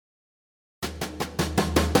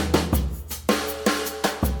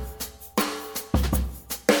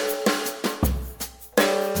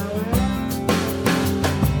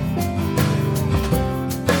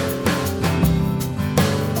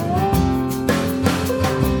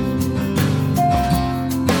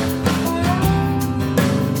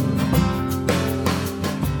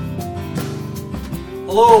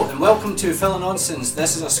Hello and welcome to Phil and Nonsense.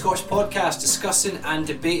 This is a Scottish podcast discussing and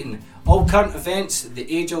debating all current events,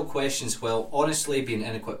 the age-old questions, while honestly being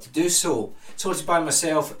inequipped to do so. It's hosted by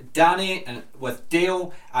myself, Danny, and with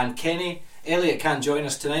Dale and Kenny. Elliot can't join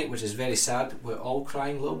us tonight, which is very sad. We're all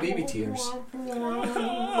crying little baby tears.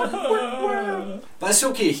 But it's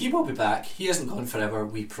okay, he will be back. He isn't gone forever,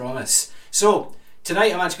 we promise. So,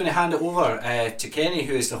 tonight I'm actually going to hand it over to Kenny,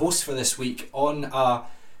 who is the host for this week, on a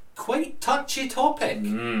quite touchy topic.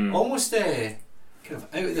 Almost kind of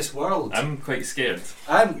out of this world. I'm quite scared.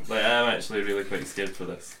 I'm actually really quite scared for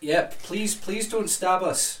this. Yep, please don't stab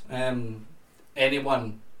us.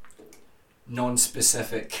 Anyone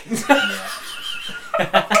non-specific.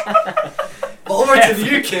 Over to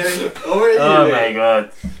you, Kenny. Over to you. Oh my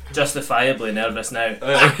god. Justifiably nervous now.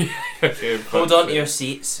 Hold on to your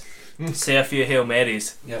seats. Say a few Hail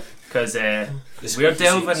Marys. Yep. Because we're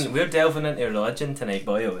delving into religion tonight,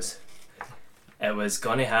 boyos. It was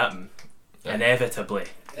gonna happen. Inevitably.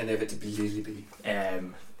 Inevitably.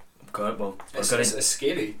 It's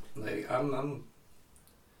scary. Like I'm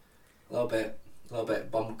a little bit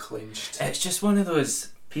bum clenched. It's just one of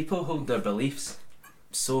those people hold their beliefs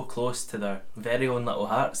so close to their very own little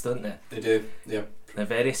hearts, don't they? They do. They're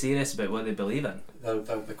very serious about what they believe in.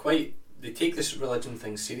 They take this religion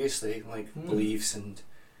thing seriously, like beliefs and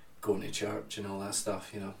going to church and all that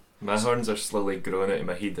stuff, you know. My horns are slowly growing out of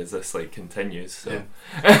my head as this continues. So. Yeah.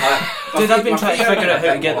 Dude, I've been trying to figure out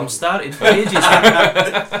how to get them started for ages.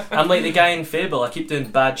 I'm like the guy in Fable. I keep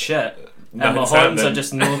doing bad shit, and my horns are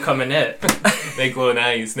just no coming out. They glowing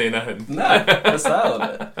eyes, no nothing. Nah, what's that all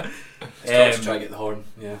about? Let's try to get the horn.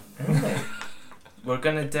 Yeah. Right. We're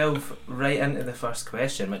gonna delve right into the first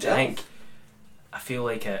question, which I feel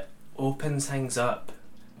like it opens things up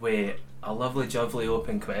with a lovely, jovely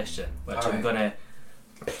open question, which I'm gonna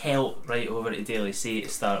pelt right over to Daily C to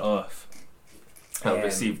start off. I'll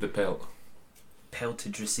receive the pelt.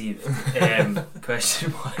 Pelted received.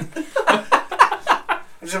 Question one.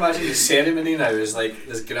 I'm just imagining the ceremony now is like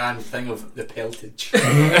this grand thing of the peltage.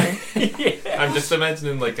 I'm just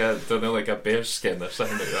imagining like a bear skin or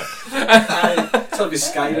something like that. It's like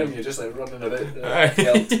Skyrim, you're just like running about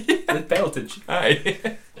The peltage.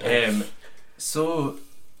 Aye. So,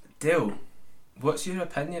 Dale, what's your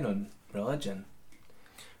opinion on religion?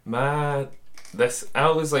 I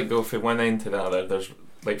always go from one end to the other. There's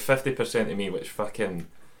like 50% of me which fucking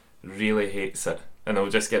really hates it, and I'll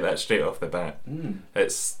just get that straight off the bat.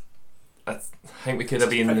 I think we could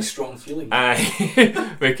have been a pretty strong feeling.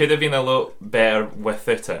 Aye, we could have been a lot better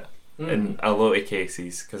without it in a lot of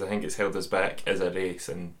cases, because I think it's held us back as a race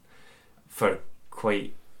and for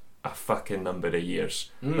quite a fucking number of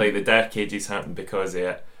years. Like the Dark Ages happened because of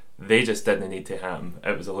it. They just didn't need to happen.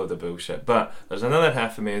 It was a load of bullshit. But there's another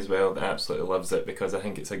half of me as well that absolutely loves it, because I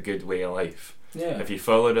think it's a good way of life. Yeah. If you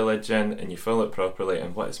follow religion and you follow it properly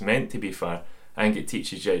and what it's meant to be for, I think it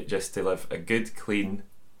teaches you just to live a good, clean,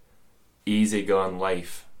 easy-going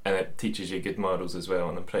life, and it teaches you good morals as well.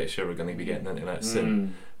 And I'm pretty sure we're going to be getting into that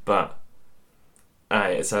soon. But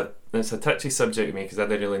it's a touchy subject to me, because I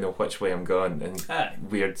don't really know which way I'm going in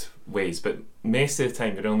weird ways. But most of the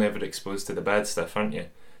time, you're only ever exposed to the bad stuff, aren't you?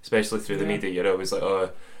 Especially through the media, you're always like, oh,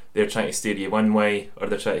 they're trying to steer you one way or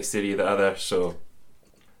they're trying to steer you the other. So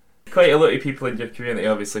quite a lot of people in your community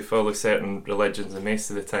obviously follow certain religions, and most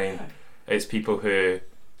of the time it's people who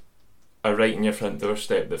are right in your front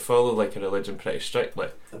doorstep that follow like a religion pretty strictly.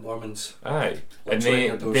 The Mormons. Aye. And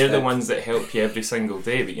they're the ones that help you every single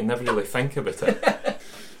day, but you never really think about it.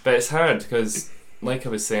 But it's hard because, like I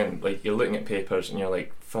was saying, like you're looking at papers and you're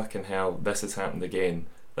like, fucking hell, this has happened again.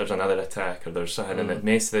 There's another attack or there's something, and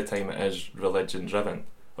most of the time it is religion driven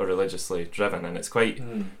or religiously driven, and it's quite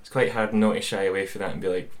hard not to shy away from that and be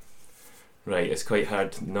like, right, it's quite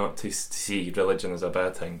hard not to see religion as a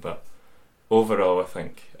bad thing, but overall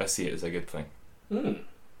I see it as a good thing.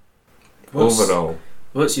 Overall.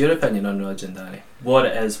 What's your opinion on religion, Danny? What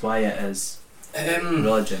it is, why it is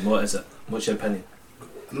religion, what is it? What's your opinion?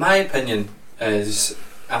 My opinion is,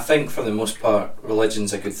 I think for the most part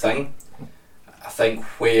religion's a good thing. I think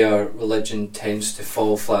where religion tends to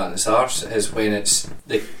fall flat on its arse is when it's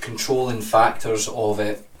the controlling factors of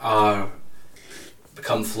it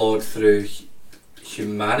become flawed through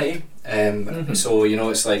humanity. So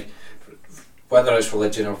it's like whether it's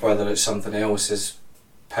religion or whether it's something else, is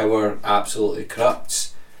power absolutely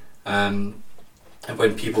corrupts. And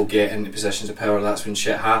when people get into positions of power, that's when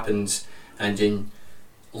shit happens. And in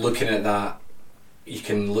looking at that, you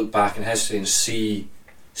can look back in history and see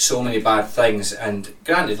so many bad things, and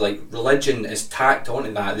granted, like, religion is tacked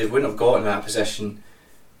onto that. They wouldn't have got in that position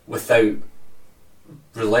without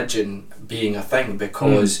religion being a thing,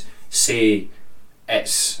 because say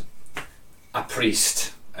it's a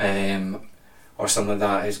priest or something like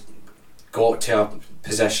that has got to a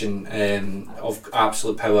position of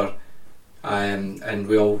absolute power, and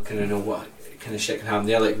we all kind of know what kind of shit can happen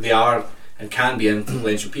there. Like, they are and can be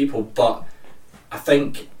influential people, but I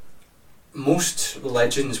think most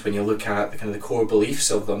religions, when you look at the kind of the core beliefs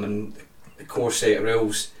of them and the core set of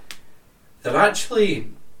rules,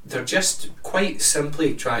 they're just quite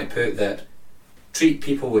simply trying to put that treat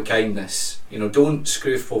people with kindness. Don't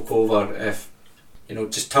screw folk over. If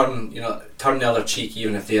just turn the other cheek,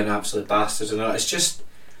 even if they're absolute bastards. And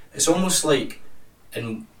it's almost like,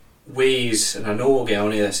 in ways, and I know we'll get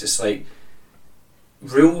onto this, it's like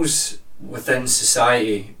rules within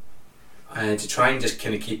society to try and just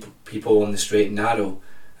kind of keep people on the straight and narrow,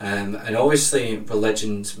 and obviously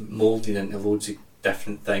religion's moulded into loads of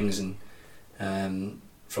different things, and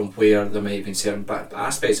from where there might have been certain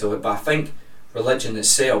aspects of it, but I think religion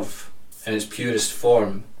itself, in its purest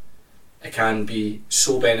form, it can be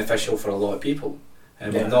so beneficial for a lot of people.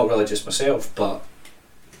 I'm not religious myself, but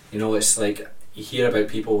it's like you hear about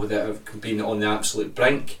people that have been on the absolute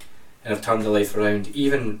brink and have turned their life around.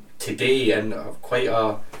 Even today, in quite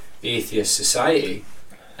a atheist society,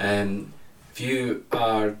 if you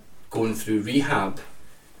are going through rehab,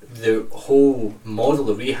 the whole model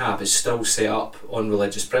of rehab is still set up on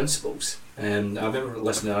religious principles. I remember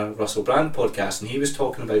listening to a Russell Brand podcast, and he was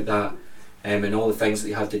talking about that, and all the things that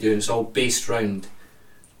you had to do, and it's all based around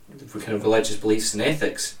the kind of religious beliefs and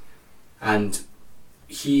ethics. And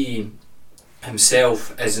he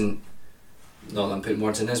himself isn't, not that I'm putting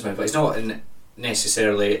words in his mouth, but he's not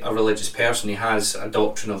necessarily a religious person. He has a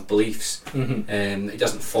doctrine of beliefs, he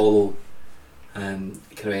doesn't follow kind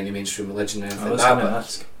of any mainstream religion or anything like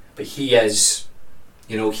that, but he is,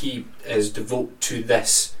 he is devoted to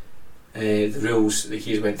this, the rules that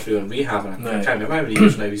he's went through in rehab, and I can't remember how many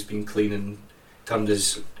years now he's been clean and turned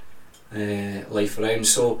his life around.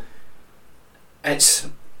 So I'm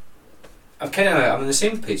on the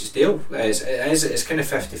same page as Dale. It's kind of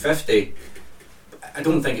 50-50. I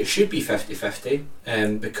don't think it should be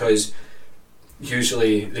 50-50, because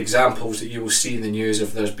usually the examples that you will see in the news,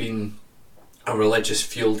 if there's been a religious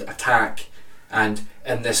fueled attack, and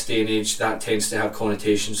in this day and age that tends to have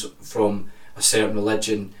connotations from a certain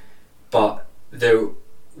religion, but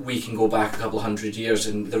we can go back a couple of hundred years,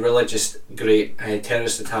 and the religious great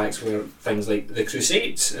terrorist attacks were things like the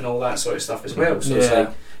Crusades and all that sort of stuff as well. So it's like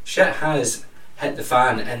shit has hit the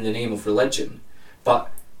fan in the name of religion, but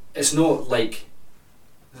it's not like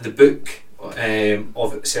the book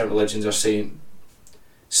of certain religions are saying,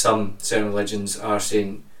 some certain religions are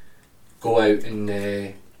saying go out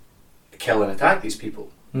and kill and attack these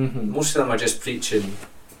people. Most of them are just preaching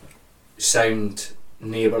sound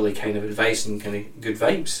neighbourly kind of advice and kind of good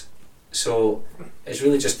vibes. So it's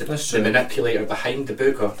really just the manipulator behind the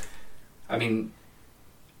book.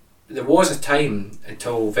 There was a time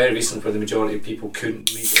until very recently where the majority of people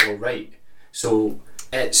couldn't read or write. So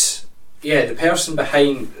it's the person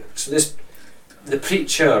behind, the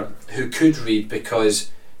preacher who could read, because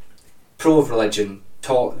pro religion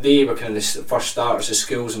taught, they were kind of the first starters of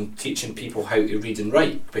schools and teaching people how to read and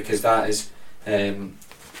write, because that was kind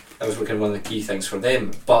of one of the key things for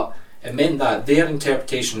them. But it meant that their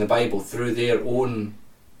interpretation of the Bible through their own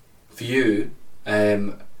view,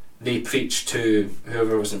 they preached to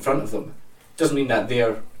whoever was in front of them. Doesn't mean that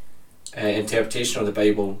their interpretation of the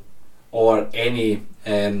Bible or any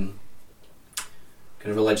kind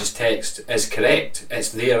of religious text is correct. It's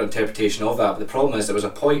their interpretation of that. But the problem is, there was a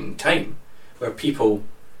point in time where people's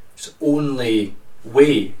only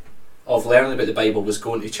way of learning about the Bible was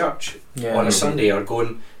going to church on a Sunday, or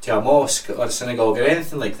going to a mosque or a synagogue or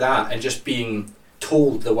anything like that, and just being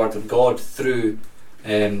told the word of God through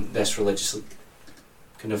this religious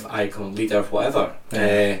kind of icon, leader, whatever.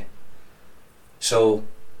 So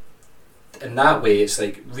in that way, it's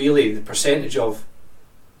like really the percentage of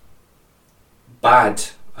bad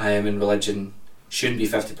in religion shouldn't be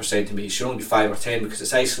 50% to me. It should only be 5 or 10, because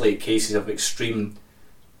it's isolated cases of extreme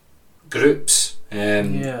groups.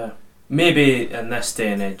 Maybe in this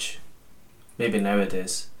day and age, maybe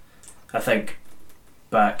nowadays, I think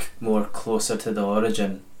back more closer to the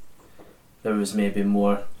origin, there was maybe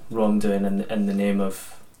more wrongdoing in the name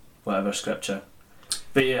of whatever scripture.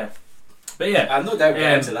 But yeah, I've no doubt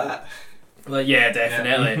getting into that. Well, yeah,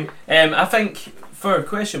 definitely. I think for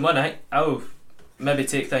question one, I'll maybe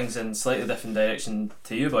take things in slightly different direction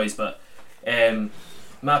to you boys, but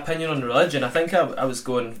my opinion on religion, I think I was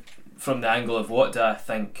going from the angle of what do I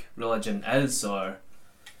think religion is, or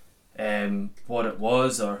what it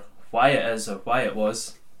was, or why it is, or why it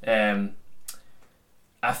was.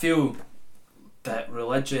 I feel that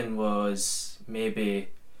religion was maybe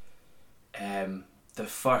the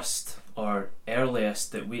first or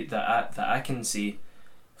earliest that I can see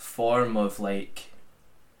form of like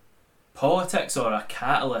politics, or a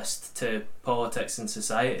catalyst to politics in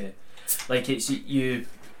society. Like history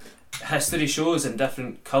shows in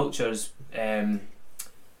different cultures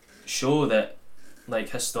show that, like,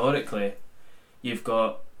 historically you've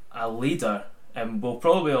got a leader, and we'll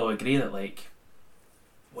probably all agree that, like,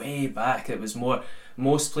 way back it was more,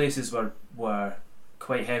 most places were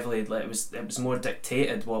quite heavily, like, it was more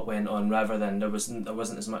dictated what went on, rather than there wasn't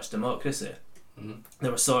as much democracy. Mm-hmm.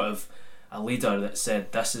 There was sort of a leader that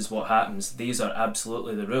said, this is what happens, these are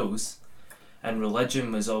absolutely the rules, and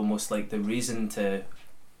religion was almost like the reason to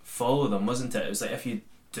follow them, wasn't it? It was like, if you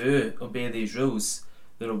do obey these rules,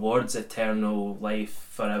 the reward's eternal life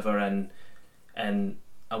forever in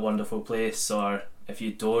a wonderful place, or if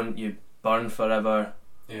you don't, you burn forever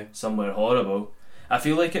somewhere horrible. I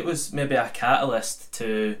feel like it was maybe a catalyst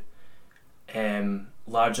to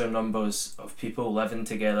larger numbers of people living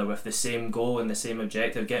together with the same goal and the same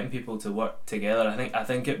objective, getting people to work together. I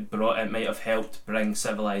think it might have helped bring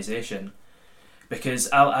civilization, because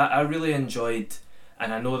I really enjoyed,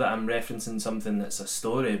 and I know that I'm referencing something that's a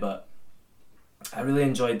story, but I really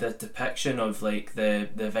enjoyed the depiction of, like, the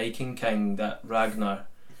Viking king that Ragnar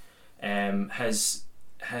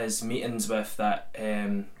his meetings with that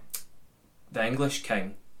the English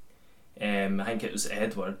king, I think it was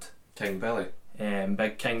Edward, King Billy,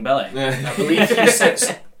 Big King Billy. I believe he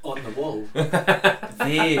sits on the wall.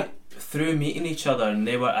 They, through meeting each other, and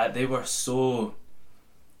they were so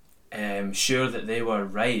sure that they were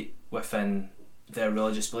right within their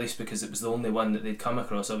religious beliefs, because it was the only one that they'd come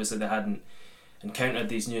across. Obviously they hadn't encountered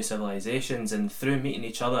these new civilizations, and through meeting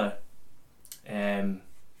each other and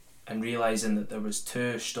realising that there was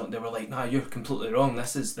they were like, nah, you're completely wrong,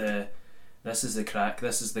 this is the crack,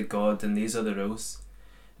 this is the God, and these are the rules.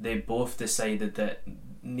 They both decided that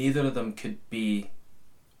neither of them could be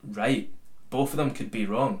right, both of them could be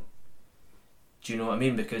wrong. Do you know what I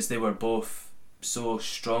mean? Because they were both so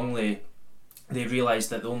strongly, they realised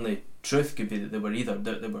that the only truth could be that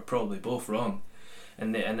they were probably both wrong.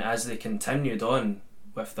 And as they continued on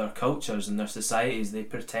with their cultures and their societies, they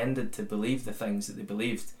pretended to believe the things that they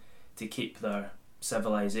believed to keep their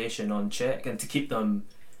civilization on check and to keep them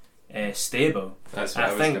stable. That's what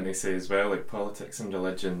I was going to say as well. Like, politics and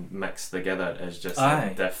religion mixed together is just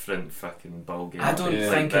a different fucking ballgame. I don't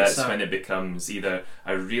think that's when it becomes either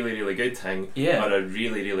a really, really good thing or a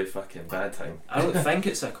really, really fucking bad thing. I don't think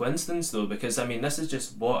it's a coincidence though, because I mean, this is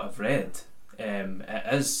just what I've read. I'm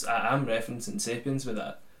referencing Sapiens with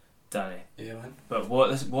that, Danny. Yeah, man. But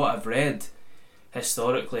what I've read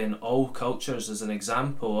historically in all cultures is an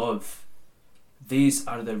example of, these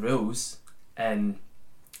are the rules, and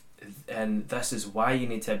this is why you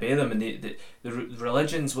need to obey them. And the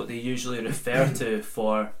religion's what they usually refer to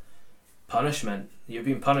for punishment. You're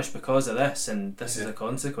being punished because of this, and this is a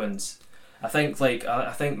consequence. I think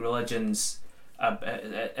religion's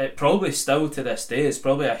it probably still to this day is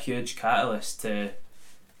probably a huge catalyst to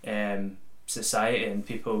society and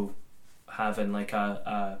people having like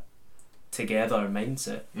a together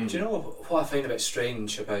mindset. Do you know what I find a bit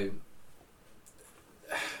strange about?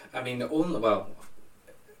 I mean, when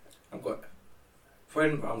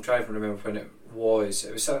I'm trying to remember when it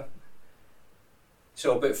was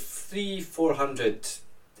so about 300-400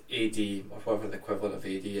 AD, or whatever the equivalent of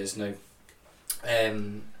AD is now.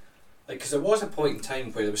 Because there was a point in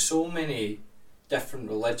time where there were so many different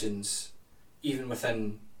religions, even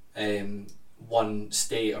within one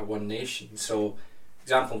state or one nation. So,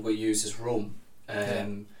 example we use is Rome,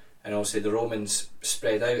 and obviously the Romans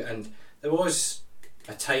spread out, and there was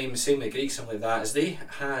a time, same with the Greeks, something like that, as they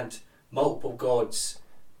had multiple gods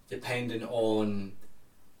depending on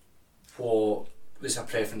what was a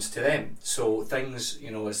preference to them. So things,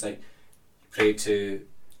 it's like you pray to,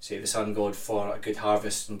 say, the sun god for a good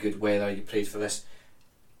harvest and good weather. You prayed for this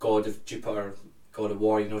god of Jupiter, god of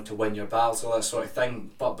war, to win your battles, all that sort of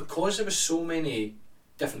thing. But because there was so many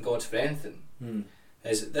different gods for anything,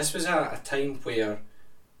 this was a time where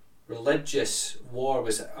religious war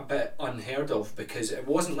was a bit unheard of, because it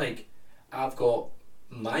wasn't like, I've got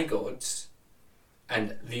my gods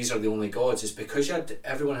and these are the only gods. It's because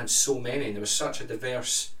everyone had so many, and there was such a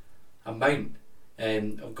diverse amount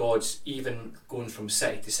of gods, even going from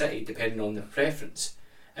city to city depending on their preference,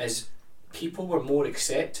 as people were more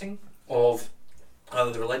accepting of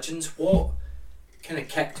other religions. What kind of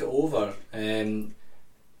kicked it over, and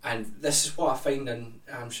this is what I find, and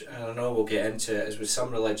I know we'll get into it, as with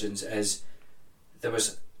some religions, is there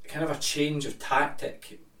was kind of a change of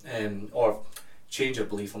tactic, or change of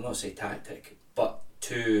belief, I'll not say tactic, but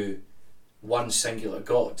to one singular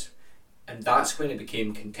God. And that's when it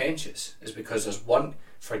became contentious, is because there's one,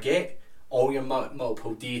 forget all your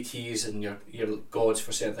multiple deities and your gods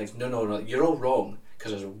for certain things. No, you're all wrong,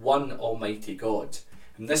 because there's one almighty God.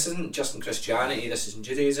 And this isn't just in Christianity, this is in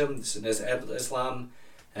Judaism, this is in Islam,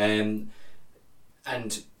 and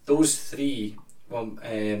those three,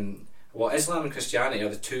 Islam and Christianity are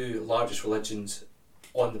the two largest religions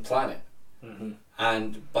on the planet.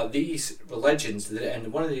 But these religions,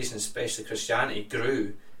 and one of the reasons especially Christianity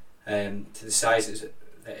grew to the size that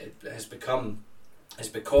it has become, is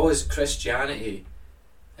because Christianity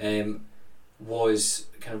was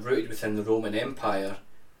kind of rooted within the Roman Empire,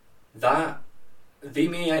 that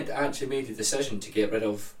they actually made the decision to get rid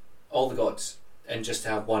of all the gods and just to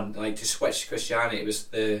have one, like to switch to Christianity. It was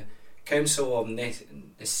the Council of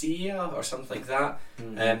Nicaea or something like that,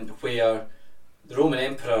 where the Roman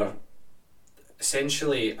Emperor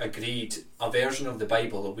essentially agreed a version of the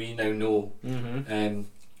Bible that we now know, and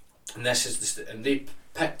this is and they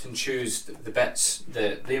picked and chose the bits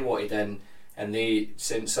that they wanted in, and they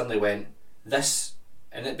suddenly went this,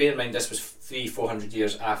 and bear in mind this was 300-400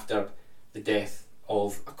 years after the death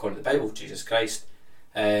of, according to the Bible, Jesus Christ,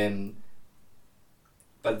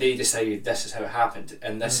 but they decided this is how it happened,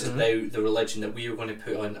 and this is now the religion that we were going to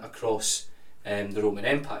put on across the Roman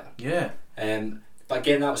Empire. But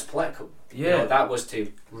again, that was political. That was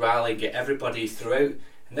to rally, get everybody throughout,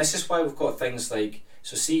 and this is why we've got things like,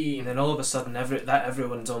 so see, and then all of a sudden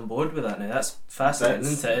everyone's on board with that now. That's fascinating,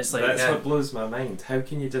 isn't it? It's like, that's what blows my mind. How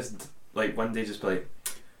can you just like one day just be like,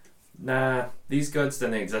 nah, these gods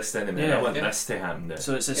didn't exist anymore, I want this to happen now.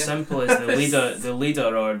 So it's as simple as the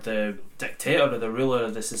leader or the dictator or the ruler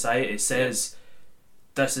of the society says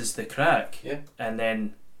this is the crack, and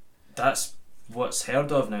then that's what's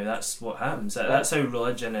heard of now. That's what happens. That's how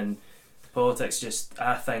religion and politics just,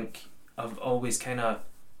 I think, have always kind of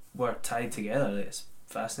were tied together. It's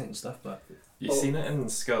fascinating stuff. But you've seen it in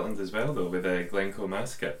Scotland as well, though, with the Glencoe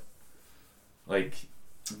massacre. Like,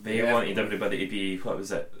 they wanted everybody to be, what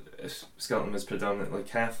was it, Scotland was predominantly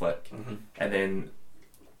Catholic, and then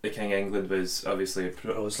the King of England was obviously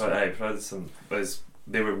Protestant,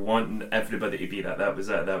 they were wanting everybody to be that was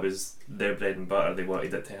it, that was their bread and butter, they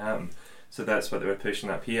wanted it to happen, so that's what they were pushing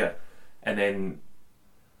up here. And then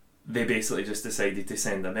they basically just decided to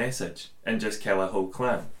send a message and just kill a whole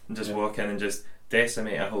clan and just walk in and just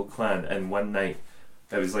decimate a whole clan in one night.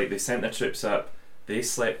 It was like they sent their troops up, they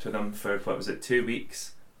slept with them for 2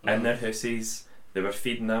 weeks in their houses, they were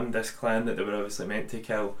feeding them, this clan that they were obviously meant to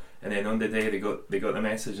kill, and then on the day they got the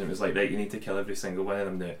message and it was like, right, you need to kill every single one of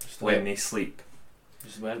them now when they sleep.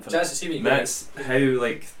 Just went for that's how,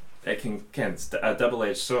 like, it can it's a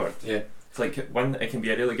double-edged sword. It's like one, it can be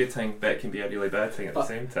a really good thing, but it can be a really bad thing at the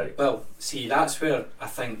same time. Well, see, that's where I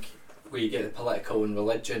think we get the political and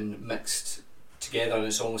religion mixed together, and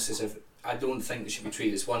it's almost as if I don't think they should be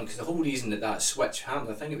treated as one, because the whole reason that switch happened,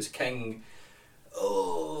 I think it was King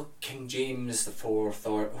James the IV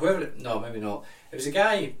or whoever. No, maybe not. It was a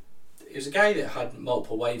guy that had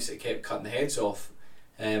multiple wives that kept cutting the heads off.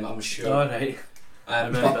 I'm sure. All right. I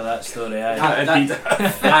remember that story. I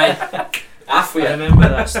remember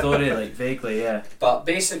that story, like, vaguely, yeah. But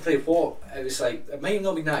basically, what it was like, it might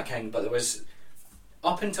not be that king, but there was,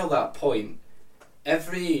 up until that point,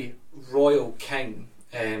 every royal king,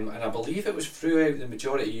 and I believe it was throughout the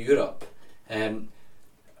majority of Europe,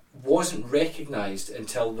 wasn't recognised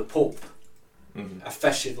until the Pope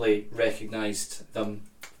officially recognised them.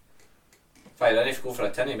 Fire in if you go for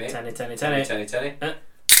a tinny, mate.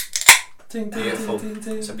 Tinny. Beautiful.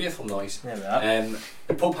 It's a beautiful noise.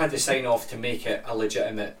 The Pope had to sign off to make it a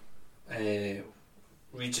legitimate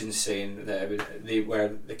regency, and that they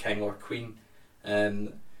were the king or queen,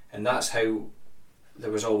 and that's how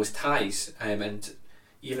there was always ties. And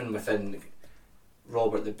even within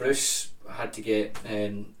Robert the Bruce had to get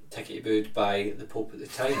tickety booed by the Pope at the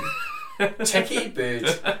time. Tickety booed.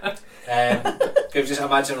 Could just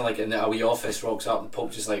imagine, like, in a wee office, rocks up, the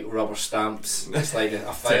Pope just like rubber stamps. It's like a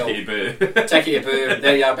file. Tickety boo. Tickety boo.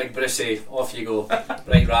 There you are, big Brucey. Off you go.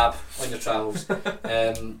 Right, Rab, on your travels.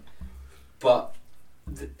 But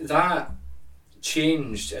that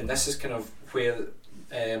changed, and this is kind of where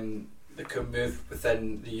the move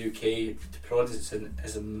within the UK to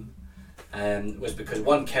Protestantism was because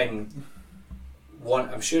one king,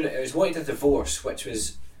 I'm sure it was wanted a divorce, which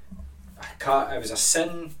was it was a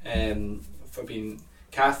sin for being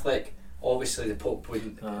Catholic. Obviously, the Pope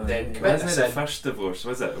wouldn't then commit a sin. Wasn't it the first divorce?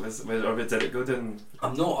 Was it? Or did it go down?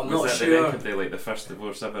 I'm not was that sure. Was like the first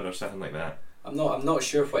divorce ever, or something like that? I'm not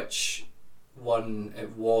sure which one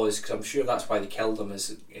it was, because I'm sure that's why they killed him. I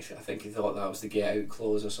think he thought that was the get out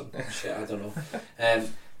clause or some shit. I don't know.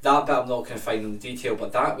 that bit I'm not going to find in the detail,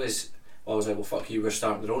 but that was, well, I was like, well, fuck you, we're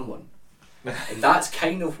starting our own one. And that's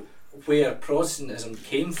kind of where Protestantism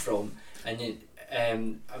came from. And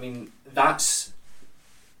I mean, that's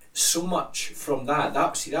so much from that.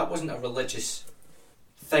 That wasn't a religious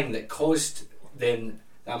thing that caused then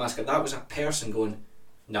that massacre. That was a person going,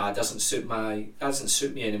 nah, it doesn't suit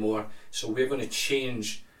me anymore, so we're going to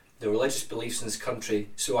change the religious beliefs in this country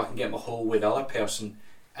so I can get my whole with the other person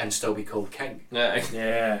and still be called king.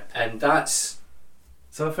 Yeah. And that's...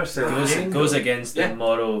 So for goes against Yeah. the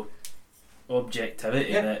moral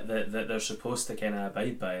objectivity Yeah. that they're supposed to kind of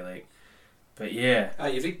abide by, like. But yeah.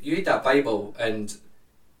 You read that Bible and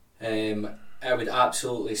I would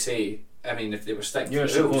absolutely say, I mean, if they were sticking You're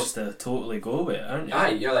to the rules, supposed to totally go with it, aren't you? aye,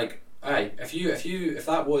 you're like, aye, if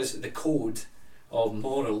that was the code of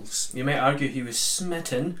morals, You might argue he was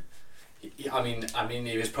smitten I mean,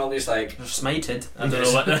 he was probably just like, or smited. I don't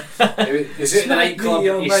know what. he was in the nightclub,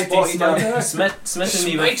 he spotted her, Smitten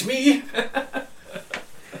me with. smite me.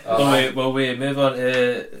 Will we move on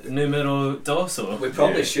to numero doso? We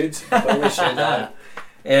probably should.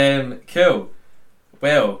 Cool.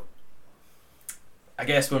 Well, I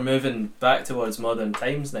guess we're moving back towards modern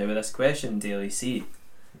times now with this question, Daily C.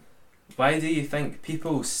 Why do you think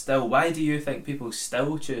people still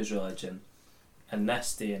choose religion in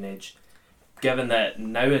this day and age, given that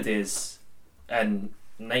nowadays in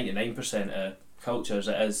 99% of cultures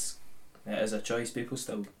it is a choice, people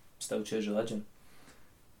still choose religion?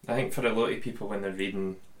 I think for a lot of people when they're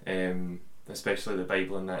reading, especially the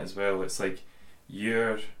Bible and that as well, it's like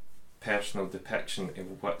your personal depiction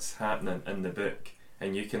of what's happening in the book,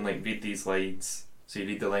 and you can like read these lines. So you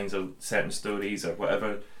read the lines of certain stories or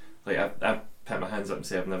whatever. Like I put my hands up and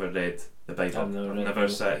say I've never read the Bible. I've never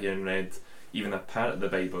sat here and read even a part of the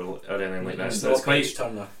Bible or anything like that. So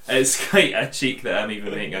it's quite a cheek that I'm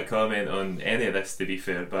even making a comment on any of this, to be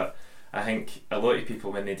fair. But I think a lot of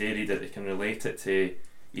people, when they do read it, they can relate it to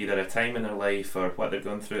either a time in their life or what they're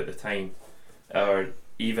going through at the time, or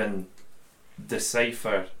even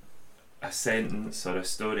decipher a sentence or a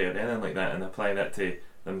story or anything like that and apply that to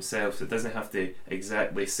themselves. It doesn't have to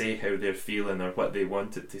exactly say how they're feeling or what they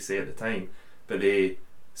want it to say at the time, but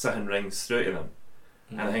something rings through to them.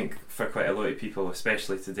 And I think for quite a lot of people,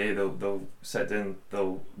 especially today, they'll sit down,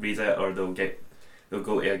 they'll read it, or they'll go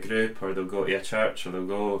to a group, or they'll go to a church, or they'll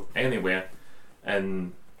go anywhere,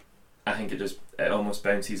 and I think it almost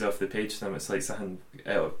bounces off the page to them. It's like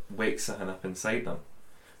it wakes something up inside them,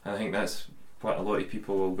 and I think that's what a lot of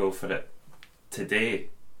people will go for it today.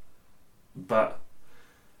 But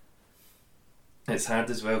it's hard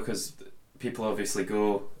as well, because people obviously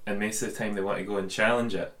go, and most of the time they want to go and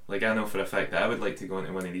challenge it. Like, I know for a fact that I would like to go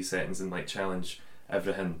into one of these settings and like challenge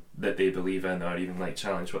everything that they believe in, or even like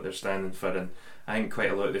challenge what they're standing for. And I think quite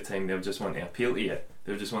a lot of the time they'll just want to appeal to you.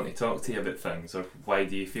 They'll just want to talk to you about things, or why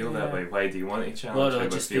do you feel that way? Why do you want to challenge? A lot of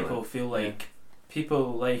religious people feel like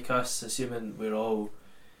people like us, assuming we're all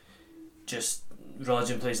just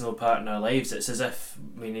religion plays no part in our lives. It's as if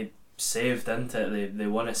we need saved into it. They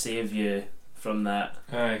want to save you from that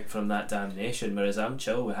damnation, whereas I'm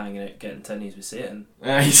chill with hanging out getting tinnies with Satan.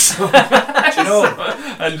 Aye, so Do you know,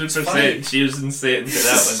 100% cheers and Satan to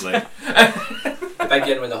that one, like. the big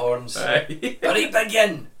yin with the horns. Aye. Buddy, big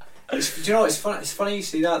yin. Do you know, it's funny you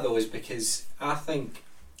say that though, is because I think,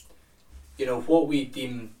 you know, what we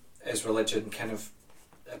deem as religion kind of,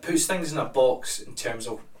 it puts things in a box in terms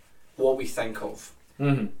of what we think of.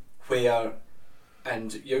 Mm-hmm. Where,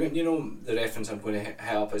 and you know the reference I'm going to hit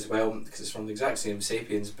up as well, because it's from the exact same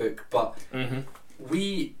Sapiens book, but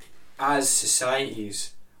we as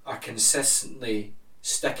societies are consistently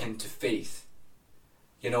sticking to faith.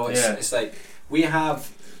 You know, it's like we have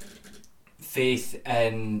faith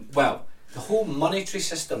in, well, the whole monetary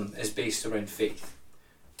system is based around faith.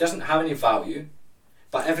 Doesn't have any value,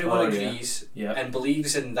 but everyone agrees and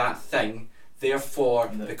believes in that thing.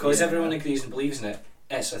 Therefore, because everyone agrees and believes in it,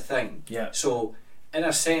 it's a thing. Yeah. So, in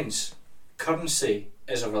a sense, currency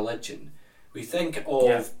is a religion. We think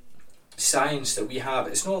of science that we have.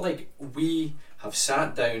 It's not like we have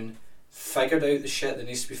sat down, figured out the shit that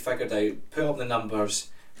needs to be figured out, put up the numbers,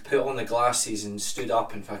 put on the glasses and stood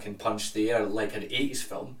up and fucking punched the air like an 80s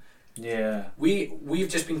film. Yeah. We've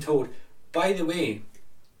just been told, by the way,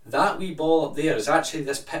 that wee ball up there is actually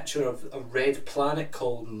this picture of a red planet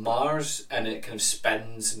called Mars, and it kind of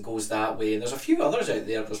spins and goes that way, and there's a few others out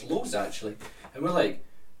there, there's loads actually, and we're like,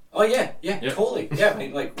 oh yeah, totally, I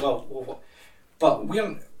mean, like, well, but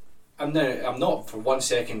I'm not for 1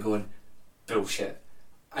 second going, bullshit.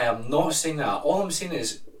 I am not saying that. All I'm saying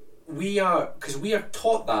is, because we are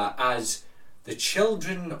taught that as the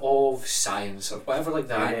children of science, or whatever like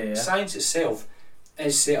that. Science itself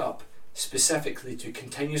is set up specifically to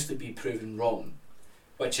continuously be proven wrong,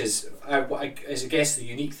 which is, I guess, the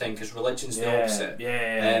unique thing, because religion's the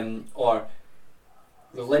opposite. Or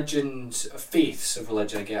religions, faiths of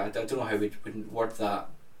religion, again, I don't know how we would word that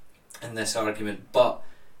in this argument, but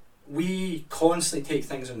we constantly take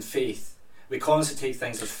things on faith. We constantly take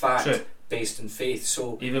things as fact based on faith.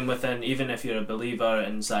 So even if you're a believer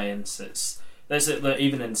in science,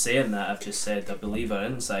 even in saying that, I've just said a believer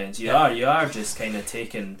in science. You are just kind of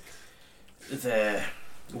taking the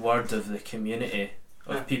word of the community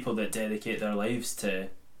of people that dedicate their lives to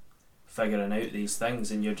figuring out these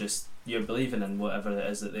things, and you're believing in whatever it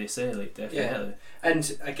is that they say, like, definitely. Yeah.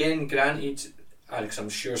 And again, granted, because I'm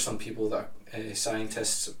sure some people that are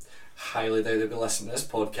scientists, highly doubt they'll be listening to this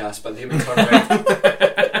podcast, but they would turn around.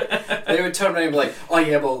 They would turn around and be like, "Oh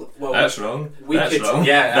yeah, well, that's wrong. That's wrong.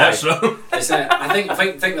 Yeah, that's wrong." I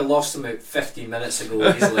think we lost them about 15 minutes ago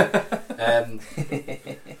easily.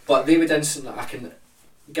 But they would instantly, I can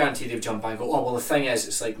guarantee they'd jump back and go, "Oh well, the thing is,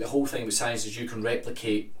 it's like the whole thing with science is you can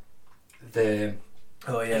replicate the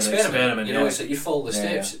experiment. You know, it's like you follow the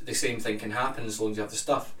steps. The same thing can happen as long as you have the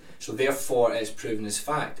stuff. So therefore, it's proven as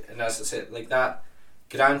fact. And as I said, like that,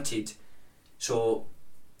 granted. So,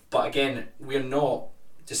 but again, we're not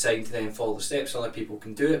deciding to then follow the steps. Other people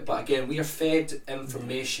can do it. But again, we are fed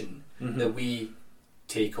information that we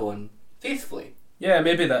take on faithfully. Yeah,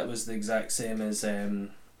 maybe that was the exact same as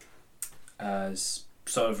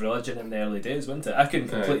sort of religion in the early days, wasn't it? I can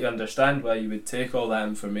completely understand why you would take all that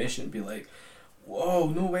information and be like, whoa,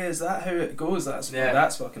 no way, is that how it goes?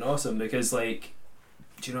 That's fucking awesome, because, like,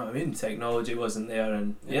 do you know what I mean? Technology wasn't there,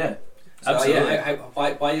 and so, absolutely.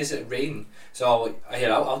 Why does it rain? So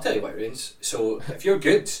I'll tell you why it rains. So if you're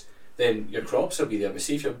good, then your crops will be there, but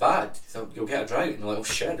see if you're bad, you'll get a drought, and they're like, oh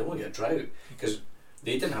shit, I don't want to get a drought, because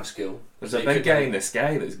they didn't have skill. There's a big guy in the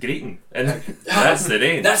sky that's greeting, and that's the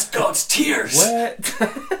rain. That's God's tears. What?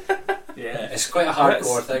 Yeah, it's quite a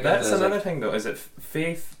hardcore thing. That's another thing, though. Is it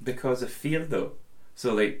faith because of fear, though?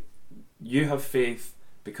 So, like, you have faith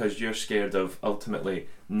because you're scared of ultimately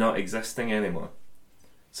not existing anymore.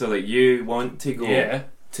 So, like, you want to go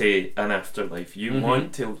to an afterlife. You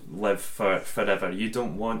want to live forever. You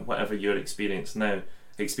don't want whatever you're experiencing now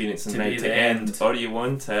to end, or you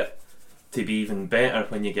want it to be even better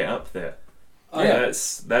when you get up there.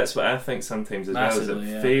 That's what I think sometimes as massively, well.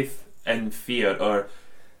 Is that faith and fear, or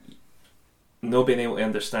not being able to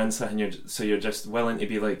understand something, so you're just willing to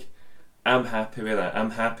be like, I'm happy with that.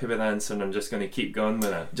 I'm happy with the answer, and I'm just going to keep going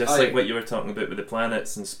with it. Just like what you were talking about with the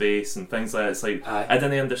planets and space and things like that. It's like, I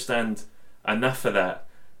didn't understand enough of that,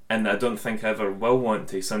 and I don't think I ever will want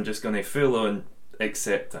to, so I'm just going to full on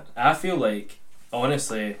accept it. I feel like,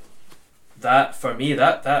 honestly, that for me,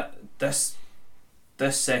 this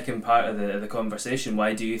second part of the conversation,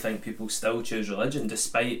 why do you think people still choose religion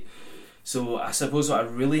despite... So I suppose what I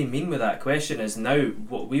really mean with that question is, now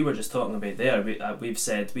what we were just talking about there, we've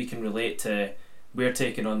said we can relate to, we're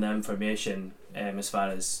taking on the information as far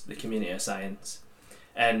as the community of science,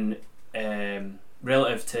 and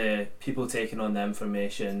relative to people taking on the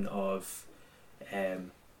information of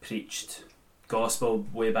preached gospel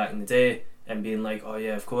way back in the day and being like, oh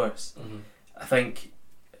yeah, of course. I think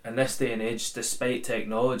in this day and age, despite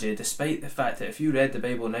technology, despite the fact that if you read the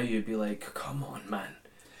Bible now, you'd be like, come on, man,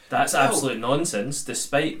 that's absolute nonsense.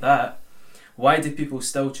 Despite that, why do people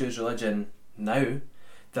still choose religion now?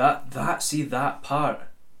 That part,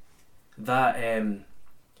 the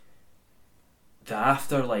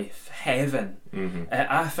afterlife, heaven,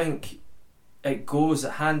 I think it goes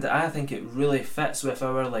hand. I think it really fits with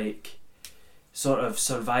our, like, sort of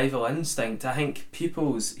survival instinct. I think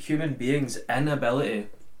human beings' inability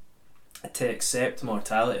to accept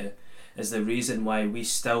mortality is the reason why we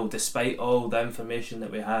still, despite all the information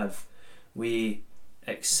that we have, we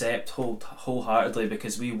accept wholeheartedly,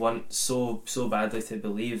 because we want so badly to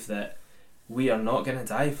believe that we are not going to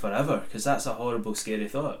die forever, because that's a horrible, scary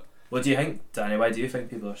thought. What do you think, Danny? Why do you think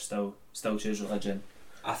people are still choose religion?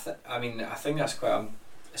 I think that's quite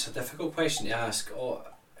it's a difficult question to ask,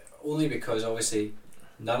 only because obviously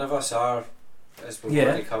none of us are, as we've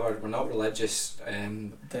already covered, we're not religious.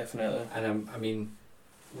 Definitely. And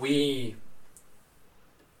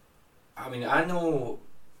I know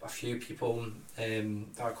a few people that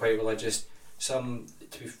are quite religious, some,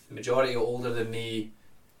 the majority, older than me,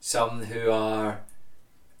 some who are,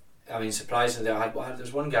 surprisingly, there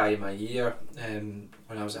was one guy in my year when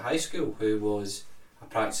I was at high school who was a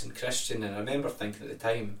practicing Christian, and I remember thinking at the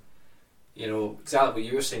time, you know, exactly what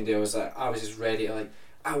you were saying there, was that I was just ready to, like,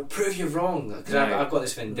 I'll prove you wrong, because I've got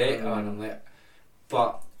this vendetta, and I'm like,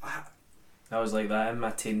 but I was like that in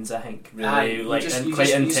my teens, I think. Really, Aye, quite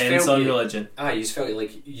intense on religion. You just felt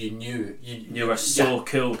like you knew. You were so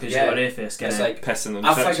cool because you were atheist. It's like pissing on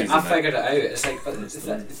I figured it out. It's like, but the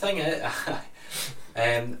thing is,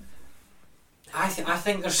 I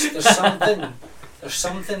think there's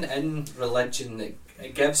something in religion that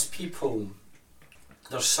it gives people.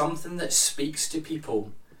 There's something that speaks to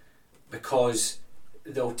people, because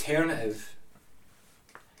the alternative.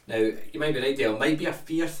 Now, you might be right there, it might be a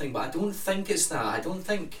fear thing, but I don't think it's that. I don't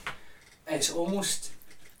think it's almost,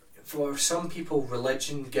 for some people,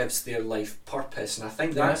 religion gives their life purpose, and I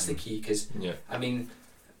think that's the key, because, I mean,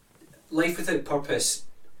 life without purpose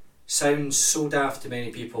sounds so daft to many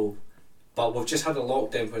people, but we've just had a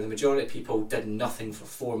lockdown where the majority of people did nothing for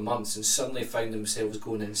 4 months and suddenly found themselves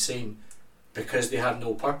going insane because they had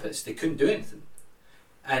no purpose. They couldn't do anything.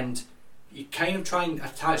 And you kind of try and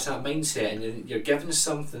attach that mindset, and you're given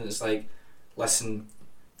something that's like, listen,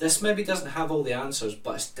 this maybe doesn't have all the answers,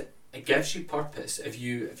 but it gives you purpose. If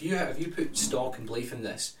you put stock and belief in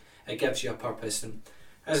this, it gives you a purpose. And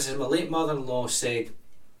as I said, my late mother-in-law said,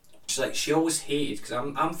 she's like, she always hated, because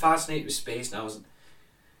I'm fascinated with space, and can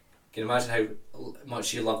you imagine how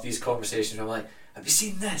much you love these conversations? I'm like, have you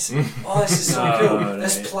seen this? Oh, this is so cool. Right.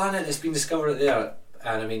 This planet has been discovered there,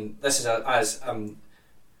 and I mean, this is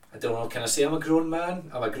I don't know, can I say I'm a grown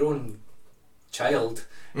man? I'm a grown child.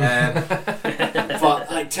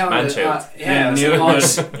 But like, tell me,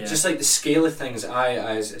 just like the scale of things,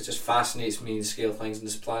 it just fascinates me, the scale of things in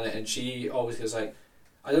this planet. And she always goes like,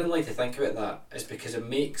 I don't like to think about that. It's because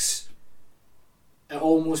it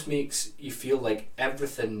almost makes you feel like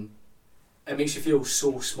everything. It makes you feel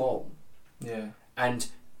so small. Yeah. And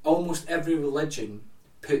almost every religion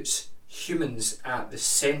puts humans at the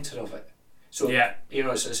centre of it. So you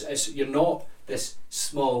know, it's you're not this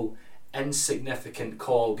small, insignificant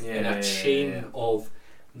cog in a chain of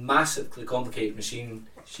massively complicated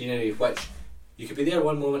machinery, which you could be there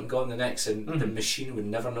one moment and gone the next, and the machine would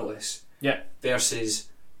never notice. Yeah. Versus,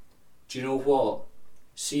 do you know what?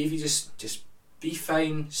 See if you just be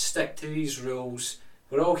fine, stick to these rules.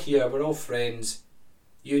 We're all here. We're all friends.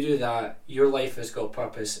 You do that. Your life has got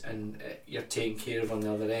purpose, and you're taken care of on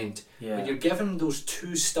the other end. Yeah. When you're given those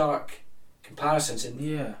two stark comparisons,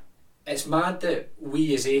 and it's mad that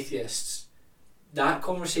we as atheists, that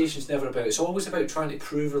conversation's never about. It's always about trying to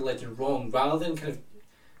prove religion wrong, rather than kind of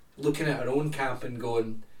looking at our own camp and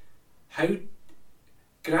going, how,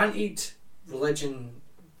 granted, religion,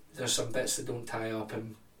 there's some bits that don't tie up,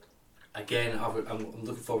 and again, I'm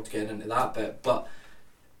looking forward to getting into that bit, but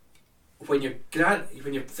when you're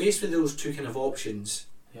faced with those two kind of options,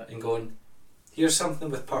 and going, here's something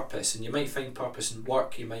with purpose, and you might find purpose in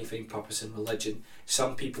work, you might find purpose in religion.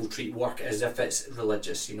 Some people treat work as if it's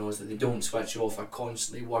religious, you know, as that they don't switch off, are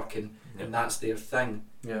constantly working, and that's their thing.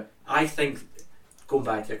 Yeah. I think, going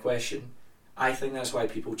back to your question, I think that's why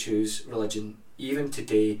people choose religion, even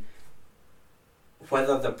today,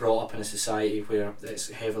 whether they're brought up in a society where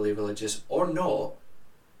it's heavily religious or not,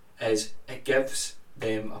 is it gives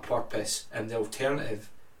them a purpose, and the alternative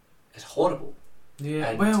is horrible.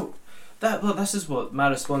 Yeah. And this is what my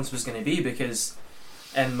response was going to be, because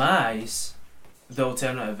in my eyes, the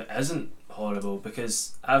alternative isn't horrible,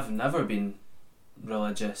 because I've never been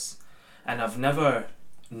religious, and I've never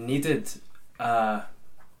needed I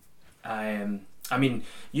mean,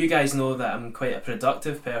 you guys know that I'm quite a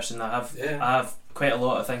productive person. I have quite a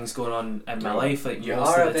lot of things going on in my life, like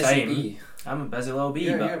most of the time. Bee. I'm a busy little bee.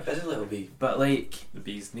 You're a busy little bee. But like, the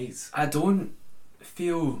bee's knees. I don't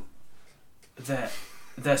feel that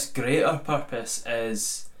this greater purpose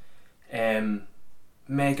is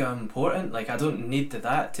mega important. Like, I don't need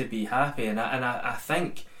that to be happy, and I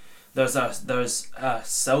think there's a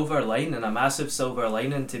silver lining, a massive silver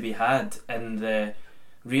lining to be had in the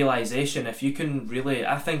realization. If you can really,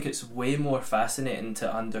 I think it's way more fascinating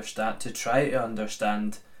to try to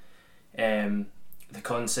understand the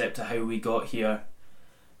concept of how we got here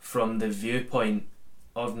from the viewpoint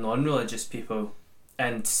of non-religious people,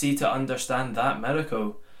 and to understand that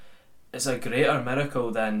miracle is a greater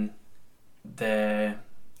miracle than the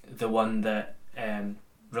one that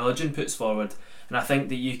religion puts forward. And I think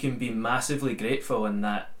that you can be massively grateful in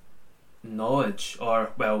that knowledge,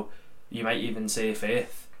 or well, you might even say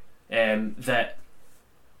faith, that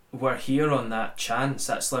we're here on that chance,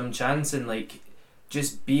 that slim chance, and like,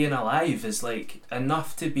 just being alive is like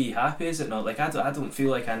enough to be happy, is it not? Like, I don't feel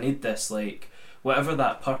like I need this, like, whatever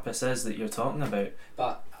that purpose is that you're talking about.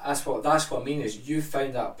 But that's what I mean, is you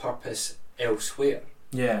found that purpose elsewhere.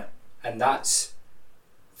 Yeah. And that's,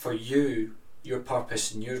 for you, your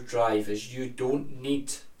purpose and your drive is you don't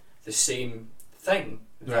need the same thing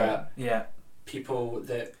that people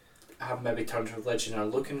that have maybe turned to religion are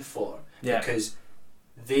looking for, Yeah. because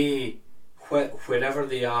they, wherever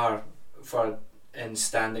they are for in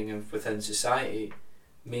standing within society,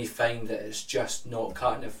 may find that it's just not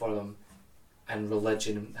cutting it for them, and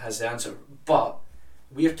religion has the answer. But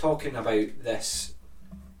we're talking about this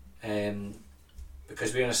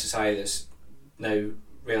because we're in a society that's now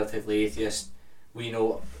relatively atheist. We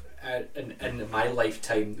know in my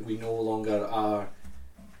lifetime we no longer are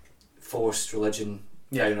forced religion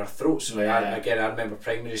down our throats. Like, I remember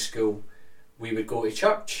primary school, we would go to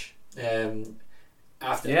church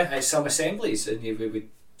after at some assemblies, and we would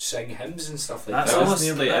sing hymns and stuff like That's that. That almost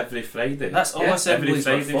was nearly every Friday. That's all Yeah, assemblies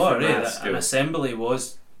were every Friday for. for maths An school. assembly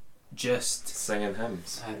was just Singing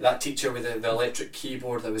hymns. That teacher with the electric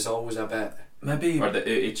keyboard that was always a bit. maybe. Or the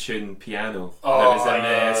out-of-tune piano that Oh, was in the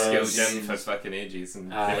yes. school gym for fucking ages,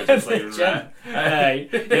 and Aye. they were just like, Gym. Aye.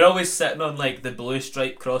 You're always sitting on like the blue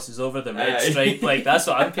stripe crosses over the red Aye. stripe. Like that's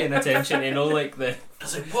what I'm paying attention to. Like the I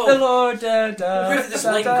was like, the whoa, Lord da da. where did this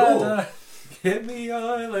da, line da, go? da. give me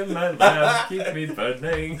oil in my lamp, keep me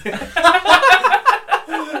burning.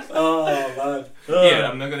 Oh man. Yeah,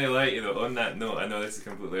 I'm not going to lie to you though, on that note, I know this is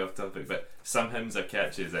completely off topic, but some hymns are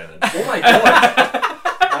catchy as anything. Oh my god.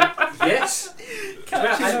 Yes.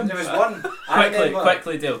 Catchy There was one. I remember-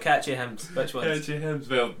 Quickly, Dale. Catchy hymns. Which ones? Catchy hymns,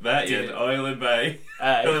 well, that Do and you- oil in my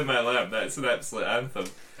Aye. lamp, that's an absolute anthem.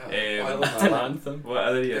 Oil in my An lamp. anthem. What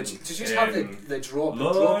other Did you? you just have the drop? The drop in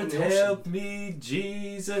Lord the ocean? help me,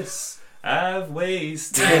 Jesus, I've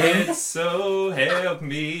wasted, so help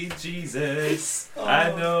me, Jesus, I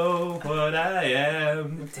know what I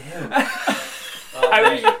am. Damn. Oh,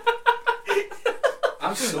 mate.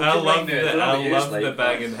 I'm so I love the the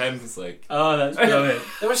banging hymns, like. Oh, that's brilliant.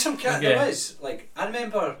 There was some cat. Okay. There was like I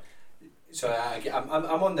remember. Sorry, I'm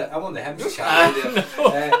on the hymns chat.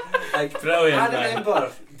 Like Brilliant. I man.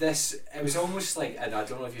 remember this. It was almost like, and I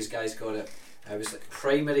don't know if you guys got it. It was like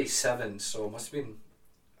primary 7, so it must have been,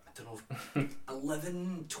 I don't know,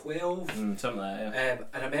 11, 12. Something like that. Yeah.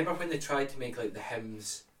 And I remember when they tried to make like the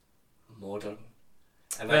hymns modern,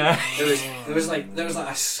 and like there was like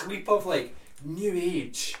a sweep of like new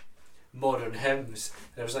age modern hymns.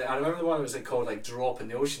 And it was like, I remember the one that was like called like Drop in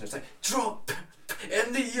the Ocean. It was like drop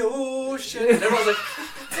in the ocean, and everyone was like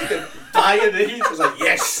fucking dying the heat. It was like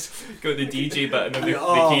yes. Got the DJ button on the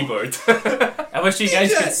Oh. keyboard. I wish you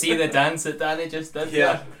guys could see the dance that Danny just did.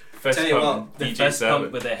 Yeah. Fist Tell you pump, The DJ fist pump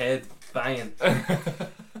Salad. with the head banging.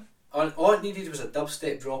 All it needed was a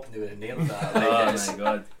dubstep drop, and they would have nailed that. Like, Oh it's- my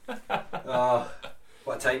god. Oh,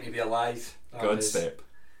 what a time to be alive. That God was- step.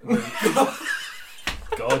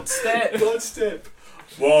 God step. God step.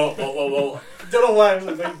 Whoa. Don't know why I was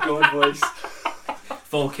a big God voice.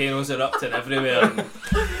 Volcanoes erupting everywhere.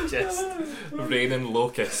 And just Raining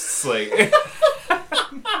locusts, like.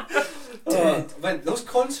 Man, those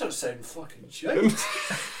concerts sound fucking shit.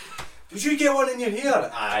 Did you get one in your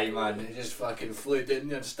hair? Aye, man. It just fucking flew down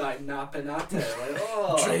there and started napping at it. Like,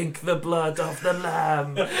 oh. Drink the blood of the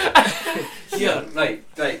lamb. Here,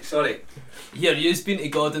 right, sorry. here, you've been to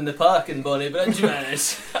God in the Park in Bonnybridge, man.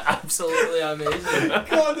 It's absolutely amazing.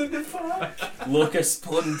 God in the park. Locusts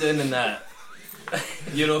pouring down in that.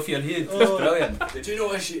 You're off your head. It's Oh. brilliant. Did you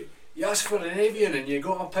notice you asked for an Evian and you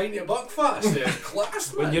got a pint of Buckfast? It was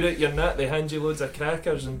class, man. When you're at your nut, they hand you loads of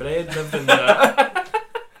crackers and bread and everything like that.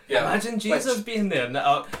 Yeah, Imagine Jesus being there.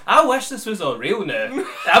 Now, I wish this was all real now.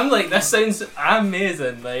 I'm like, this sounds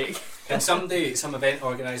amazing. Like, can someday, some event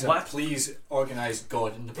organiser, What? please organise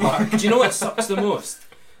God in the park? do you know what sucks the most?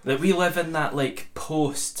 That we live in that like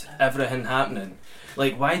post everything happening.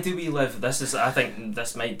 Like, why do we live? This is, I think,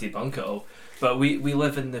 this might debunk it all. But we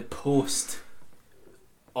live in the post.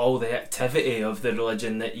 All the activity of the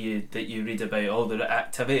religion that you read about, all the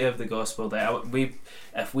activity of the gospel. That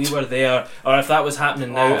if we were there, or if that was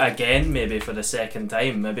happening now Oh. again, maybe for the second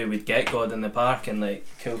time, maybe we'd get God in the park and like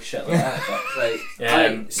cool shit like that. But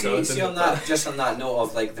Right. God's See in on the that, just on that note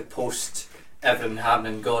of like the post everything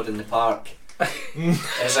happening God in the park.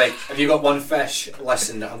 It's like, have you got one fish?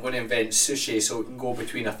 Listen, I'm going to invent sushi so it can go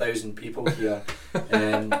between 1,000 people here. Be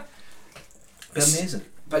amazing.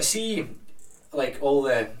 But see, like all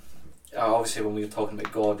the obviously when we're talking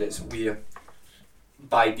about God, it's we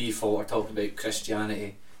by default are talking about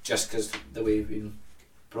Christianity just because the way we've been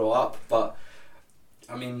brought up. But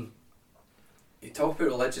I mean, you talk about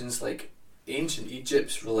religions like ancient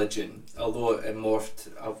Egypt's religion, although it morphed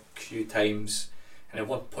a few times, and at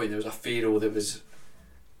one point there was a pharaoh that was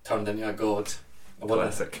turned into a god.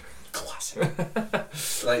 Classic.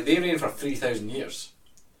 Like they reigned for 3,000 years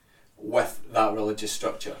with that religious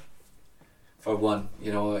structure. For one,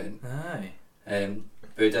 you know, Aye.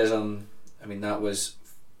 Buddhism, I mean that was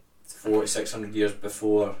 400-600 years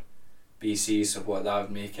before BC, so what that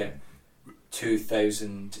would make it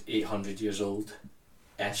 2,800 years old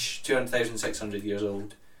ish, 200,600 years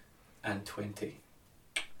old and 20.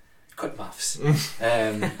 Quick maths. You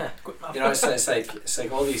know, it's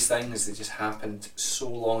like all these things that just happened so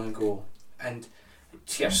long ago, and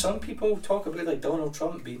hear some people talk about like Donald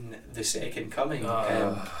Trump being the second coming.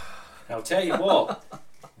 I'll tell you what,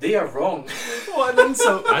 they are wrong. What an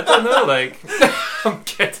insult! I don't know, like, I'm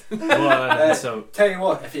kidding. What an insult! Tell you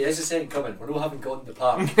what, if he is the second coming, we're not having God in the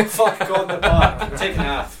Park. Fuck God in the Park. We're taking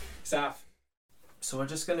half. It's half. So we're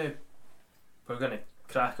gonna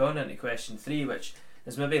crack on into question 3, which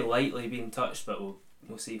is maybe lightly being touched, but we'll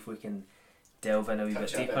see if we can delve in a wee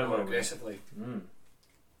bit deeper. More aggressively.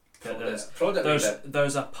 But Prod it a bit.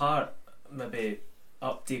 there's a part maybe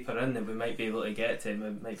up deeper in that we might be able to get to, we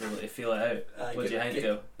might be able to feel it out. What do you think,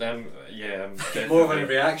 Dale? Yeah, I'm Get more of a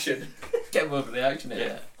reaction. Get more of a reaction.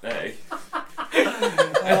 Yeah. Aye.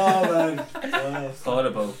 Oh man.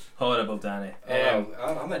 Horrible, Danny.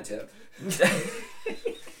 I'm into it.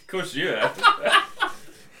 Of course you have.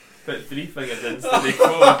 Put 3 fingers in so they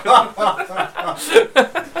go.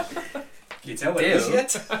 Can you tell what it is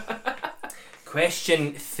yet?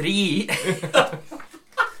 Question 3.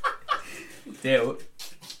 Dale,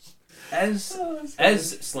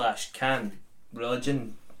 can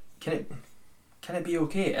religion, can it be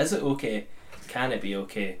okay? Is it okay? Can it be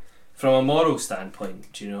okay? From a moral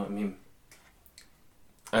standpoint, do you know what I mean?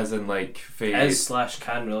 As in, like, faith.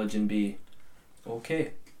 Can religion be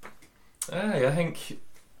okay? Aye, I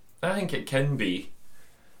think it can be.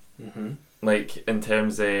 Mm-hmm. Like, in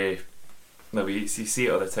terms of, you see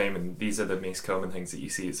it all the time, and these are the most common things that you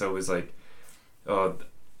see. It's always like,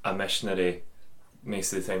 a missionary,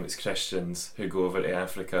 most of the time it's Christians who go over to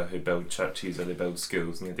Africa, who build churches or they build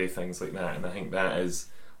schools and they do things like that, and I think that is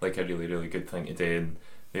like a really, really good thing to do, and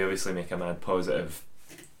they obviously make a mad positive,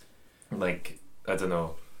 like, I don't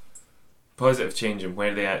know, positive change in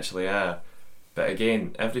where they actually are. But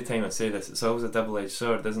again, every time I say this, it's always a double-edged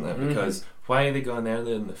sword, isn't it? Because why are they going there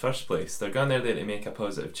in the first place? They're going there to make a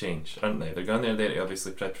positive change, aren't they? They're going there to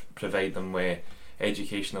obviously provide them with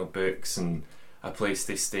educational books and a place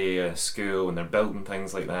to stay, a school, and they're building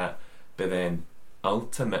things like that. But then,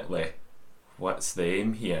 ultimately, what's the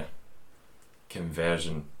aim here?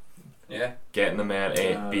 Conversion. Yeah. Getting them out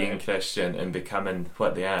of being Christian and becoming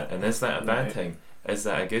what they are. And is that a bad thing? Is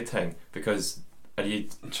that a good thing? Because are you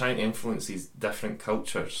trying to influence these different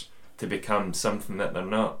cultures to become something that they're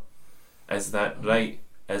not? Is that right?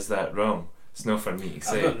 Is that wrong? It's not for me to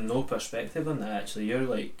say. I've got no perspective on that, actually. You're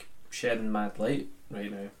like shedding mad light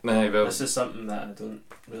right now. Well, this is something that I don't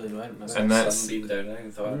really know. And that's sunbeam down now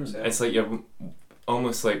and thought it's like you're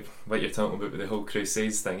almost like what you're talking about with the whole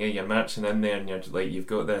Crusades thing. You're marching in there and you're like, you've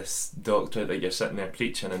got this doctorate that you're sitting there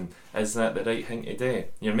preaching, and is that the right thing to do?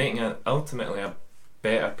 You're making ultimately a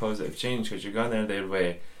better positive change, because you're going there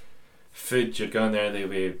with food, you're going there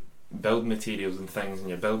with building materials and things, and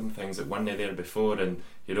you're building things that weren't there before, and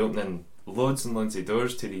you're opening loads and loads of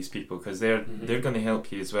doors to these people, because they're going to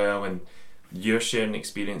help you as well, and you're sharing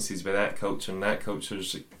experiences with that culture, and that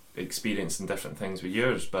culture's experiencing different things with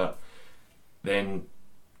yours. But then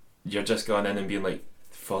you're just going in and being like,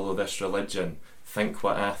 follow this religion, think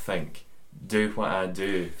what I think, do what I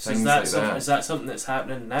do, so things like that. Is that something that's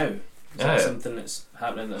happening now? Is that something that's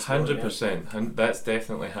happening? 100%. That's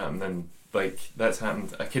definitely happening. Like, that's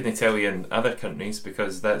happened. I couldn't tell you in other countries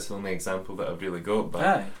because that's the only example that I've really got.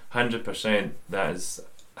 But 100% that is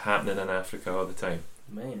happening in Africa all the time.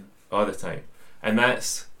 Man. All the time. And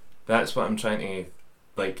that's what I'm trying to,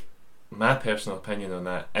 like, my personal opinion on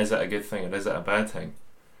that. Is it a good thing or is it a bad thing?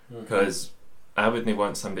 Because I wouldn't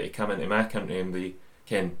want somebody to come into my country and they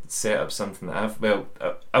can set up something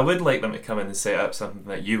that I would like them to come in and set up something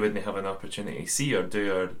that you wouldn't have an opportunity to see or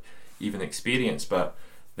do or even experience. But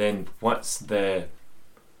then what's the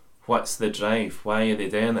drive? Why are they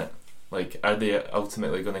doing it? Like, are they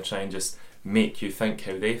ultimately going to try and just make you think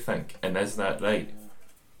how they think? And is that right?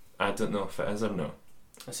 I don't know if it is or not.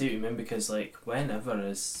 I see what you mean, because like, whenever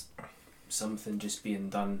is something just being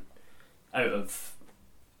done out of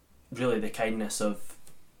really the kindness of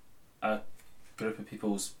a group of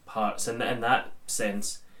people's hearts, and in that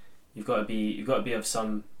sense, you've got to be of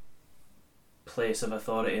some place of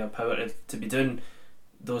authority or power to be doing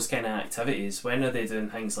those kind of activities. When are they doing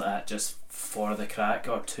things like that just for the crack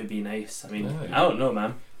or to be nice? I mean, I don't know,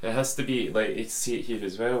 man. It has to be, like, you see it here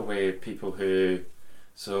as well, where people who,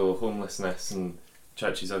 so homelessness, and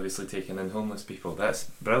churches obviously taking in homeless people. That's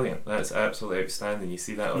brilliant. That's absolutely outstanding. You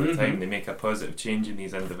see that all the time. They make a positive change in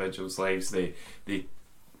these individuals' lives. They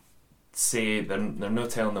say they're not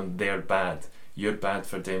telling them they're bad. you're bad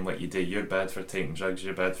for doing what you do, you're bad for taking drugs,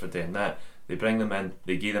 you're bad for doing that. They bring them in,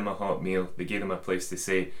 they give them a hot meal, they give them a place to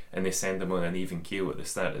stay, and they send them on an even keel at the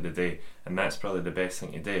start of the day, and that's probably the best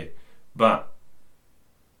thing to do. But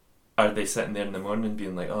are they sitting there in the morning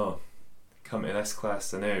being like, oh, come to this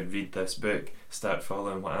class and now read this book, start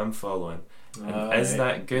following what I'm following? And is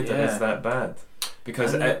that good or is that bad?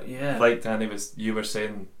 Because like Danny you were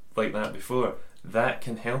saying like that before, that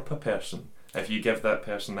can help a person. If you give that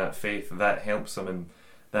person that faith, that helps them, and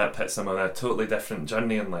that puts them on a totally different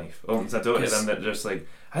journey in life. Opens a door to them that just like,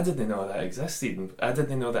 I didn't know that existed, and I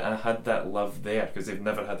didn't know that I had that love there, because they've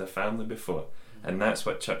never had a family before, and that's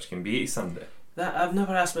what church can be to somebody. That I've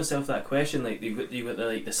never asked myself that question. Like you got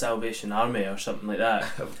the Salvation Army or something like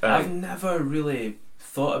that. I've never really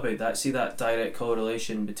thought about that. See that direct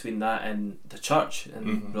correlation between that and the church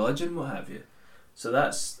and religion, what have you. So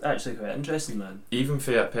that's actually quite interesting, man. Even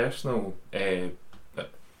for a personal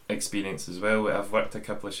experience as well, I've worked a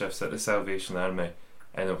couple of shifts at the Salvation Army,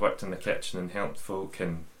 and I've worked in the kitchen and helped folk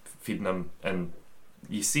and feeding them, and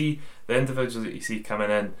you see the individuals that you see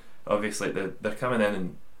coming in, obviously they're coming in,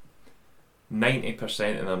 and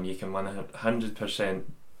 90% of them you can 100%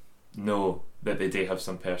 know that they do have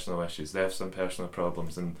some personal issues, they have some personal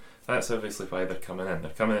problems, and that's obviously why they're coming in.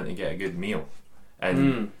 They're coming in to get a good meal,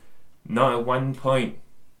 and not at one point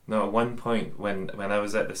when I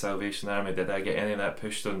was at the Salvation Army did I get any of that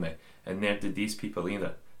pushed on me, and neither did these people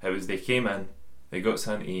either. It was they came in, they got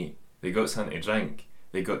something to eat, they got something to drink,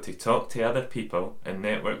 they got to talk to other people and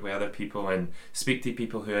network with other people and speak to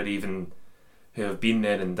people who have been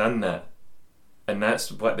there and done that, and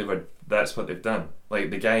that's what they've done. Like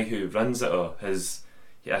the guy who runs it all, I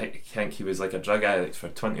think he was like a drug addict for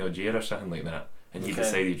 20 odd years or something like that, and he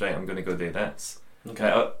decided, right, I'm going to go do this.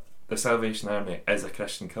 The Salvation Army is a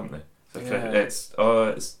Christian company. It's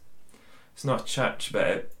not a church, but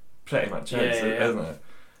it pretty much is, isn't it?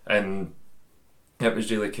 And it was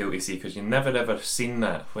really cool to see, because you never ever seen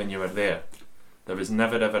that when you were there. There was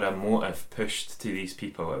never ever a motive pushed to these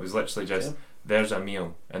people. It was literally just, there's a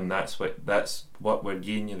meal, and that's what we're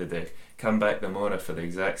giving you today. Come back tomorrow for the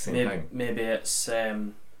exact same thing. Maybe it's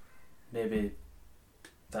maybe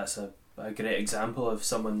that's a great example of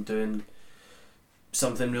someone doing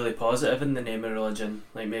something really positive in the name of religion.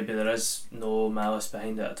 Like maybe there is no malice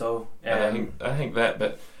behind it at all. I think that,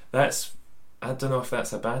 but I don't know if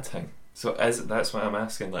that's a bad thing. So that's what I'm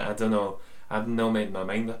asking. Like I don't know. I've not made my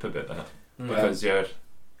mind up about that, because you're.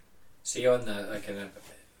 See, on the kind of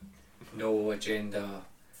no agenda,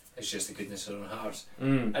 it's just the goodness of our own hearts.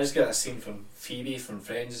 I just get that scene from Phoebe from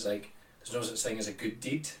Friends. It's like there's no such thing as a good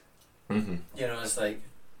deed. Mm-hmm. You know, it's like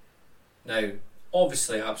now.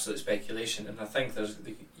 Obviously, absolute speculation, and I think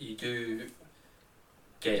you do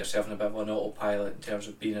get yourself in a bit of an autopilot in terms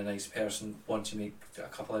of being a nice person once you make a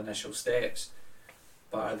couple of initial steps.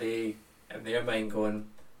 But are they, in their mind, going,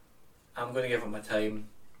 I'm going to give it my time,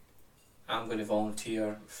 I'm going to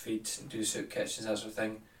volunteer, feed, do soup kitchens, that sort of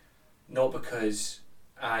thing, not because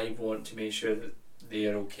I want to make sure that they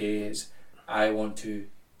are okay, it's I want to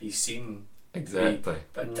be seen. Exactly.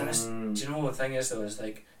 But do you know what the thing is though, is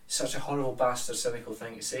like, such a horrible bastard cynical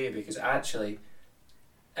thing to say, because actually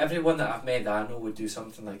everyone that I've met that I know would do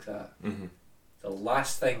something like that. The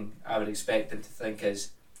last thing I would expect them to think is,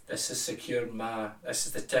 this has secured this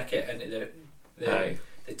is the ticket into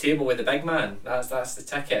the table with the big man, that's the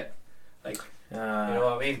ticket, like you know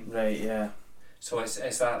what I mean, right? Yeah. So it's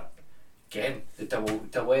that again, the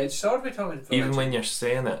double-edged sword we're talking about. Even when you're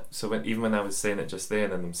saying it, even when I was saying it just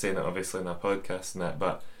then, and I'm saying it obviously in a podcast and that,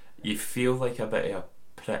 but you feel like a bit of a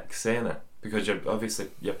prick saying it, because you're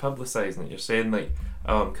publicising it. You're saying like,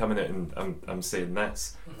 oh, I'm coming out and I'm saying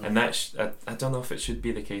this, and that I don't know if it should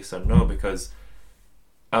be the case or no, because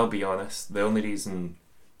I'll be honest, the only reason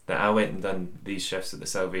that I went and done these shifts at the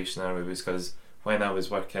Salvation Army was because when I was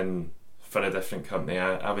working for a different company,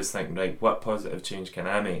 I was thinking, right, what positive change can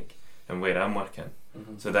I make and where I'm working.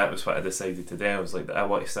 So that was what I decided to do. I was like, I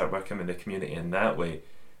want to start working with the community in that way,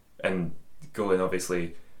 and go and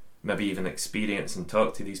obviously maybe even experience and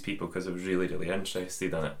talk to these people, because I was really, really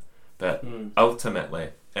interested in it. But ultimately,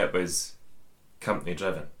 it was company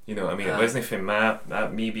driven. You know what I mean? It wasn't from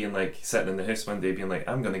me being like sitting in the house one day being like,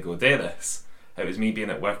 I'm going to go do this. It was me being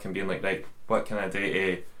at work and being like, right, what can I do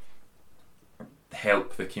to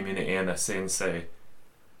help the community in a sense of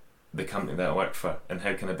the company that I work for, and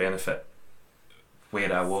how can I benefit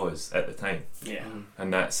where I was at the time? Yeah.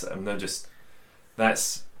 And that's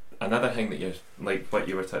another thing that you're like what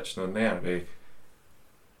you were touching on there, where,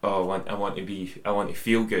 I want to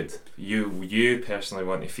feel good. You personally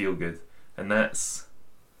want to feel good, and that's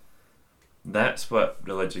that's what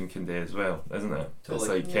religion can do as well, isn't it?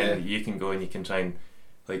 Totally. It's like you can go and you can try and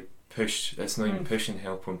like push. It's not even pushing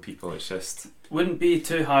help on people. It's just wouldn't be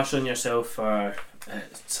too harsh on yourself for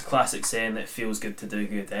it's a classic saying that it feels good to do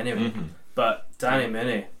good anyway. But Danny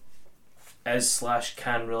Mooney,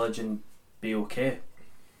 can religion be okay?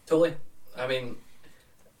 Totally. I mean,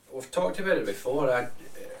 we've talked about it before.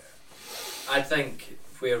 I think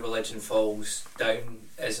where religion falls down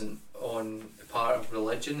isn't on the part of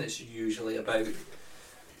religion. It's usually about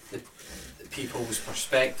the people's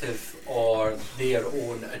perspective or their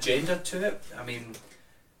own agenda to it. I mean,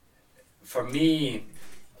 for me,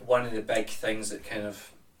 one of the big things that kind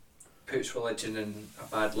of puts religion in a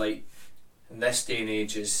bad light in this day and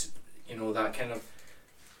age is, you know, that kind of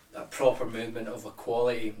that proper movement of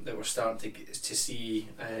equality that we're starting to see,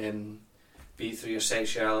 be it through your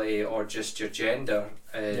sexuality or just your gender.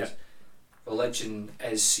 Religion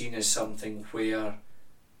is seen as something where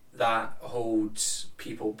that holds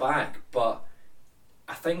people back, but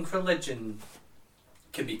I think religion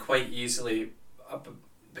can be quite easily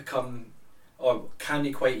become, or can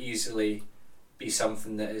be quite easily be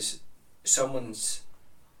something that is someone's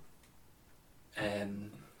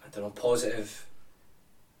positive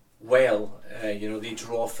they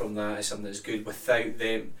draw from that as something that's good without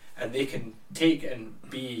them, and they can take and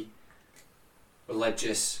be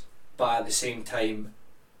religious but at the same time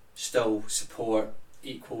still support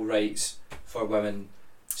equal rights for women,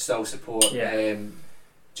 still support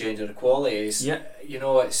gender equalities. You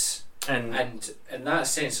know, it's and in that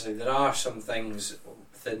sense, like, there are some things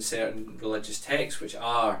within certain religious texts which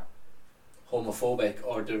are homophobic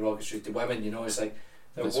or derogatory to women. You know, it's like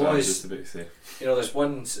there's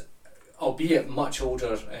ones, albeit much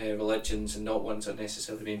older religions and not ones that are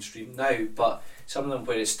necessarily mainstream now, but some of them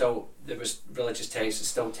where there was religious text that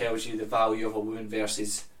still tells you the value of a woman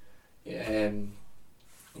versus the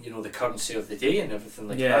currency of the day and everything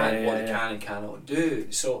like that, and what they can and cannot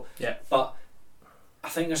do. So but I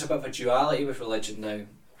think there's a bit of a duality with religion now,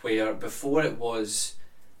 where before it was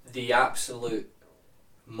the absolute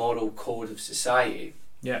moral code of society,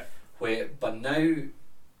 but now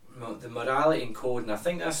the morality and code, and I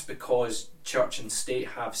think that's because church and state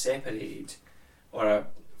have separated, or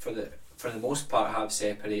for the most part have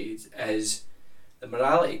separated, is the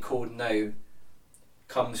morality code now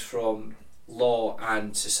comes from law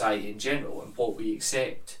and society in general and what we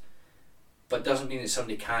accept, but doesn't mean that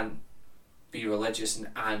somebody can't be religious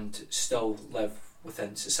and still live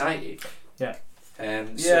within society. I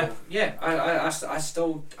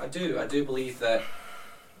do believe that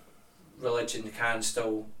religion can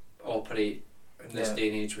still operate in this day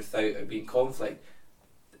and age without it being conflict.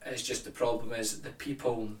 It's just the problem is the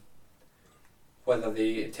people, whether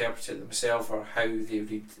they interpret it themselves or how they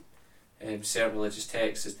read certain religious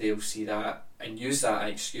texts, as they'll see that and use that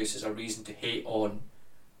excuse as a reason to hate on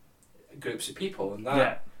groups of people, and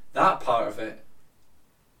that part of it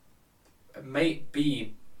might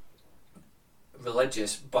be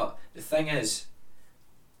religious, but the thing is,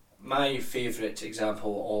 my favourite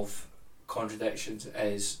example of contradictions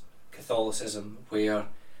is Catholicism, where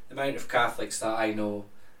the amount of Catholics that I know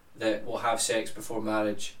that will have sex before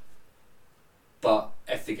marriage, but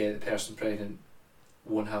if they get the person pregnant,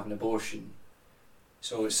 won't have an abortion.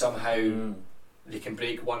 So it's somehow they can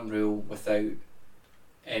break one rule without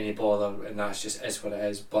any bother, and that's just is what it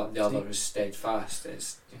is, but the other is steadfast.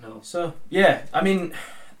 It's, you know. So I mean,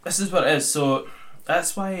 this is what it is. So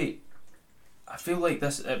that's why I feel like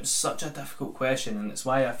it was such a difficult question, and it's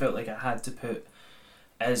why I felt like I had to put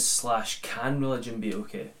can religion be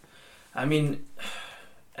okay? I mean,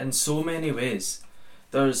 in so many ways.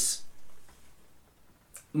 There's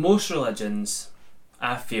most religions,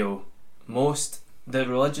 I feel, the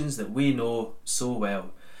religions that we know so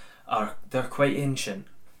well they're quite ancient,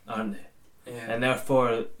 aren't they? And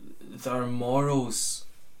therefore their morals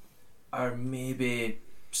are maybe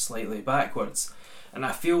slightly backwards. And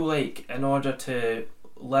I feel like in order to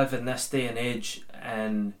live in this day and age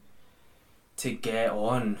and to get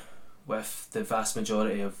on with the vast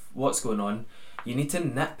majority of what's going on, you need to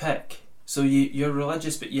nitpick. So you're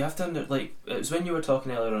religious, but you have to it was when you were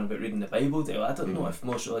talking earlier on about reading the Bible, Dale. I don't know if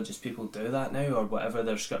most religious people do that now, or whatever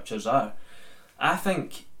their scriptures are. I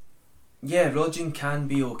think, religion can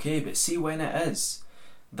be okay, but see, when it is,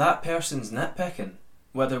 that person's nitpicking,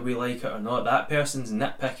 whether we like it or not, that person's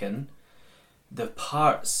nitpicking the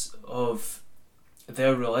parts of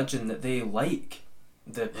their religion that they like,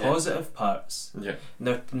 the positive parts. And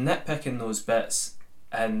they're nitpicking those bits,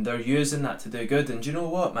 and they're using that to do good. And do you know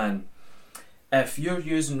what, man? If you're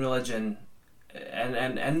using religion,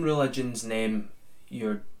 and in religion's name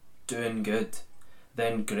you're doing good,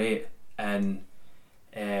 then great. And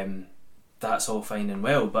that's all fine and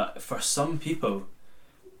well, but for some people,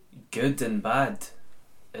 good and bad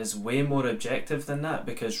is way more objective than that,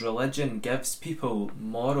 because religion gives people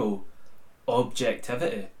moral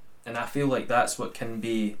objectivity, and I feel like that's what can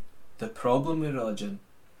be the problem with religion,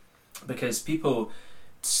 because people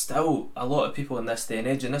still, a lot of people in this day and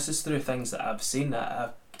age, and this is through things that I've seen,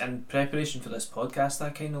 that in preparation for this podcast, I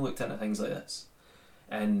kind of looked into things like this,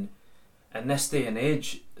 and in this day and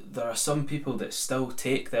age there are some people that still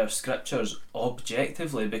take their scriptures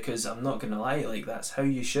objectively, because I'm not going to lie, like, that's how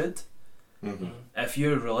you should. Mm-hmm. If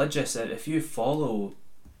you're religious, if you follow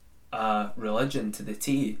a religion to the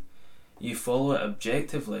T, you follow it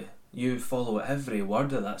objectively. You follow every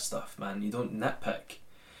word of that stuff, man. You don't nitpick.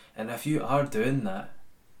 And if you are doing that,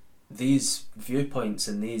 these viewpoints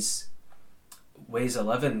and these ways of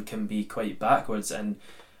living can be quite backwards. And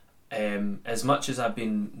as much as I've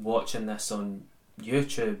been watching this on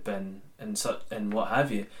YouTube and such and what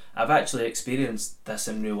have you, I've actually experienced this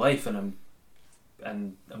in real life, and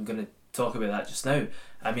I'm going to talk about that just now.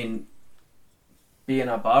 I mean, being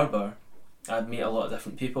a barber, I meet a lot of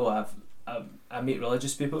different people. I meet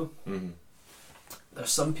religious people. Mm-hmm.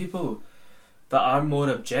 There's some people that are more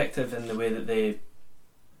objective in the way that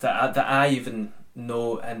that I even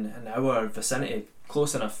know in our vicinity,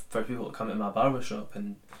 close enough for people to come to my barber shop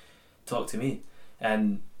and talk to me.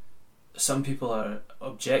 And some people are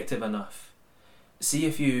objective enough. See,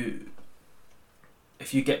 if you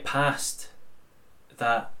get past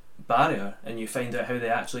that barrier and you find out how they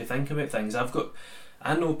actually think about things.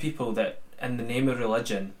 I know people that in the name of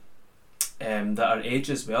religion that are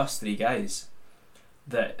ages with us three guys,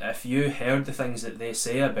 that if you heard the things that they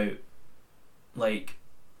say about, like,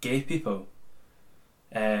 gay people,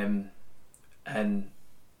 and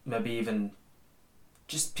maybe even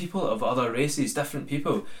just people of other races, different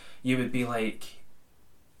people, you would be like,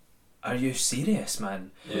 are you serious,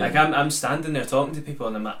 man? Yeah. Like, I'm standing there talking to people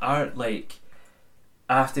and I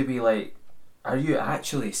have to be like, are you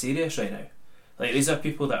actually serious right now? Like, these are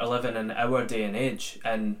people that are living in our day and age,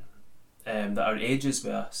 and that are ages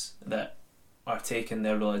with us, that are taking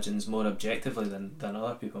their religions more objectively than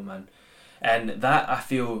other people, man. And that, I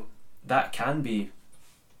feel, that can be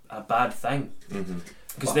a bad thing,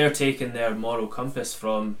 because they're taking their moral compass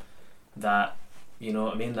from that, you know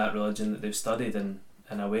what I mean, that religion that they've studied, and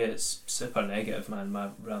in a way it's super negative,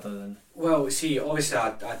 man, rather than... Well, see, obviously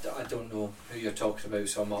I don't know who you're talking about,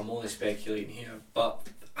 so I'm only speculating here, but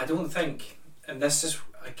I don't think, and this is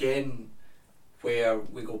again where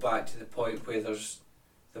we go back to the point where there's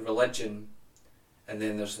the religion and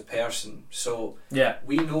then there's the person. So yeah,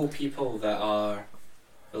 we know people that are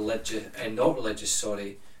religious and not religious,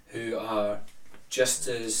 sorry, who are just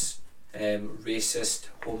as racist,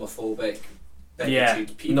 homophobic,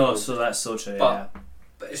 bigoted people. No, so that's so true. But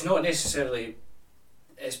it's not necessarily.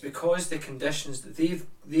 It's because the conditions that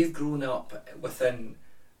they've grown up within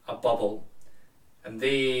a bubble, and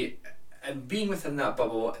being within that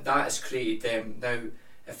bubble, that has created them. Now,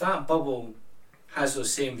 if that bubble has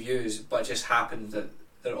those same views, but just happens that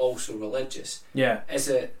they're also religious, is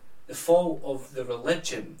it the fault of the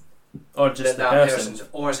religion, or just that the person, person's,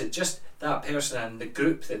 or is it just that person and the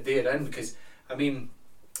group that they're in? Because it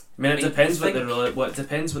depends what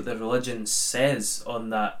the religion says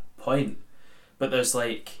on that point. But there's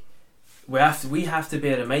like, we have to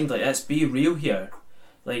bear in mind, like, let's be real here.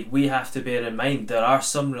 Like, we have to bear in mind there are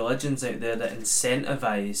some religions out there that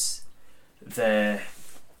incentivize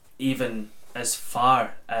even as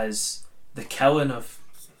far as the killing of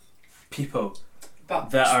people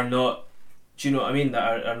that are not, do you know what I mean,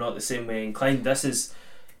 that are not the same way inclined. This is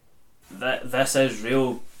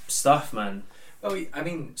real stuff, man. Well, I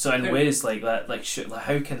mean, so in ways like that, like,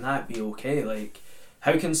 how can that be okay? Like,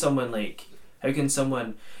 how can someone,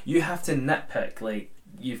 you have to nitpick, like,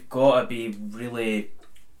 you've got to be really...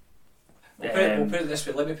 We'll put it this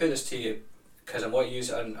way, let me put this to you, because I want to use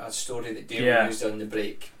a story that Dale used on the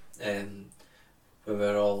break, when we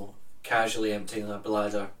were all casually emptying our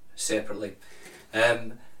bladder separately.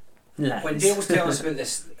 Nice. When Dale was telling us about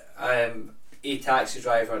this, a taxi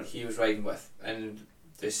driver he was riding with, and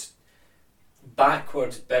this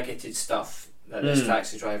backward bigoted stuff that this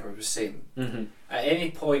taxi driver was saying, at any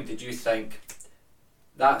point did you think,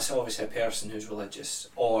 that's obviously a person who's religious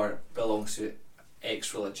or belongs to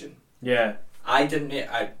X religion? Yeah. I didn't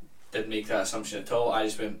make that assumption at all. I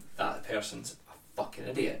just went, that person's a fucking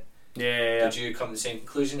idiot. Yeah. Did you come to the same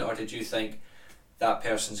conclusion, or did you think that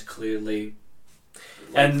person's clearly...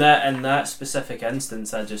 In that specific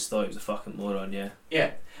instance, I just thought he was a fucking moron. Yeah.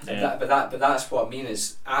 Yeah. But that's what I mean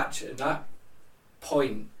is, actually, at that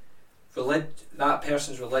point, that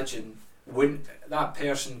person's religion wouldn't. That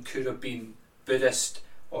person could have been Buddhist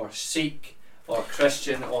or Sikh or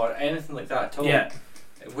Christian or anything like that at all. Yeah.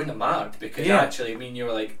 It wouldn't have mattered because Yeah. actually, you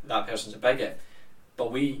were like, that person's a bigot.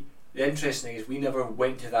 But the interesting thing is we never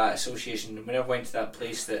went to that association, we never went to that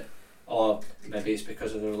place that, maybe it's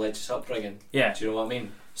because of the religious upbringing. Yeah. Do you know what I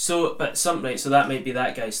mean? So, but so that might be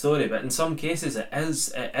that guy's story, but in some cases it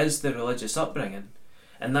is the religious upbringing,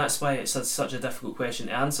 and that's why it's such a difficult question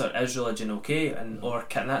to answer. Is religion okay,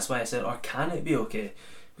 that's why I said, or can it be okay?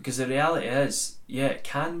 Because the reality is, yeah, it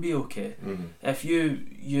can be okay. Mm-hmm. If you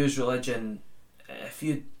use religion, if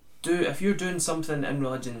you're doing something in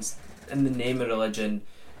religions in the name of religion,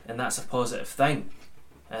 and that's a positive thing,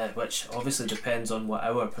 which obviously depends on what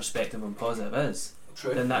our perspective on positive is.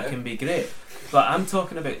 True. Then that can be great. But I'm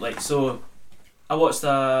talking about so I watched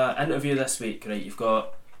a interview this week, right? You've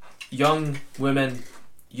got young women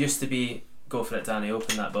used to be, go for it Danny,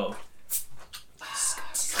 open that bottle.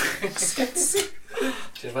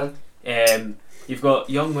 Cheers, man. You've got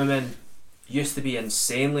young women used to be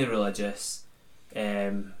insanely religious,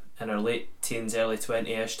 in her late teens, early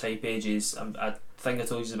 20-ish type ages. I think I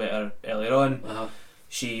told you about her earlier on. Uh-huh.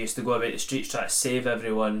 She used to go about the streets trying to save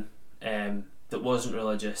everyone that wasn't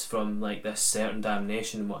religious from like this certain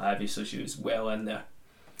damnation and what have you, so she was well in there.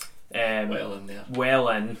 Well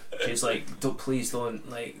in. She's like, don't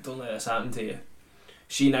let this happen to you.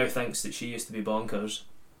 She now thinks that she used to be bonkers.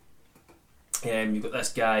 You've got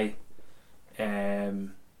this guy, I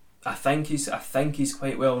think he's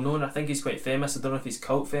quite well known, I think he's quite famous. I don't know if he's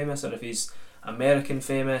cult famous or if he's American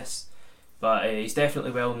famous, but he's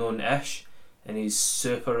definitely well known-ish, and he's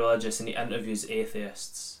super religious, and he interviews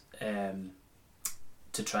atheists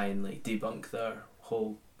to try and like debunk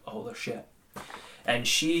all their shit. And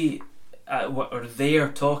she are there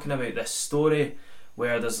talking about this story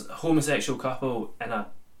where there's a homosexual couple in a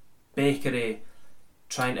bakery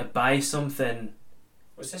trying to buy something.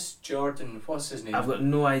 Was this Jordan? What's his name? I've got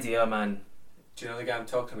no idea, man. Do you know the guy I'm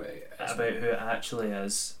talking about? About who it actually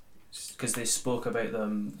is, because they spoke about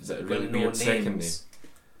them. Is it a really with no weird second name? names.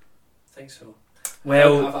 I think so.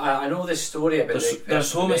 Well, I know this story about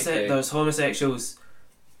there's homosexuals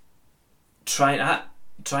trying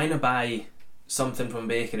to buy something from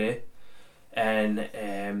bakery,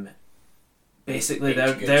 and basically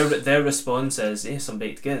their response is some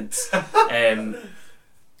baked goods.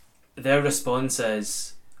 Their response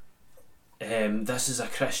is, this is a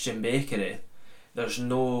Christian bakery. There's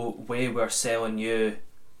no way we're selling you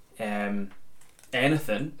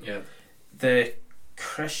anything. Yeah. The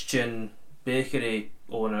Christian bakery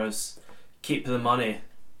owners keep the money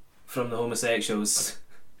from the homosexuals,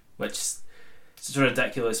 which is such a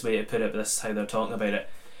ridiculous way to put it, but this is how they're talking about it.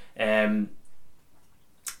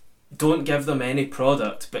 Don't give them any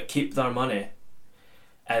product, but keep their money.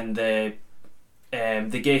 And the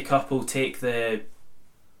gay couple take the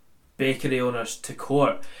bakery owners to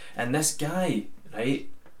court, and this guy, right,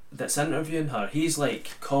 that's interviewing her, he's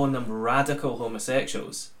like calling them radical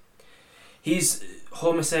homosexuals. He's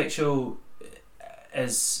homosexual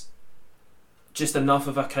is just enough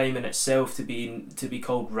of a crime in itself to be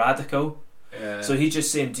called radical. Yeah. So he's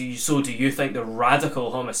just saying, do you think the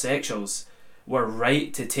radical homosexuals were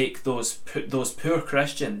right to take those poor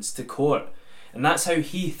Christians to court? And that's how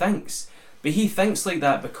he thinks. But he thinks like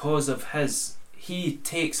that because of this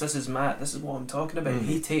is what I'm talking about. Mm-hmm.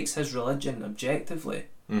 He takes his religion objectively.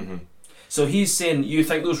 Mm-hmm. So he's saying, you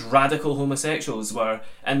think those radical homosexuals were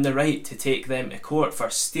in the right to take them to court for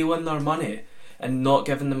stealing their money and not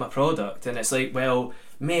giving them a product? And it's like, well,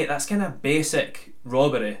 mate, that's kind of basic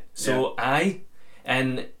robbery. So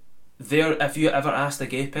and if you ever asked a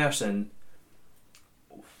gay person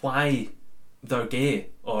why they're gay,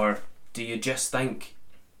 or do you just think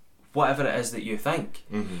whatever it is that you think?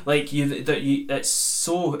 Mm-hmm. Like it's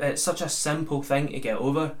such a simple thing to get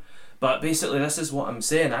over. But basically, this is what I'm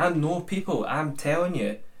saying. I know people, I'm telling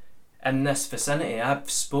you, in this vicinity, I've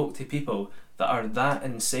spoke to people that are that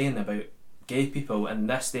insane about gay people in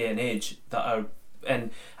this day and age, and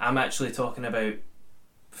I'm actually talking about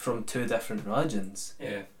from two different religions.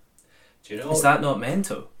 Yeah. Do you know? Is that not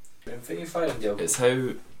mental? It's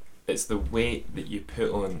the weight that you put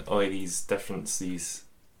on all these differences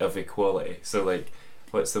of equality. So like,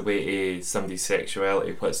 what's the weight of somebody's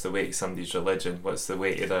sexuality? What's the weight of somebody's religion? What's the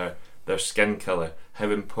weight of their skin colour? How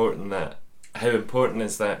important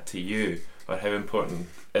is that to you, or how important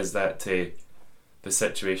is that to the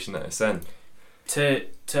situation that it's in? To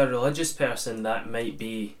a religious person, that might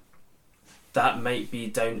be down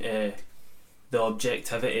to the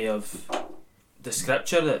objectivity of the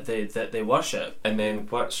scripture that they worship. And then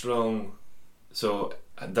what's wrong? So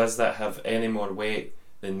does that have any more weight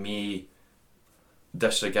than me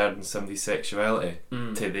disregarding somebody's sexuality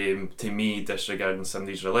to me disregarding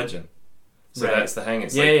somebody's religion. So that's the thing.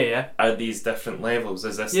 It's are these different levels?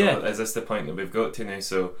 Is this the point that we've got to now?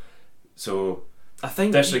 So I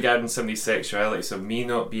think disregarding somebody's sexuality, so me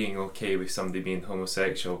not being okay with somebody being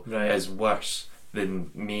homosexual is worse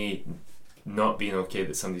than me not being okay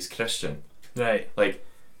that somebody's Christian. Right. Like,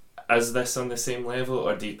 is this on the same level,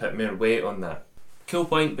 or do you put more weight on that? Cool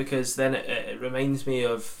point, because then it reminds me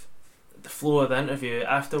of the flow of the interview.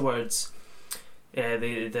 Afterwards,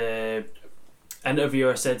 the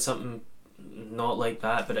interviewer said something not like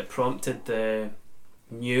that, but it prompted the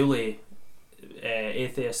newly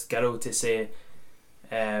atheist girl to say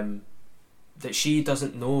that she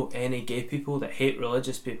doesn't know any gay people that hate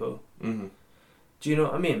religious people. Mm-hmm. Do you know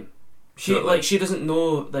what I mean? She doesn't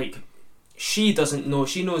know, like, she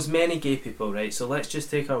knows many gay people, right? So let's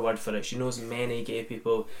just take her word for it. She knows many gay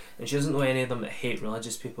people, and she doesn't know any of them that hate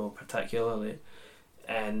religious people particularly.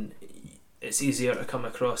 And it's easier to come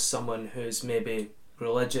across someone who's maybe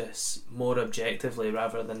religious more objectively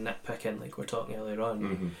rather than nitpicking, like we were talking earlier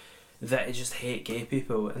on, that just hate gay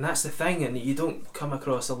people. And that's the thing, and you don't come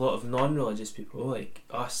across a lot of non-religious people like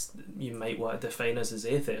us, you might want to define us as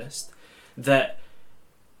atheist, that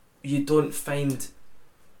you don't find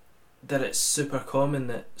that it's super common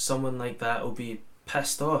that someone like that will be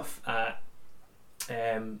pissed off at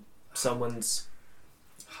someone's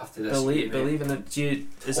believing it.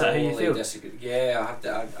 Is that how you feel? Disagree. Yeah, I have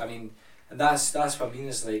to. I mean, and that's what I mean.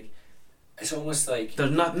 Is like, it's almost like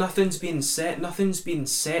there's nothing's being set. Nothing's being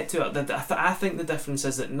set to it. I think the difference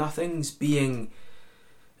is that nothing's being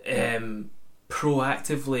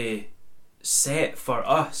proactively set for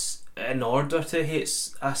us in order to hate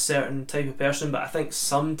a certain type of person. But I think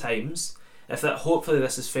sometimes, hopefully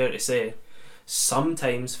this is fair to say,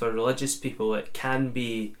 sometimes for religious people it can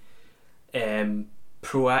be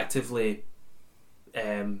proactively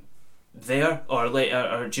there, or do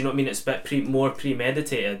you know what I mean? It's a bit more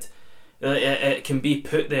premeditated. It can be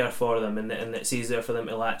put there for them, and it's easier for them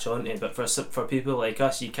to latch onto. But for people like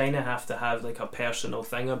us, you kind of have to have like a personal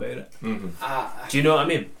thing about it. Mm-hmm. Do you know what I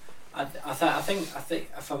mean? I think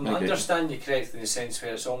if I'm understanding you correctly, in the sense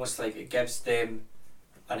where it's almost like it gives them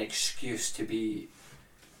an excuse to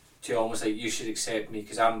almost like, you should accept me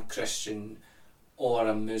because I'm Christian or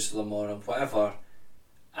I'm Muslim or I'm whatever,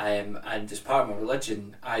 and as part of my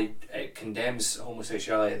religion it condemns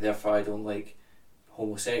homosexuality, therefore I don't like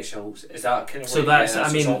homosexuals. Is that kind of so? That's I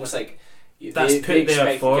mean, it's almost like that's put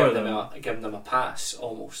there for them, giving them a pass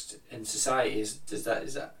almost in society. Is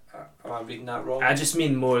that? Am I reading that wrong? I just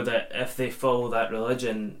mean more that if they follow that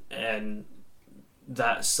religion and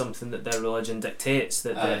that's something that their religion dictates,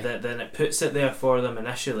 then it puts it there for them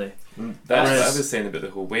initially. That's what I was saying about the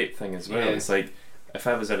whole weight thing as well. Yeah. It's like, if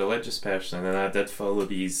I was a religious person and I did follow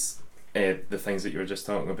these the things that you were just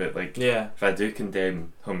talking about, like if I do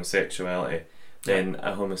condemn homosexuality, then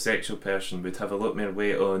a homosexual person would have a lot more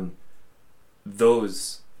weight on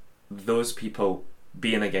those people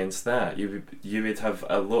being against that. You would have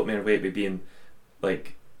a lot more weight with being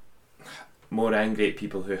like more angry at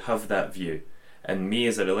people who have that view, and me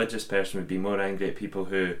as a religious person would be more angry at people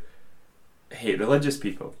who hate religious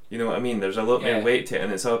people. You know what I mean? There's a lot more weight to it,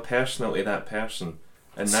 and it's all personal to that person,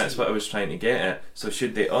 and that's what I was trying to get at. So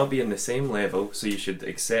should they all be on the same level? So you should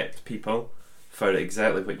accept people for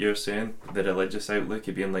exactly what you're saying, the religious outlook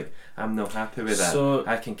of being like, I'm not happy with that, so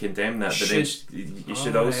I can condemn that, but then you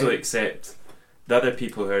should also accept the other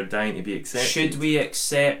people who are dying to be accepted. Should we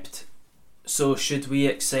accept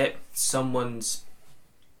someone's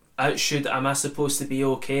am I supposed to be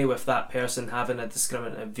okay with that person having a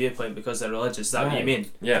discriminative viewpoint because they're religious? Is that what you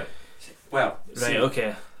mean? Yeah. Well,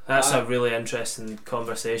 okay. That's a really interesting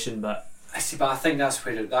conversation, but I think that's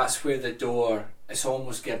where the door, it's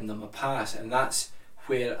almost giving them a pass, and that's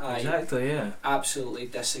where I absolutely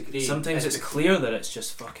disagree. Sometimes it's clear that it's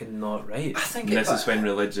just fucking not right. I think this is when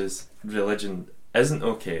religion isn't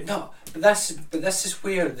okay. No, but this is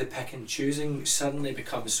where the pick and choosing suddenly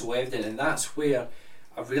becomes so evident, and that's where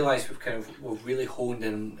I realise we've really honed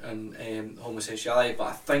in on homosexuality. But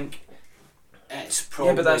I think it's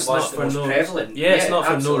probably but that's not for no prevalent. Yeah, it's not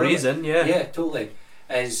for no reason. Yeah, yeah, totally.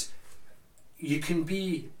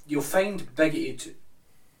 You'll find bigoted,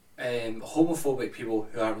 homophobic people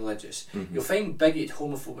who are religious. Mm-hmm. You'll find bigoted,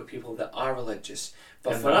 homophobic people that are religious.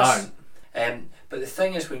 But for us, but the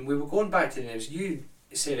thing is, when we were going back to the news, you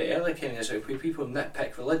said it earlier, Kenny, is like, when people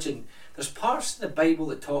nitpick religion, there's parts of the Bible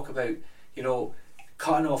that talk about,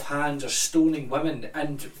 cutting off hands or stoning women,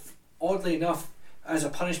 and oddly enough, as a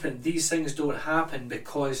punishment, these things don't happen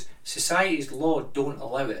because society's law don't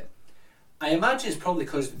allow it. I imagine it's probably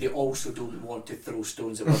because they also don't want to throw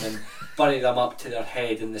stones at women, bury them up to their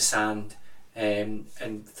head in the sand, and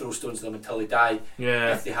throw stones at them until they die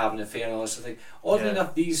if they have an affair and all that sort of thing. Oddly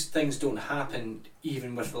enough, these things don't happen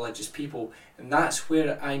even with religious people, and that's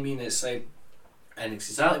where I mean it's like, and it's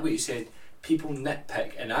exactly what you said, people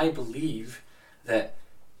nitpick, and I believe that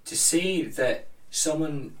to say that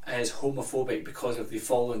someone is homophobic because of they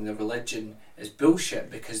following their religion is bullshit,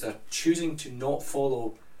 because they're choosing to not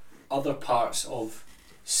follow other parts of,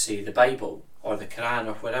 say, the Bible or the Quran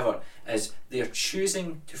or whatever, is they're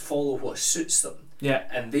choosing to follow what suits them. Yeah.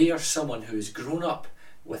 And they are someone who has grown up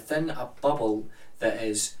within a bubble that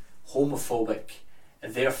is homophobic,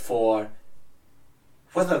 and therefore,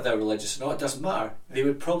 whether they're religious or not, it doesn't matter. They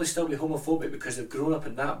would probably still be homophobic because they've grown up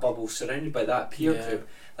in that bubble, surrounded by that peer group.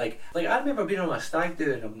 Like I remember being on a stag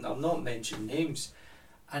do, and I'm not mentioning names,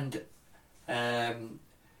 and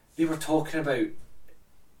they were talking about,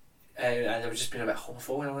 and they were just being a bit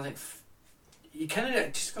homophobic, and I was like, you kind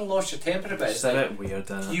of just gonna lost your temper a bit. It's a bit weird.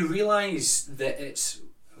 You realise that it's,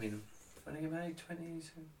 I mean, when I get married,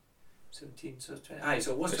 17, so it's 20. Aye,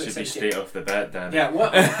 so what's it should be straight off the bat, Dan. Yeah,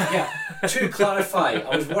 what? Yeah. To clarify,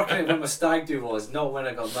 I was working out when my stag do was, not when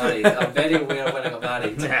I got married. I'm very aware when I got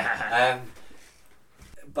married.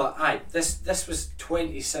 But aye, this was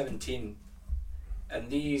 2017, and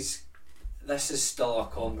this is still a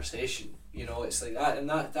conversation. You know, it's like that, and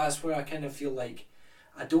that's where I kind of feel like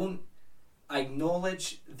I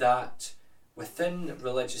acknowledge that within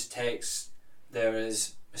religious texts there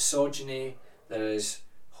is misogyny, there is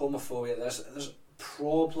homophobia, there's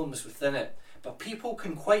problems within it, but people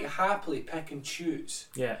can quite happily pick and choose.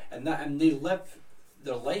 Yeah. And they live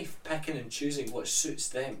their life picking and choosing what suits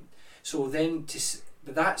them. So then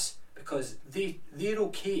but that's because they're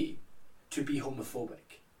okay to be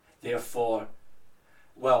homophobic. Therefore,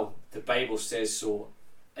 well, the Bible says so.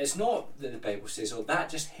 It's not that the Bible says so, that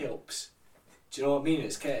just helps. Do you know what I mean?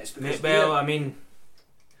 It's because I mean,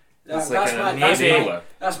 it's it's an enabler.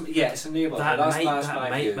 That's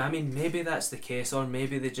my view. I mean, maybe that's the case, or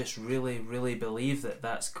maybe they just really, really believe that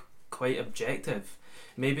that's quite objective.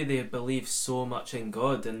 Maybe they believe so much in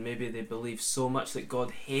God, and maybe they believe so much that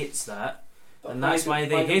God hates that, but and that's why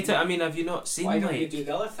they hate it. I mean, have you not seen? Why don't they do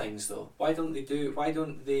the other things though? Why don't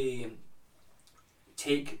they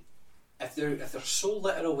take, if they're so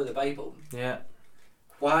literal with the Bible? Yeah.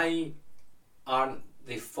 Why aren't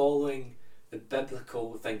they following the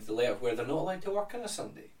biblical thing to the letter, where they're not allowed to work on a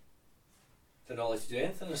Sunday? They're not allowed to do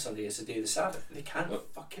anything on a Sunday. It's the day of the Sabbath. They can't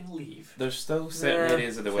fucking leave. There's still certain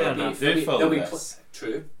areas of the world that do follow this.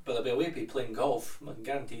 True, but they'll be away be playing golf. I can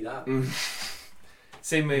guarantee that.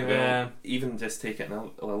 Same way, even just take it in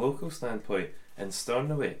a local standpoint, in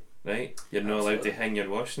Stornoway, right? You're not allowed to hang your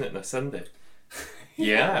washing it on a Sunday.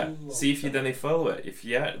 Yeah. See if you didn't follow it. If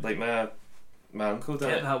you like my uncle did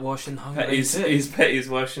get that washing hung he's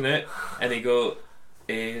washing it, and he go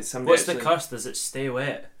somebody what's the curse? Does it stay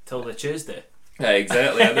wet till the Tuesday? Yeah,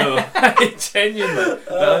 exactly. I know. Genuinely.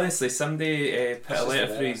 But honestly, somebody put a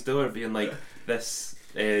letter through his door being like, this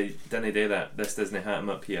didn't do that, this doesn't happen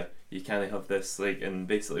up here, you can't have this, like, and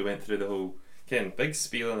basically went through the whole big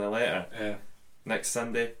spiel in a letter. Yeah. Next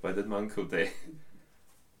Sunday, what did my uncle do?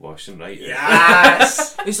 Washing right.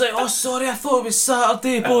 Yes. He's like, oh sorry, I thought it was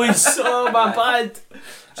Saturday, boys. Oh my bad.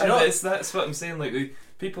 Do you know, that's what I'm saying. Like,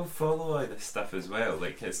 people follow all this stuff as well.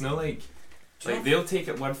 Like, it's not like they'll take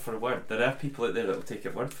it word for word. There are people out there that'll take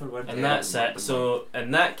it word for word. And that's it. So in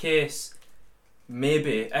that case,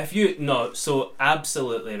 maybe if you so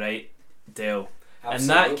absolutely right, Dale.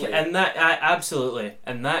 Absolutely. Absolutely.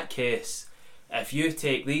 In that case, if you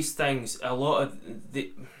take these things,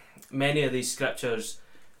 many of these scriptures,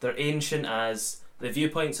 they're ancient as, the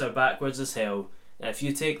viewpoints are backwards as hell, and if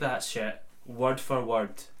you take that shit word for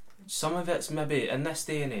word, some of it's maybe in this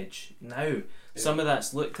day and age now, some of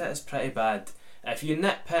that's looked at as pretty bad. If you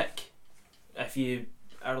nitpick, if you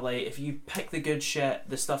pick the good shit,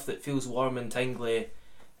 the stuff that feels warm and tingly,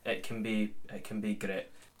 it can be great.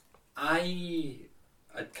 I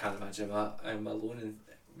can't imagine I'm alone in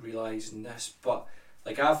realising this, but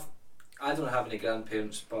like I don't have any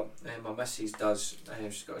grandparents, but my missus does.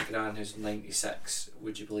 She's got a gran who's 96,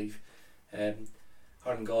 would you believe? Her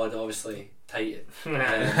and God obviously tight.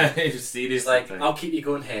 He's like, I'll keep you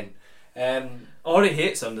going, hen. Or he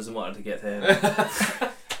hates him, doesn't want her to get to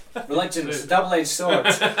him. Religion is a double-edged sword.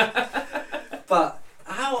 But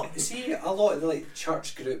see a lot of the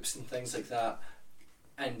church groups and things like that,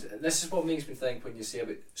 and this is what makes me think when you say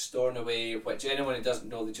about Stornoway, which anyone who doesn't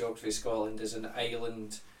know the geography of Scotland is an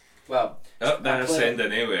island Well, Up the arse end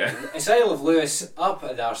anywhere. it's Isle of Lewis, up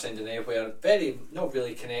at the arse end of nowhere. Very, not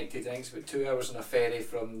really connected. I think it's about 2 hours on a ferry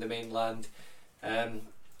from the mainland.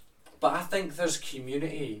 But I think there's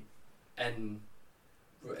community in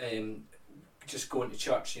just going to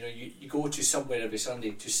church. You know, you go to somewhere every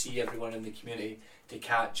Sunday to see everyone in the community, to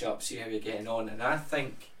catch up, see how you're getting on. And I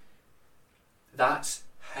think that's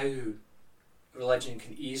how religion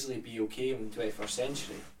can easily be okay in the 21st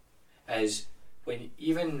century, is when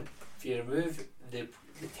even if you remove the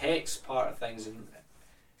text part of things, and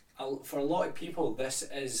for a lot of people this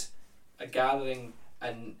is a gathering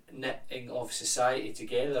and knitting of society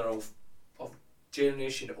together, of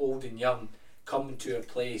generation old and young coming to a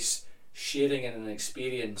place, sharing in an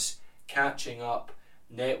experience, catching up,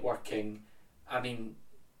 networking. I mean,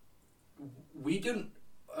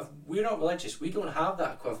 we're not religious. We don't have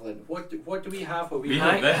that equivalent. What do we have where we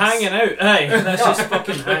have this? Hanging out? Aye, that's just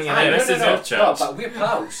fucking hanging out. This is our church. No, but we're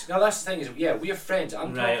pals. No, that's the thing, is we're friends.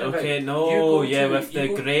 I'm right, talking okay, about no, with the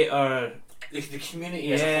greater... the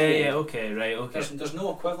community as a whole. Yeah, okay, right, okay. There's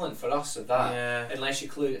no equivalent for us of that, unless you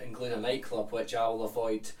include a nightclub, which I will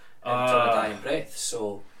avoid until a dying breath.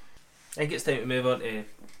 So I think it's time to move on to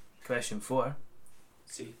question 4.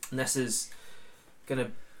 See, and this is going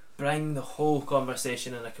to bring the whole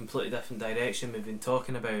conversation in a completely different direction. We've been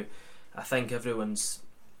talking about, I think everyone's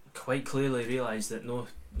quite clearly realised that no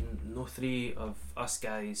 3 of us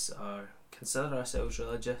guys consider ourselves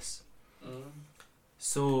religious.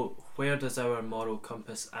 So where does our moral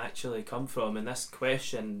compass actually come from? And this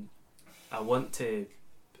question, I want to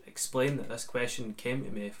explain that this question came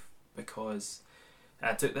to me because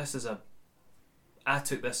I took this as a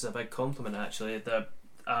big compliment, actually. The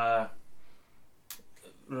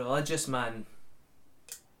religious man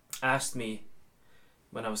asked me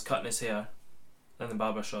when I was cutting his hair in the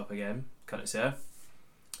barber shop again, cutting his hair.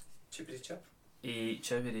 Chippity chap.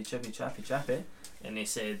 Chippy chappy, and he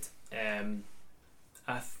said,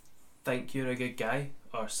 I think you're a good guy,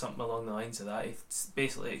 or something along the lines of that. He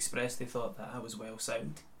basically expressed he thought that I was well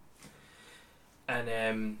sound,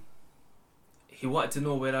 and he wanted to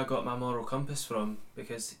know where I got my moral compass from,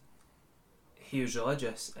 because he was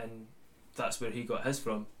religious and that's where he got his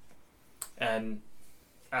from. And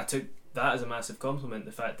I took that as a massive compliment,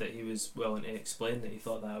 the fact that he was willing to explain that he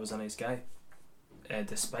thought that I was a nice guy,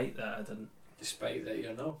 despite that I didn't. Despite that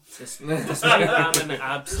you're not. Despite that I'm an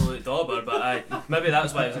absolute dauber, but maybe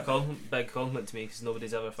that's why it was a big compliment to me, because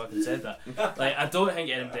nobody's ever fucking said that. Like, I don't think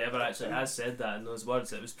anybody ever actually has said that in those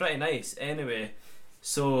words. It was pretty nice. Anyway,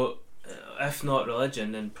 so if not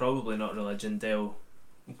religion, then probably not religion. Dale,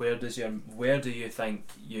 where do you think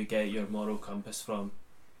you get your moral compass from?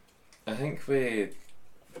 I think with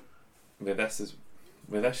this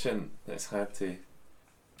it's hard to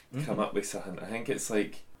come up with something. I think it's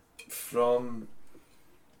like from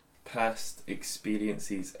past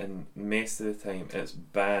experiences, and most of the time it's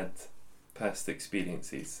bad past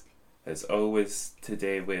experiences. It's always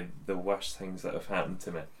today with the worst things that have happened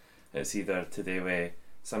to me. It's either today with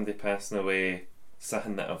somebody passing away,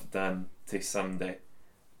 something that I've done to somebody,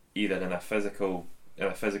 either in a physical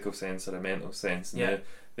sense or a mental sense. And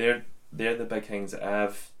they're the big things that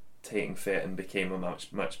I've taken faith and became a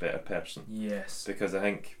much better person. Yes. Because I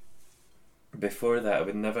think before that I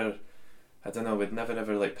would never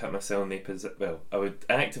ever like put myself in the position. Well, I would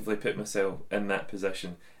actively put myself in that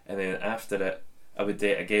position, and then after it I would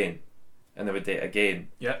date again, and I would date again.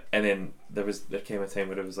 Yep. And then there came a time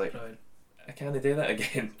where I was like, right, I can't do that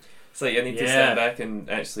again. It's like I need to stand back and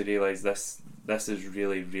actually realise this is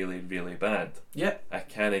really, really, really bad. Yeah. I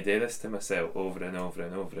can't do this to myself over and over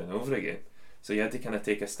and over and over again. So you had to kind of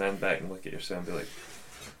take a stand back and look at yourself and be like,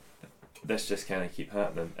 this just can't keep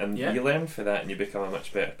happening. And you learn for that and you become a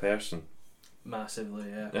much better person.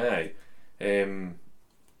 Massively, yeah. Aye.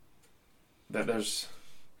 But there's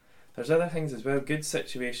other things as well. Good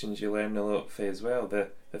situations you learn a lot for as well.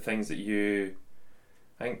 The things that you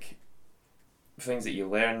learn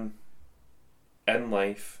in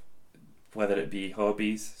life, whether it be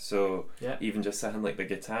hobbies, so even just something like the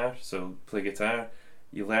guitar, so play guitar,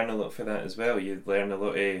 you learn a lot for that as well. You learn a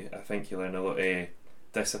lot of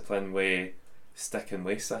discipline with sticking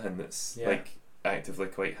with something that's like actively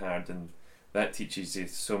quite hard, and that teaches you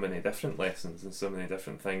so many different lessons and so many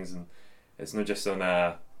different things. And it's not just on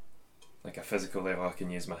a physical level. I can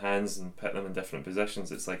use my hands and put them in different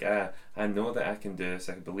positions. It's like I know that I can do this,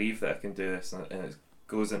 I believe that I can do this, and it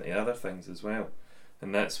goes into other things as well.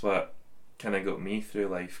 And that's what kind of got me through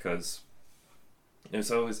life, because you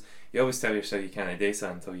always tell yourself you can't do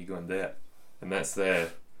something until you go and do it, and that's I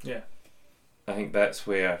think that's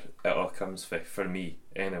where it all comes for me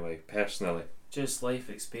anyway, personally. just life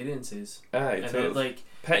experiences. Aye, And totally. it, like,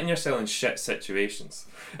 Putting yourself in shit situations.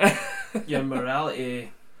 your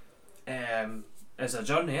morality is a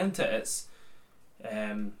journey, isn't it? It's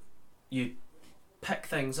you pick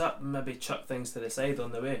things up and maybe chuck things to the side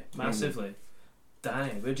on the way massively.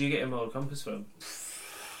 Danny, where do you get your moral compass from?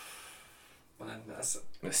 Man,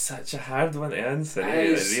 It's such a hard one to answer. It It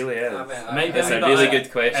is. really is. I mean, It might be It's a a bit- really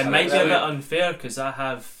good question. It might be a actually. bit unfair because I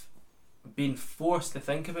have been forced to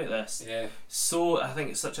think about this. yeah. So I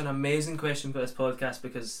think it's such an amazing question for this podcast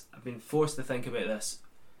because I've been forced to think about this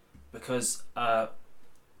because a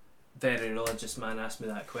very religious man asked me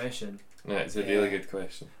that question. No, it's a really good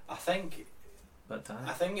question. I think But Danny,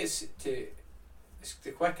 I think it's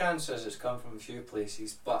the quick answer is it's come from a few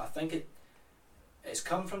places, but I think it's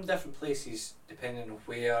come from different places depending on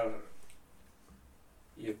where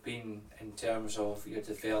you've been in terms of your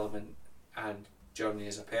development and journey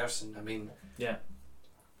as a person. I mean,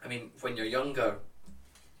 when you're younger,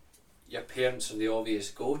 your parents are the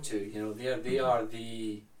obvious go-to. You know, they are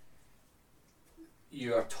the.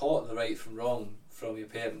 You are taught the right from wrong from your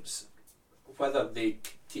parents, whether they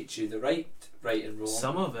teach you the right and wrong.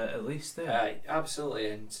 some of it at least. Absolutely,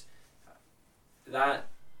 and that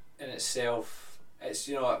in itself, it's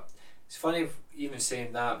it's funny even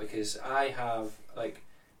saying that because I have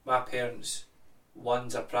my parents.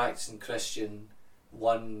 One's a practicing Christian,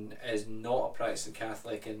 one is not a practicing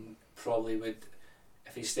Catholic, and probably would,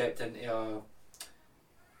 if he stepped into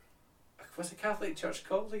what's the Catholic church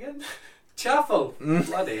called again? Chapel.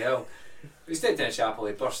 Bloody hell! If he stepped in a chapel,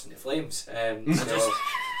 he burst into flames.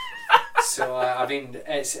 So I mean,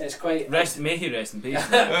 it's quite. May he rest in peace.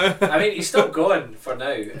 I mean, he's still going for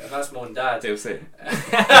now, and that's mum and dad. They'll say.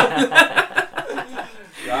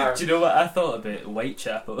 Do you know what I thought about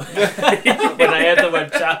Whitechapel? When I heard the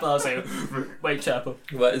word chapel, I was like, Whitechapel.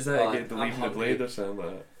 What is that Oh, again? The I'm Leaving the hungry. Blade or something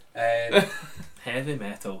like that? Heavy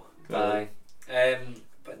metal. Aye.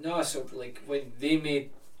 But no, so when they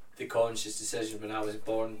made the conscious decision when I was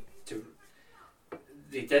born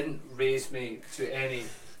they didn't raise me to any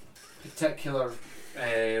particular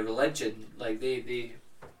religion. They gave me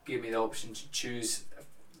the option to choose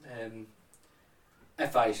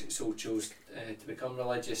if I so chose to become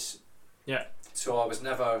religious. Yeah. So I was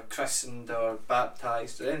never christened or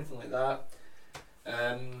baptised or anything like that.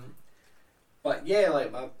 But yeah,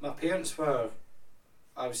 my parents were,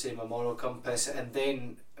 I would say, my moral compass, and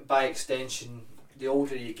then by extension, the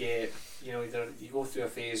older you get, either you go through a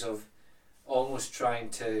phase of almost trying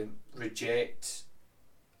to reject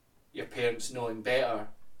your parents knowing better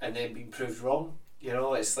and then being proved wrong.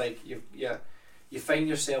 It's like you find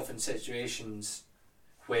yourself in situations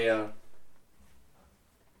where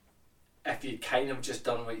if you'd kind of just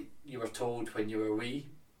done what you were told when you were wee,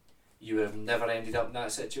 you would have never ended up in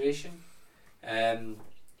that situation.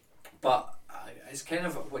 But it's kind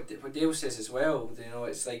of what Dale says as well.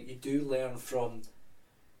 It's like you do learn from.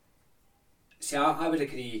 See, I would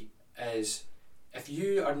agree. Is if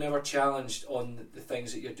you are never challenged on the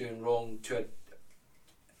things that you're doing wrong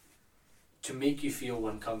to make you feel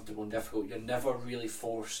uncomfortable and difficult, you're never really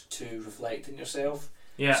forced to reflect on yourself.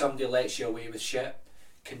 Yeah. If somebody lets you away with shit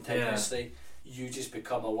continuously, you just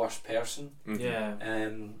become a worse person. Mm-hmm. Yeah.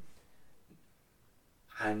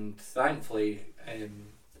 And thankfully,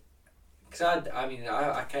 because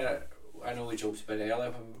I know we joked about it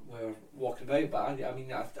earlier when we were walking about,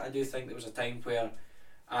 but I do think there was a time where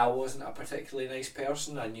I wasn't a particularly nice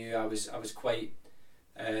person. I knew I was quite.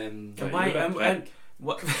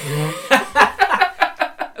 What?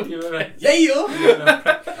 You were right. Yeah.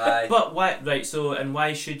 Aye. But why? Right. So, and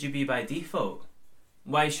why should you be by default?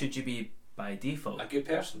 Why should you be by default? A good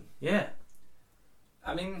person. Yeah.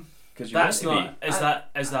 I mean, Because That's want to not.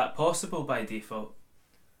 Is that possible by default?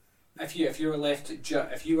 if you were left,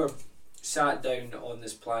 if you were sat down on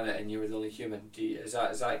this planet and you were the only human, is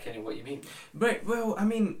that kind of what you mean? Right. Well, I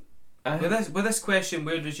mean, be. with this question,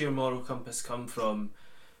 where does your moral compass come from?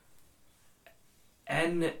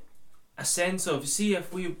 In a sense of see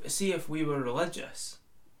if we were religious,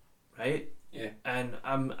 right? Yeah. And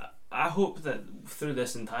I hope that through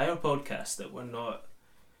this entire podcast that we're not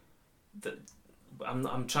that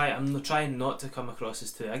I'm trying not to come across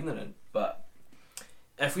as too ignorant, but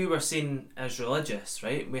if we were seen as religious,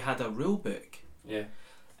 right, we had a rule book. Yeah.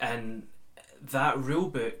 And that rule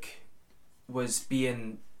book was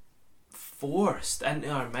being forced into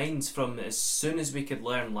our minds from as soon as we could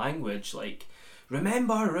learn language, like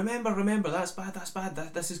remember, that's bad,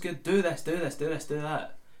 this is good, do this, do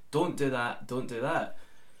that, don't do that.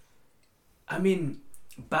 I mean,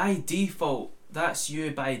 by default, that's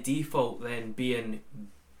you by default then being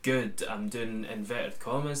good. I'm doing inverted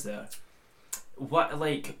commas there. what,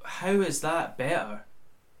 like, how is that better?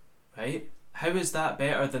 Right? How is that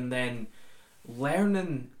better than then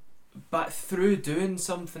learning, but through doing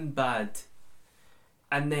something bad,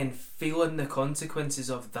 and then feeling the consequences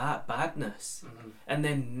of that badness, and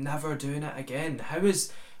then never doing it again? How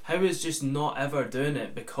is just not ever doing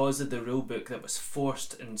it because of the rule book that was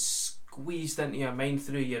forced and squeezed into your mind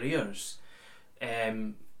through your ears,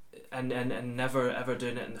 and never ever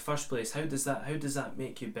doing it in the first place? How does that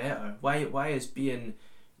make you better? Why is being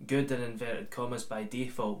good in inverted commas by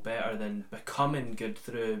default better than becoming good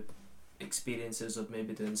through experiences of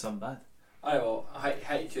maybe doing some bad? I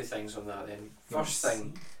hate two things on that then. First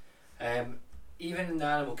thing, even in the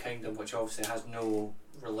animal kingdom, which obviously has no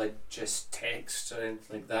religious texts or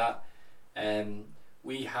anything like that,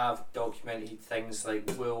 we have documented things like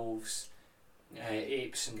wolves,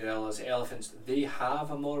 apes and gorillas, elephants. They have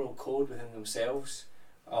a moral code within themselves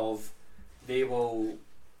of they will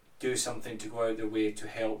do something to go out their way to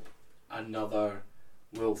help another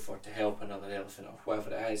wolf or to help another elephant or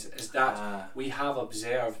whatever it is that we have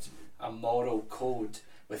observed a moral code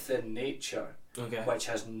within nature, which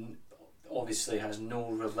has obviously has no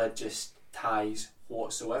religious ties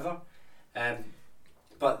whatsoever.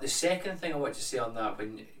 But the second thing I want to say on that,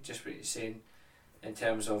 when just what you're saying in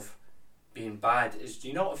terms of being bad, is do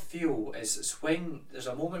you not feel is when there's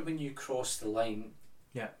a moment when you cross the line,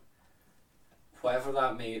 whatever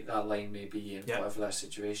that line may be, and whatever that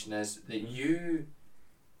situation is, that you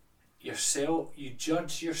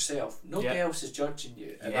judge yourself. Nobody else is judging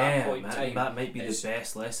you at that point in time. That might be the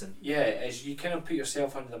best lesson. Yeah, as you kind of put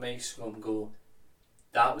yourself under the microscope and go,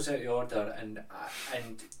 that was out of order, and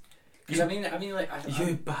because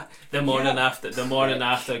the morning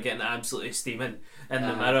after getting absolutely steaming in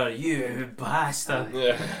the mirror, you bastard,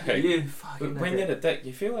 you fucking. When you're a dick,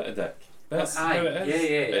 you feel like a dick. That's how it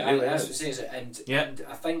is. That's what it says. And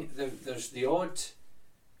I think there's the odd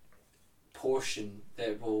portion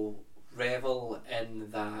that will revel in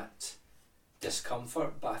that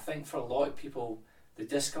discomfort, but I think for a lot of people, the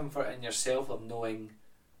discomfort in yourself of knowing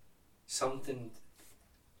something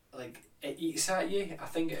like it eats at you. I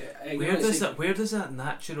think where does that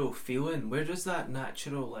natural feeling? Where does that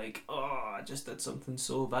natural like, oh, I just did something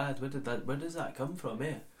so bad? Where does that come from,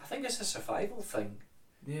 eh? I think it's a survival thing.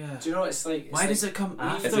 Yeah. Do you know what it's like? Why does it come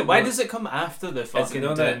after? Why does it come after the fucking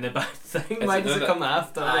doing the bad thing? Why does it come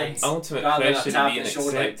after? Ultimate question being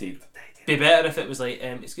accepted. Be better if it was like,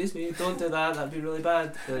 excuse me, don't do that. That'd be really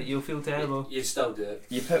bad. You'll feel terrible. You'd still do it.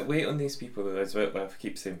 You put weight on these people though as well. I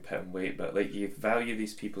keep saying putting weight, but like you value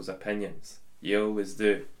these people's opinions. You always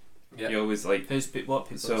do. Yep. You always like what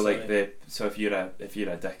people. So like if you're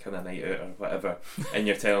a dick on a night out or whatever, and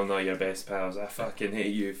you're telling all your best pals, I fucking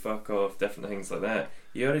hate you, fuck off, different things like that.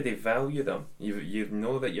 You already value them. You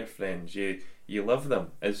know that you're friends. You love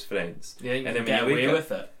them as friends. Yeah, you and can get away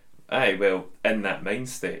with it. Aye, well, in that mind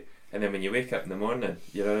state. And then when you wake up in the morning,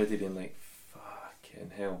 you're already being like,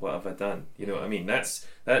 fucking hell, what have I done? You know what I mean? That's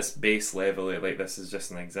base level. Like this is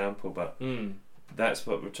just an example, but that's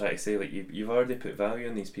what we're trying to say. Like you've already put value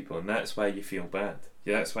on these people, and that's why you feel bad.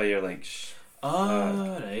 Yeah, that's why you're like,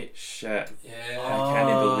 right, shit. Yeah, I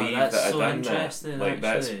can't believe that I've done that. Like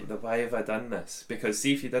actually. why have I done this? Because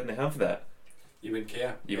see, if you didn't have that, you wouldn't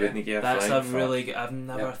care. You wouldn't care. That's a really good. I've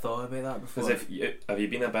never thought about that before. Because have you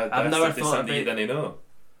been a bad bastard to somebody you didn't know?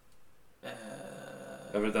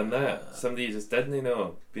 Ever done that? Somebody you just didn't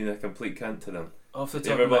know, being a complete cunt to them. Off the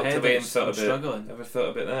top of my head, I'm struggling. Ever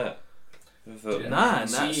thought about that?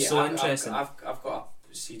 That's so interesting. I've got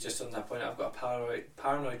just on that point, I've got a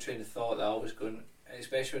paranoid train of thought that I always go,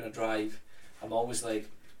 especially when I drive, I'm always like,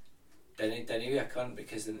 didn't be a cunt,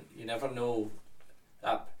 because you never know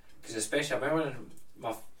that. Because especially I remember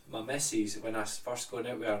when my missus, when I was first going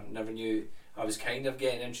out with her, never knew I was kind of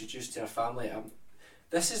getting introduced to her family.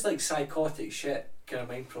 This is like psychotic shit kind of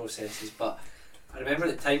mind processes, but I remember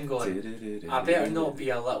at the time going, I better not be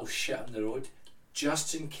a little shit on the road,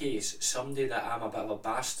 just in case somebody that I'm a bit of a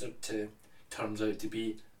bastard to turns out to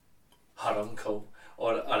be her uncle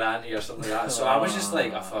or auntie or something like that. So I was just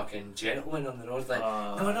like a fucking gentleman on the road, like,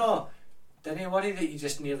 no, didn't worry that you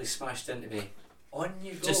just nearly smashed into me. On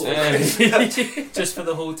you go. Just for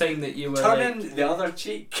the whole time that you were turning the other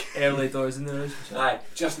cheek. Early doors in the relationship. Aye,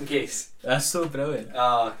 just in case. That's so brilliant.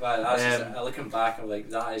 Oh, man, that's just, looking back, I'm like,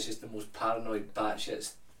 that is just the most paranoid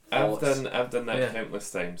batshit. I've done that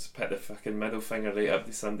countless times. Put the fucking middle finger right up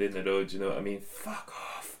to somebody in the road. You know what I mean? Fuck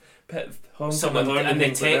off. Someone and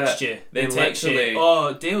they text you. They text you.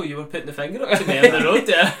 Oh, Dale, you were putting the finger up to me on the road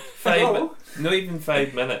there. Not even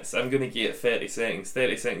 5 minutes. I'm going to get 30 seconds.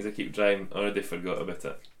 30 seconds I keep driving, already forgot about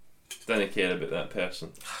it. don't care about that person.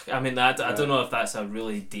 I mean, I don't know if that's a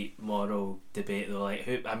really deep moral debate though.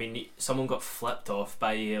 Like, someone got flipped off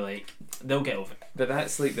by you, like, they'll get over it. But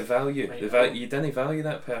that's like the value. Right. You didn't value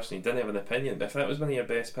that person. You didn't have an opinion. But if that was one of your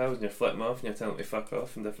best pals and you're flipping them off and you're telling them to fuck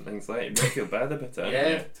off and different things like that, you might feel bad about it.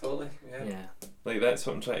 Yeah, totally. Yeah. Like, that's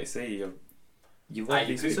what I'm trying to say. You love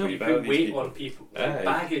these people. You You value put these weight people. on people, Aye. like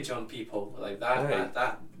baggage on people, like that. Aye.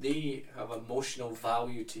 That they have emotional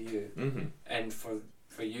value to you, Mm-hmm. and for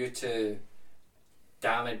you to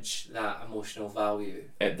damage that emotional value,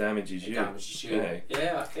 It damages it you. damages you. Aye.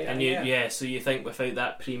 Yeah, okay. And so you think without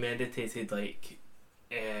that premeditated, like,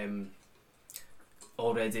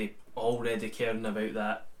 already caring about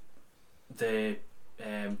that, the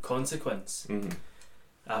consequence. Mm-hmm.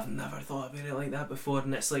 I've never thought about it like that before,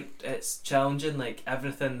 and it's challenging, like,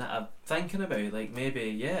 everything that I'm thinking about, like, maybe,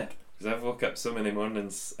 yeah. Because I've woke up so many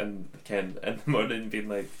mornings and in the morning being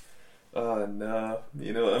like, oh no,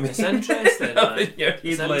 you know what I mean? It's interesting, man. In your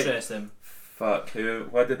It's head, like, interesting. fuck,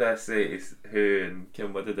 what did I say to who, and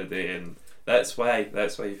Kim, what did I do? And that's why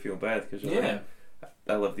you feel bad, because you're Yeah. like,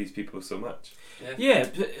 I love these people so much. Yeah,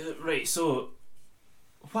 but, right, so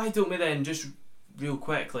why don't we then, just real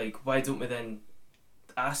quick, like, why don't we then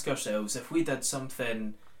ask ourselves, if we did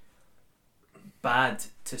something bad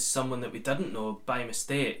to someone that we didn't know by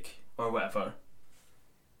mistake or whatever,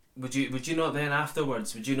 would you not then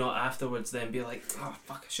afterwards then be like, oh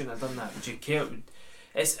fuck, I shouldn't have done that? Would you care?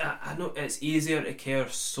 I know it's easier to care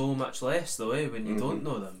so much less though, when you don't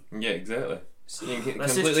know them. Yeah, exactly. See, You can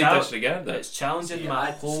This is completely disregard that. It's challenging See, my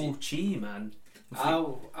I whole chi, man. I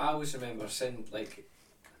always remember saying, like,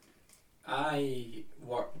 I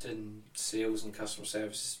worked in sales and customer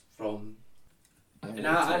service and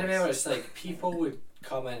I remember it's like people would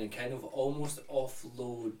come in and kind of almost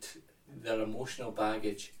offload their emotional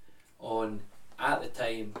baggage on, at the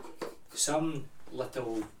time, some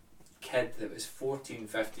little kid that was 14,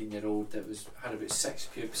 15 year old that had about 6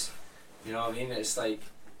 pubes. You know what I mean? It's like,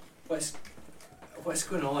 what's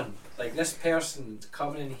going on? Like, this person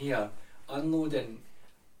coming in here unloading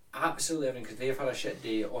absolutely everything because they've had a shit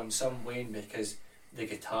day on some Wayne because the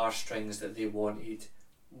guitar strings that they wanted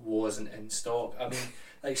wasn't in stock. I mean,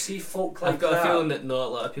 like, see folk like I've got that. a feeling that not a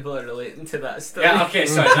lot of people are relating to that story. Yeah, okay,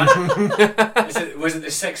 sorry. Was it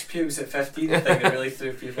the 6 pubes at 15 thing that really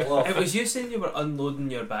threw people off? It was you saying you were unloading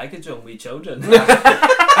your baggage on wee children. Mate,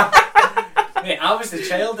 I was the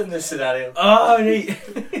child in this scenario. Oh, right.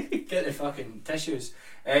 Get the fucking tissues.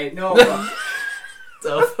 No, but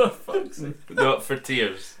Oh, for fuck's sake. Not for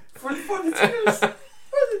tears. for the tears.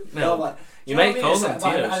 No, but you do know might what I mean? call them It's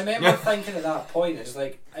like- tears. I remember thinking at that point, it's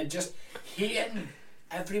like, I just hating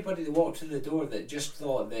everybody that walked through the door that just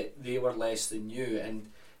thought that they were less than you.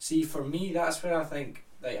 And see, for me, that's where I think,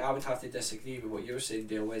 like, I would have to disagree with what you were saying,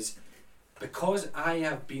 Dale, is because I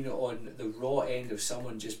have been on the raw end of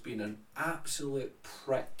someone just being an absolute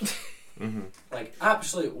prick, Mm-hmm. like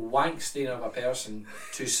absolute wank stain of a person,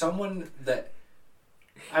 to someone that,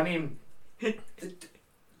 I mean,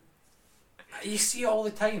 you see it all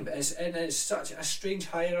the time, but it's such a strange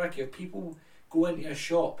hierarchy of people go into a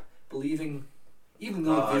shop believing, even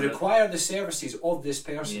though they require the services of this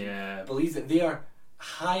person, Yeah. believe that they are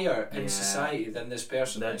higher in Yeah. society than this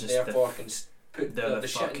person, They're and just therefore can put they're the the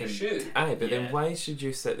shit in fucking- the shoe. Aye, but Yeah. then why should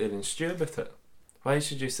you sit there and stew about it? Why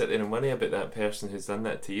should you sit there and worry about that person who's done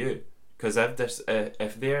that to you? Because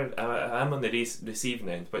if they're, I'm on the receiving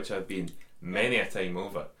end, which I've been many a time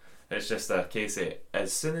over. It's just a case of,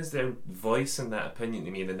 as soon as they're voicing that opinion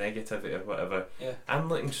to me, the negativity or whatever, Yeah. I'm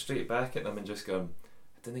looking straight back at them and just going,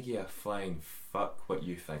 I didn't give a flying fuck what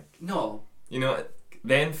you think. No, You know,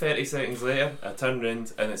 then 30 seconds later, I turn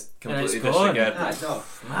round and it's completely gone. disregarded. no.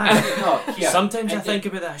 Man. No, yeah. Sometimes I And think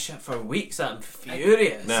about that shit for weeks. I'm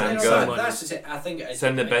furious. Nah, at I'm no, gone. someone. that's just it. I think It's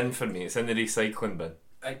in the bin for me, it's in the recycling bin.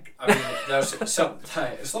 I mean, there's some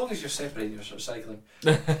as long as you're separating your recycling.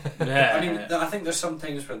 Yeah. I mean, I think there's some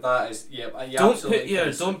times where that is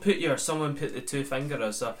Don't put your someone put the two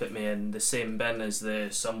fingers up at me in the same bin as the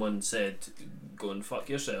someone said go and fuck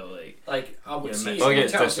yourself, like I would Yeah, see. I'll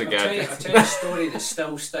get I'll disregarded. tell you a story that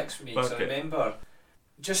still sticks with me. Because Okay. I remember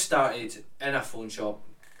just started in a phone shop.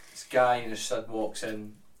 This guy and his son walks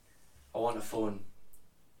in. I want a phone.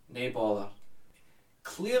 Nay bother.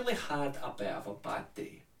 Clearly had a bit of a bad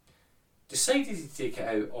day. Decided to take it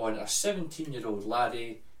out on a 17-year-old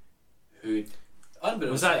laddie who,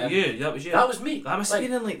 unbeknownst was to that him, you? That was you. That was me. That must Like, have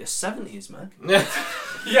been in like the 70s, man.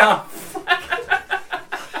 yeah.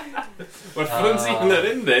 Were phones even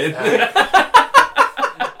in then?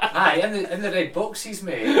 Aye, in the red boxes,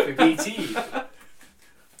 mate, for BT.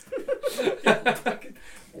 Fucking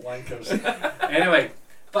wankers. Anyway,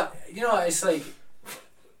 but you know, it's like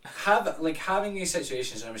having these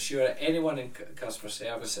situations, and I'm sure anyone in customer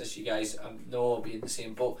service, as you guys know, will be in the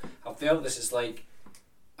same boat. I've felt this is like,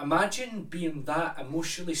 imagine being that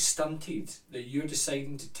emotionally stunted that you're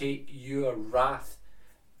deciding to take your wrath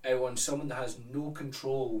out on someone that has no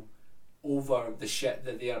control over the shit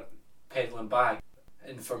that they're peddling back.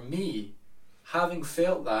 And for me, having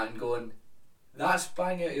felt that and going, that's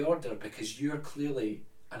bang out of order, because you're clearly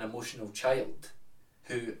an emotional child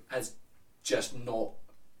who is just not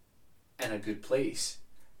in a good place.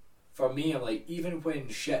 For me, I'm like, even when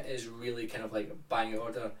shit is really kind of like bang out of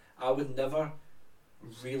order, I would never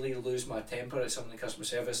really lose my temper at someone in customer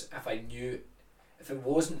service if I knew, if it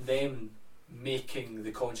wasn't them making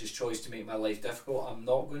the conscious choice to make my life difficult. I'm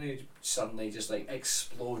not going to suddenly just like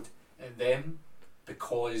explode at them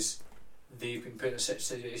because they've been put in a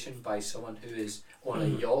situation by someone who is on a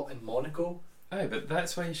yacht in Monaco. Aye, but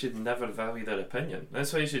that's why you should never value their opinion.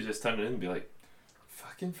 That's why you should just turn it in and be like,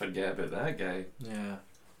 fucking forget about that guy. Yeah.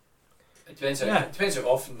 It depends how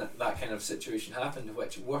often that kind of situation happened,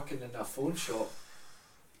 which working in a phone shop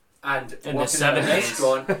and In the working in a 70s.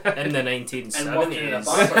 restaurant In the and working in a 1970s.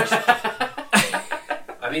 barber shop.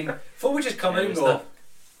 I mean, folk would just come in and go,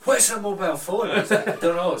 what's a mobile phone? It's like, I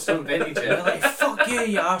don't know, it's not invented yet. They're like, fuck you,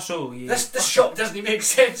 you arsehole. You This shop doesn't make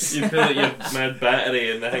sense. You put like your mad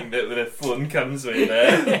battery and the thing that when the phone comes with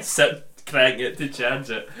crank it to charge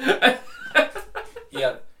it.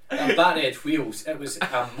 Yeah, a battery had wheels. It was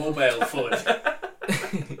a mobile phone.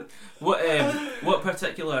 What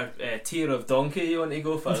particular tier of donkey you want to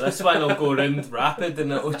go for? This one will go round rapid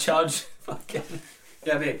and it'll charge fucking...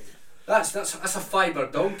 Yeah, mate. That's a fibre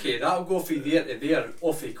donkey. That'll go from there to there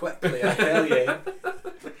awfully quickly, I tell you.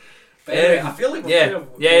 But anyway, I feel like Yeah.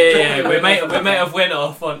 We might have went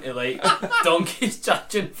off onto like donkeys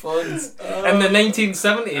charging phones in the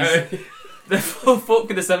 1970s. The folk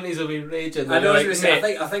in the 70s will be raging. I know. Like,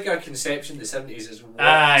 I think our conception of the 70s is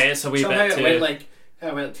it's a wee somehow bit too.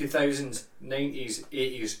 it went 2000s, 90s,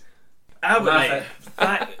 80s.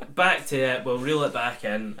 Back to it. We'll reel it back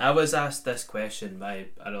in. I was asked this question by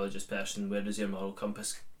a religious person: where does your moral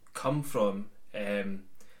compass come from? And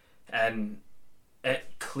it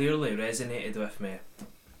clearly resonated with me.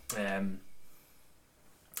 And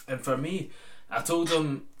for me, I told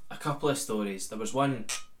them a couple of stories. There was one.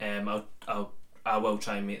 I will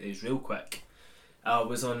try and make these real quick. I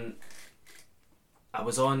was on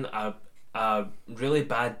a really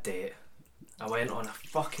bad date. I went on a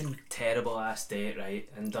fucking terrible ass date, right,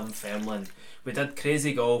 in Dunfermline. We did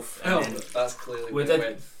crazy golf. And then That's clearly we where it did.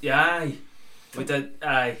 went. Yeah, aye. We did.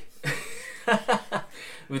 Aye.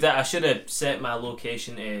 We did. I should have set my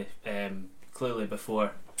location to clearly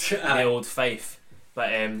before the old Fife,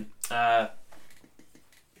 but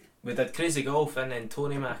we did crazy golf and then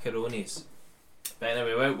Tony Macaroni's. But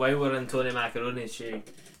anyway, while we're in Tony Macaroni's, she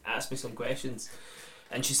asked me some questions,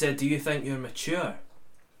 and she said, "Do you think you're mature?"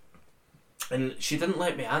 And she didn't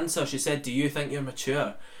let me answer. She said, "Do you think you're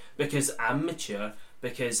mature?" Because I'm mature,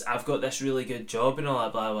 because I've got this really good job and all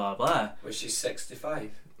that blah blah blah. Was she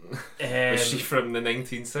 65? Was she from the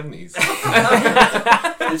 1970s?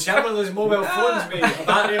 Did she have one of those mobile phones, mate? A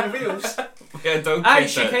battery and wheels? Yeah, don't Aye, get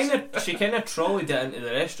she kind of trolleyed it into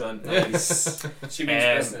the restaurant. Nice. She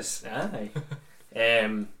means business. Aye.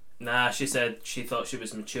 Nah, she said she thought she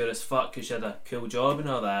was mature as fuck because she had a cool job and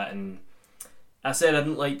all that, and I said I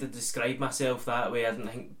didn't like to describe myself that way. I didn't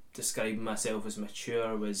think describing myself as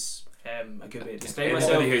mature was a good way to describe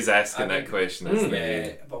myself. Anybody who's asking that question is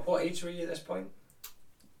But what age were you at this point?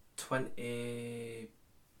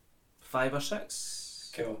 25 or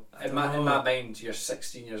 6. Cool. In my mind, you're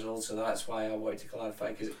 16 years old, so that's why I wanted to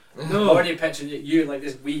clarify, because No. I'm already picturing you like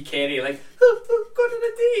this wee Kerry, like, going on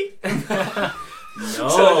a date.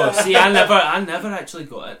 No, see, I never actually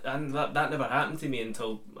got it, and that never happened to me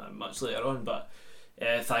until much later on. But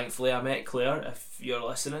thankfully, I met Claire. If you're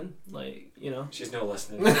listening, like, you know, She's not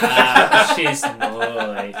listening. she's no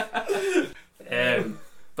like.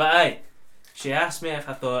 But aye, she asked me if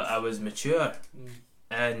I thought I was mature,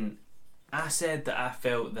 and I said that I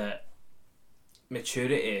felt that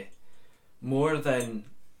maturity, more than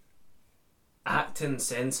acting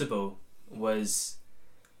sensible, was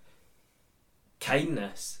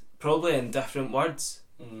kindness, probably in different words.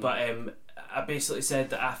 But I basically said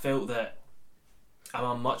that I felt that I'm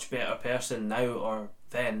a much better person now or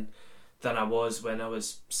then than I was when I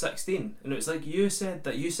was 16. And it was like you said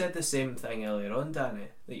the same thing earlier on, Danny,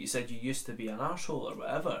 that you said you used to be an arsehole or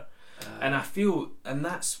whatever. And I feel, and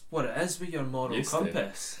that's what it is with your moral Used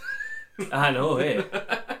compass. I know, eh?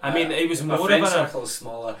 I mean, it was My more friend of an circle's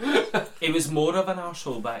smaller. it was more of an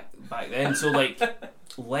arsehole back then. So like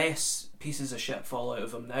less pieces of shit fall out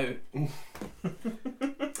of him now.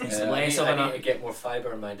 He's less of I an. need to get more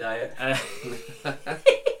fibre in my diet.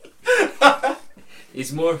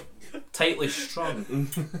 He's more tightly strung.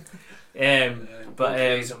 But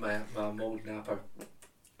on my mould napper.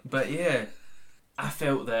 But yeah, I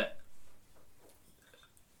felt that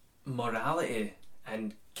morality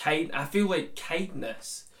and I feel like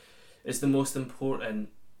kindness is the most important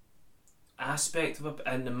aspect of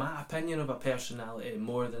in my opinion, of a personality,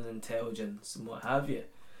 more than intelligence and what have you.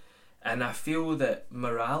 And I feel that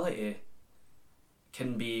morality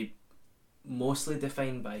can be mostly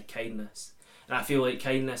defined by kindness. And I feel like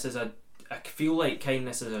kindness is a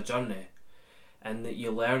journey, and that you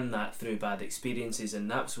learn that through bad experiences. And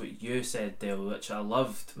that's what you said, Dale, which I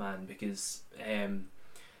loved, man, because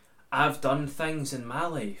I've done things in my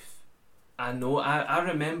life. I know, I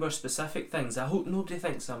remember specific things. I hope nobody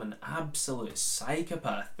thinks I'm an absolute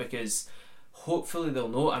psychopath, because hopefully they'll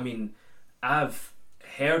know. I mean, I've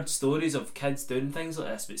heard stories of kids doing things like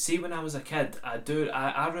this, but see, when I was a kid, I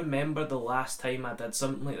remember the last time I did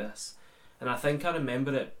something like this, and I think I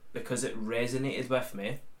remember it because it resonated with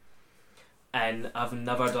me, and I've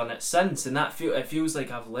never done it since. And it feels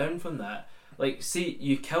like I've learned from that. Like, see,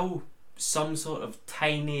 you kill some sort of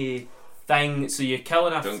tiny thing, so you're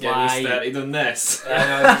killing a Don't fly. get me started on this.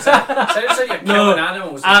 Sounds like you're killing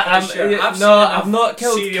animals. I've not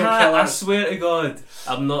killed serial cats. I killers. swear to God,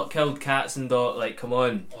 I've not killed cats and dogs. Like, come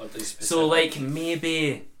on. Oddly specific. So, like,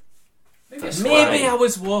 maybe it's maybe fly. I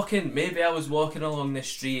was walking along the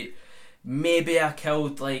street. Maybe I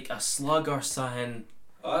killed like a slug or something.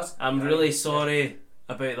 I'm really sorry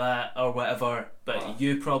about that or whatever. But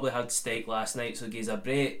you probably had steak last night, so gives a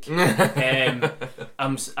break. I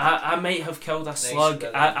might have killed a slug.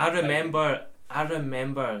 I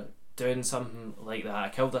remember doing something like that. I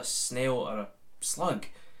killed a snail or a slug,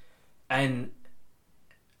 and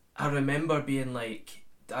I remember doing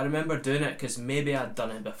it because maybe I'd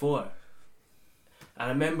done it before. I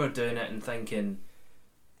remember doing it and thinking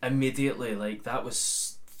immediately, like, that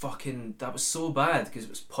was so bad because it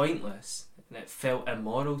was pointless and it felt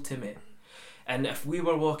immoral to me. And if we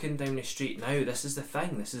were walking down the street now, this is the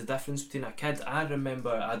thing, this is the difference between a kid. I remember,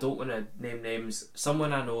 I don't want to name names,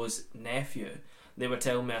 someone I know's nephew, they were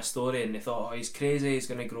telling me a story and they thought, oh, he's crazy, he's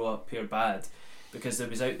going to grow up here bad, because they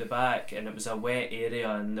was out the back and it was a wet area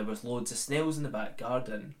and there was loads of snails in the back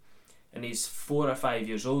garden. And he's 4 or 5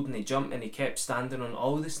 years old, and he jumped and he kept standing on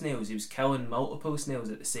all the snails. He was killing multiple snails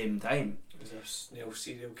at the same time. Was a snail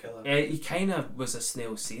serial killer. He kind of was a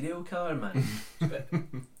snail serial killer, man.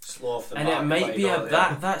 Slow off the And mark, it might be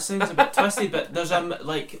that sounds a bit twisted, but there's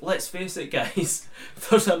let's face it, guys,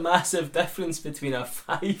 there's a massive difference between a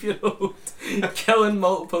 5-year-old killing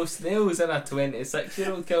multiple snails and a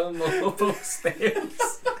 26-year-old killing multiple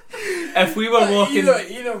snails. If we were walking,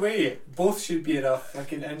 either way, both should be in a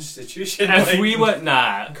fucking institution. if we were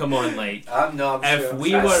come on, like, I'm if sure.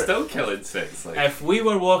 we That's were still killing six. Like. if we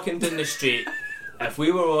were walking down the street,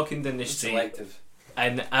 selective.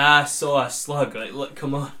 and I saw a slug, like, look,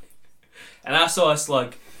 come on, and I saw a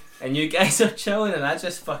slug, and you guys are chilling, and I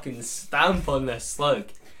just fucking stamp on this slug,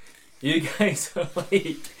 you guys are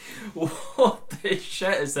like, what the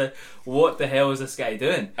shit is that? What the hell is this guy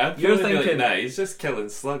doing? You're thinking, nah, he's just killing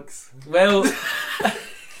slugs. Well,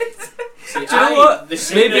 See, do you know what?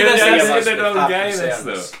 Maybe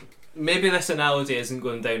though. Maybe this analogy isn't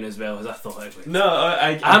going down as well as I thought it would. No,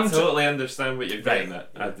 I totally understand what you're getting at.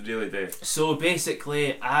 I really do. So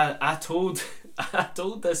basically, I told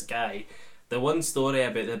this guy the one story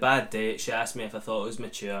about the bad date. She asked me if I thought it was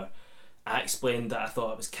mature. I explained that I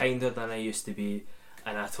thought I was kinder than I used to be,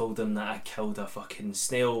 and I told him that I killed a fucking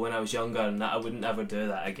snail when I was younger and that I wouldn't ever do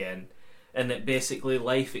that again. And that basically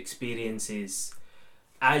life experiences,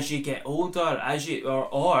 as you get older,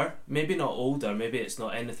 or maybe not older, maybe it's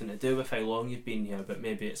not anything to do with how long you've been here, but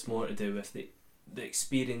maybe it's more to do with the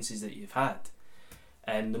experiences that you've had.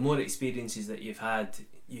 And the more experiences that you've had,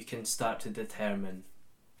 you can start to determine,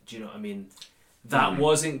 do you know what I mean? That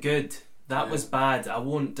wasn't good. That was bad. I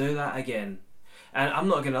won't do that again. And I'm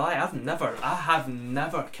not gonna lie, I have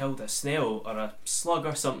never killed a snail or a slug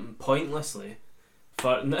or something pointlessly.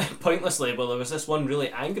 Well, there was this one really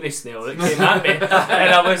angry snail that came at me, and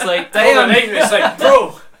I was like, damn! It's like,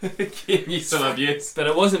 bro, Give me some abuse. But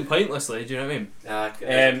it wasn't pointlessly. Do you know what I mean?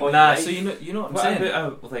 So you know what I'm saying.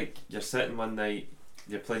 About like you're sitting one night,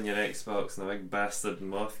 you're playing your Xbox, and a big bastard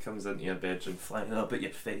moth comes into your bedroom, flying up at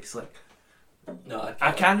your face like. No,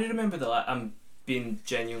 I can't remember I'm being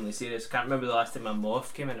genuinely serious. I can't remember the last time a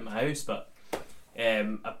moth came into my house, but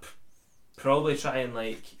I probably try and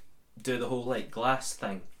like do the whole like glass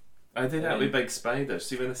thing. I do that with big spiders.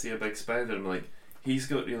 See, when I see a big spider, I'm like, he's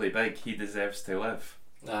got really big, he deserves to live.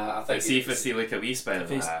 Nah, I Like, think. see if I see like a wee spider, If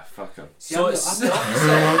he's- fuck him. See, So I'm it's- the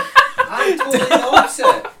opposite. I'm totally the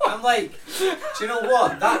opposite. I'm like, do you know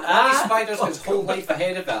what? That spider's got his whole life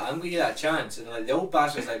ahead of it. I'm gonna give that a chance. And like the old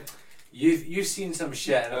bastard's like, you've seen some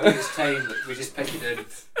shit, and I think it's time that we just pick it in.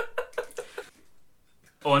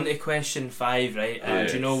 On to question 5, right?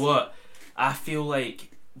 Do you know what? I feel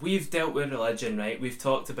like we've dealt with religion, right? We've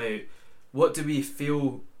talked about what do we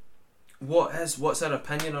feel, what's our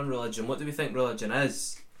opinion on religion? What do we think religion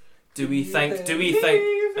is? Do we think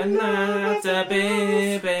another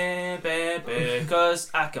baby, cause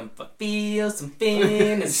I can feel something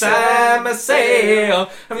inside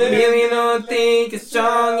myself. I really don't think it's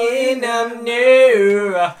strong enough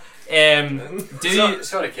now.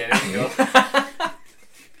 Sorry, Kenny. Go.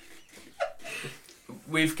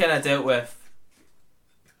 We've kind of dealt with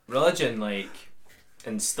religion, like,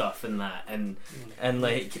 and stuff and that, and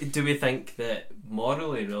like, do we think that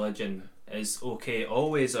morally religion is okay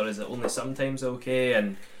always, or is it only sometimes okay?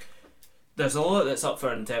 And there's a lot that's up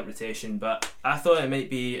for interpretation, but I thought it might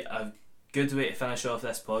be a good way to finish off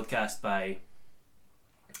this podcast by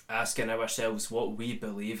asking ourselves what we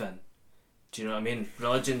believe in. Do you know what I mean?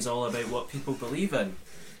 Religion's all about what people believe in.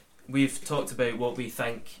 We've talked about what we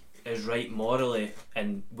think is right morally,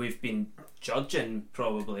 and we've been judging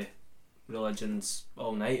probably religions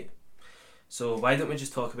all night. So why don't we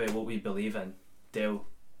just talk about what we believe in? Dale,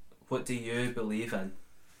 what do you believe in?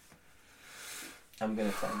 I'm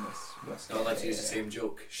gonna find this. Not allowed to use the same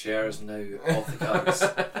joke. Shares now off the cards.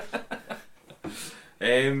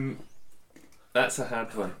 That's a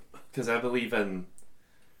hard one because I believe in.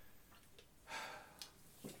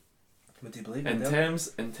 What do you believe In Dale?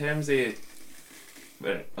 terms of,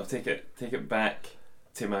 well, I'll take it back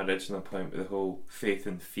to my original point with the whole faith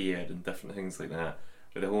and fear and different things like that,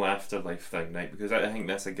 with the whole afterlife thing, right? Because I think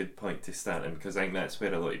that's a good point to start in, because I think that's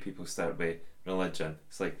where a lot of people start with religion.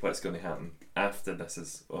 It's like, what's going to happen after this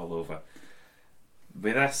is all over?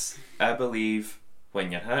 With this, I believe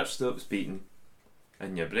when your heart stops beating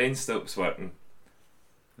and your brain stops working,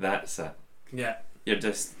 that's it. Yeah. You're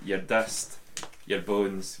just your dust, your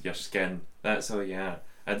bones, your skin. That's all you are.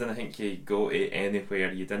 I don't think you go to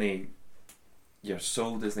anywhere. Your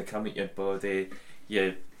soul doesn't come at your body.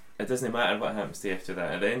 It doesn't matter what happens to you after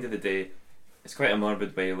that. At the end of the day, it's quite a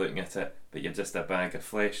morbid way of looking at it, but you're just a bag of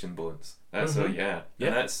flesh and bones. That's all you are. Yeah.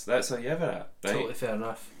 And that's all you ever are. Right? Totally fair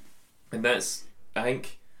enough. And that's, I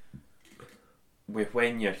think,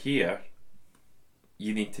 when you're here,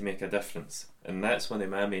 you need to make a difference. And that's one of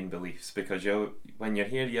my main beliefs, because when you're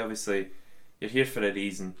here, you're here for a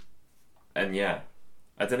reason. And yeah,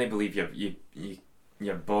 I don't believe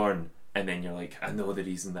you're born and then you're like, I know the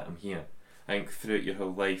reason that I'm here. I think throughout your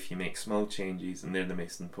whole life you make small changes, and they're the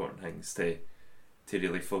most important things to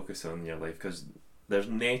really focus on in your life, because there's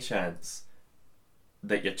no chance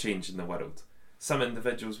that you're changing the world. Some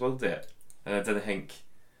individuals will do it, and I don't think,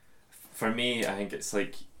 for me, I think it's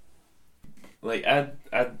like I'm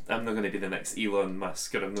not going to be the next Elon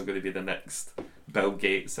Musk, or I'm not going to be the next Bill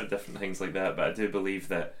Gates or different things like that, but I do believe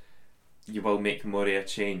that you will make more of a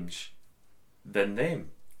change than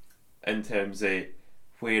them in terms of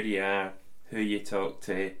where you are, who you talk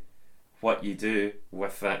to, what you do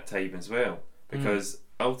with that time as well, because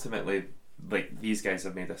ultimately, like, these guys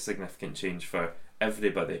have made a significant change for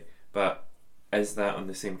everybody, but is that on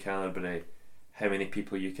the same calibre of how many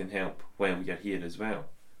people you can help while you're here as well?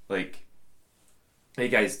 Like, you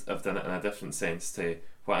guys have done it in a different sense to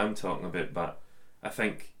what I'm talking about, but I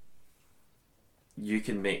think you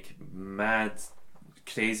can make mad,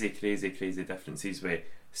 crazy differences with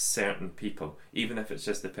certain people, even if it's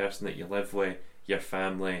just the person that you live with, your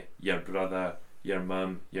family, your brother, your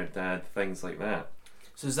mum, your dad, things like that.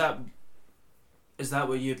 So is that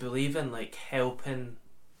what you believe in, like helping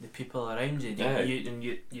the people around you?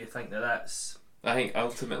 You think that's... I think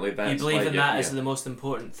ultimately that's you believe in that here. as the most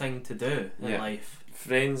important thing to do in life.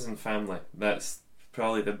 Friends and family, that's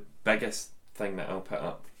probably the biggest thing that I'll put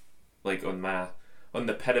up, like on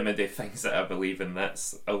the pyramid of things that I believe in.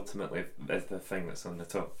 That's ultimately the thing that's on the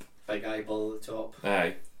top. Big eyeball at the top.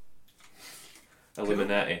 Aye.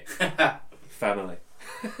 Illuminati. Family.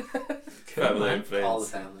 Cool, Family man. and friends. All the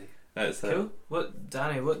family. That's it. Cool.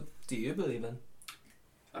 Danny, what do you believe in?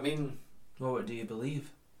 I mean, What do you believe?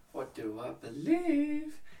 what do I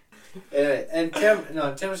believe? In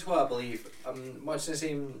terms of what I believe, I'm much the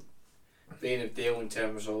same vein of Dale in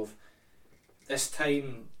terms of this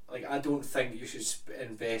time. Like, I don't think you should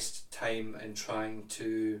invest time in trying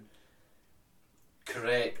to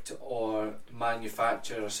correct or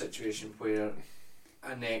manufacture a situation where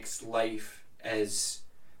a next life is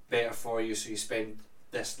better for you, so you spend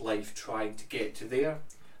this life trying to get to there.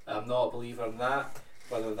 I'm not a believer in that.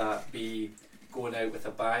 whether that be going out with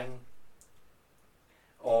a bang,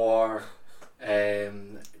 or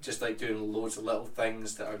just like doing loads of little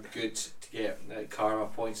things that are good to get like karma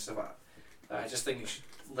points and stuff like that. I just think you should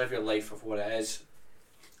live your life of what it is.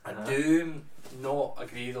 I do not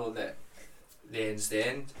agree though that the end's the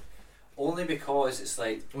end, only because it's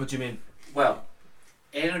like, What do you mean? well,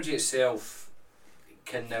 energy itself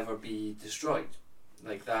can never be destroyed.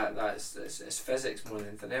 Like that's it's physics more than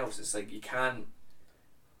anything else. It's like you can't.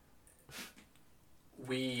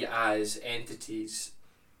 We as entities,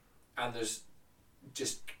 and there's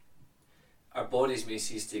just our bodies may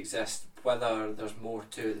cease to exist. Whether there's more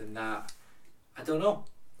to it than that, I don't know.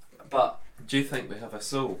 But Do you think we have a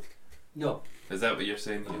soul? no, Is that what you're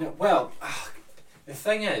saying here? no. Well, the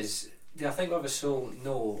thing is, do I think we have a soul?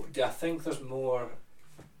 No. Do I think there's more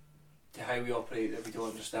to how we operate that we don't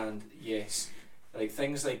understand? Yes. Like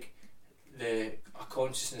things like a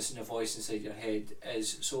consciousness and a voice inside your head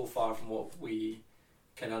is so far from what we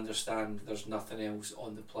can understand. There's nothing else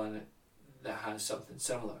on the planet that has something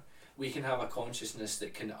similar. We can have a consciousness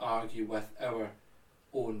that can argue with our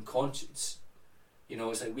own conscience. You know,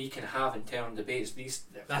 it's like we can have internal debates.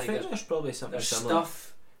 I think there's probably something there's similar.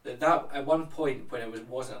 stuff that at one point when it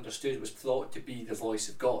wasn't understood was thought to be the voice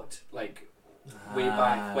of God. Like way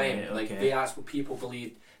back when, right, like that's what people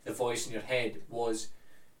believed. The voice in your head was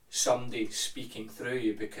somebody speaking through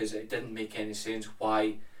you, because it didn't make any sense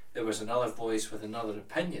why there was another voice with another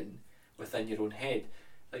opinion within your own head.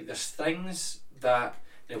 Like there's things that,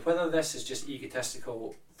 now whether this is just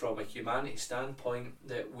egotistical from a humanity standpoint,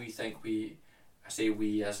 that we think I say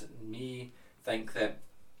we as me, think that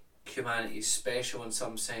humanity is special in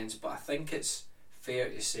some sense, but I think it's fair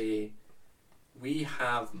to say we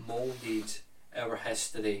have moulded our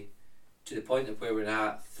history to the point of where we're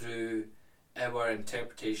at through our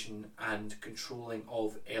interpretation and controlling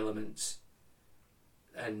of elements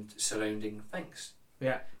and surrounding things.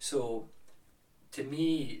 Yeah. So to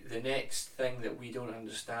me, the next thing that we don't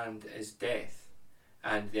understand is death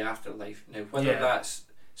and the afterlife. Now whether that's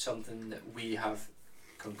something that we have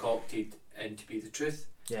concocted and to be the truth,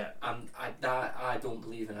 I don't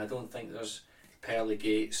believe in. I don't think there's pearly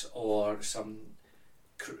gates or some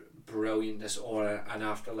brilliantness or an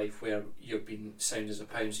afterlife where you've been sound as a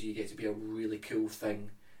pound, so you get to be a really cool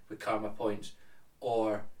thing with karma points,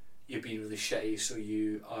 or you've been really shitty, so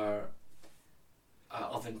you are an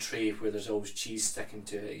oven tray where there's always cheese sticking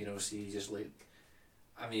to it, you know, so you just like,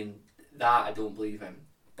 I mean, that I don't believe in.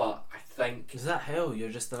 But I think, is that hell? You're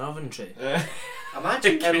just an oven tray.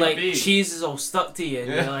 Imagine and like be. cheese is all stuck to you,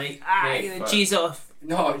 and you're like, get the cheese off.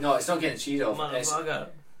 No, it's not getting cheese off. Motherfucker.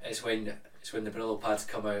 It's when the Brillo pads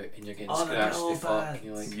come out and you're getting Oh, the scratched Brillo to fuck. pads. And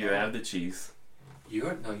you're like, You have the cheese.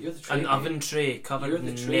 You're the tray. An oven tray covered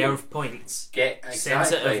in nerve points.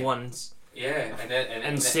 Sensitive ones. Yeah,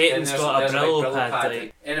 and Satan's got a Brillo pad.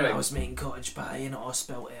 Like, anyway, I was making cottage pie and it all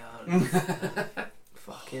spilt out.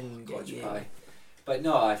 Fucking cottage pie. But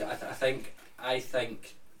no, I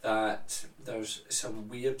think that there's some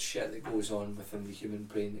weird shit that goes on within the human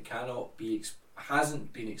brain that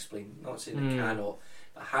hasn't been explained. I'm not saying it cannot,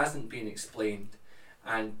 but hasn't been explained.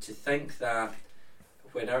 And to think that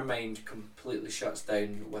when our mind completely shuts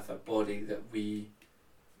down with our body, that we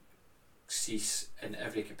cease in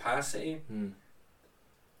every capacity.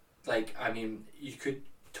 Like, I mean, you could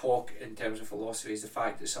talk in terms of philosophy as the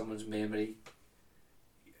fact that someone's memory,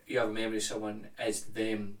 you have a memory of someone as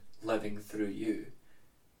them living through you.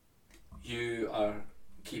 You are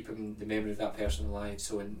keeping the memory of that person alive,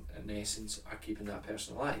 so in essence are keeping that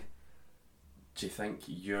person alive. Do you think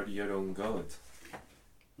you're your own God?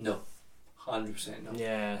 No, 100% no.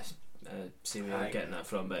 Yeah, see where you're getting that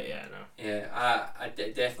from, but yeah, no. Yeah, I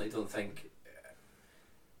definitely don't think.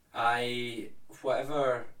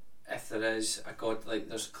 Whatever, if there is a God, like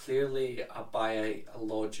there's clearly a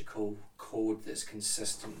biological code that's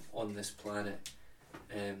consistent on this planet.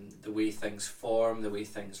 The way things form, the way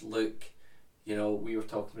things look. You know, we were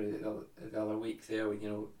talking about it the other week there, when, you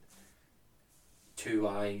know, 2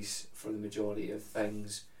 eyes for the majority of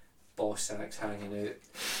things, boss sacks hanging out,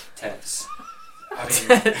 tits. I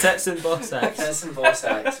mean, tits and boss sacks. Tits and boss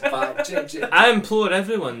sacks. But I implore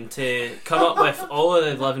everyone to come up with all of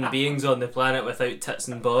the living beings on the planet without tits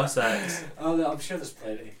and boss sacks. Oh, no, I'm sure there's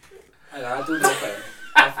plenty. And I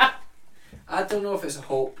don't know if it's a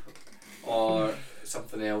hope or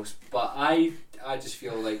something else, but I just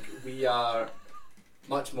feel like we are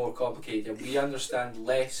much more complicated. We understand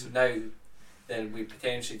less now than we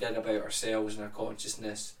potentially did about ourselves and our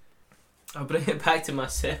consciousness. I'll bring it back to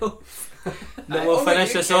myself. Then we'll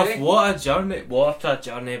finish this off. What a journey,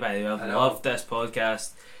 by the way. I've loved this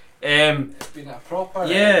podcast. It's been a proper.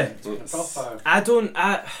 Yeah. It's been a proper.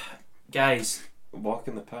 Guys. Walk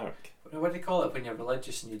in the park. What do you call it when you're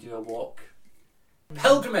religious and you do a walk?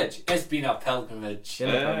 Pilgrimage. It's been a pilgrimage.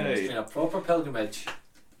 Hey. It's been a proper pilgrimage.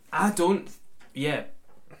 I don't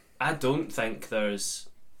think there's,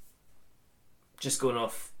 just going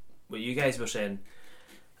off what you guys were saying,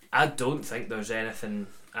 I don't think there's anything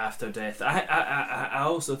after death. I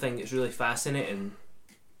also think it's really fascinating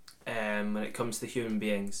when it comes to human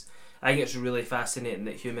beings. I think it's really fascinating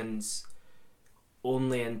that humans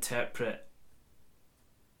only interpret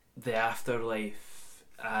the afterlife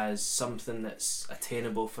as something that's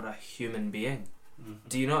attainable for a human being.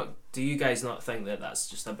 Mm-hmm. Do you guys not think that that's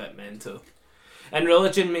just a bit mental? And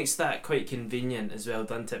religion makes that quite convenient as well,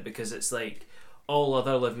 doesn't it? Because it's like all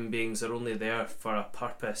other living beings are only there for a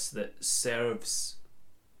purpose that serves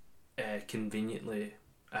conveniently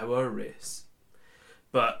our race.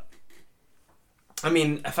 But I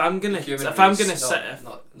mean, if I'm gonna sit,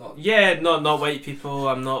 not white people.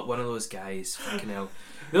 I'm not one of those guys. Fucking hell.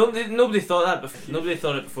 Nobody thought that. Nobody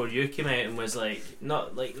thought it before you came out and was like,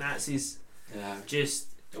 not like Nazis. Yeah. Just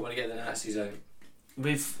don't want to get the Nazis out.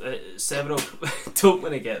 We've several. Don't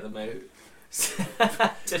want to get them out.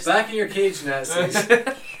 Just back in your cage, Nazis.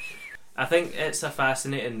 I think it's a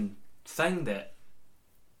fascinating thing that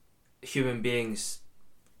human beings,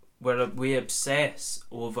 we obsess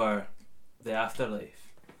over the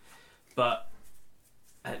afterlife, but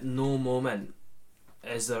at no moment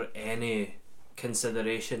is there any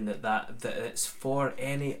consideration that it's for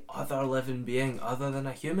any other living being other than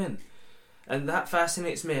a human, and that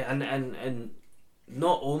fascinates me. And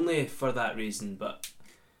not only for that reason, but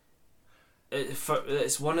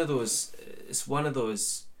it's one of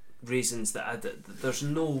those reasons that there's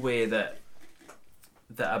no way that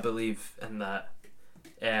I believe in that.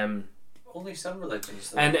 Only some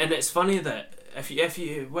religions, though. And it's funny that if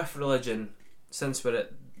you with religion, since we're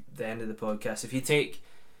at the end of the podcast, if you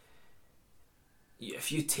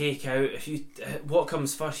take out what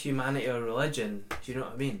comes first, humanity or religion? Do you know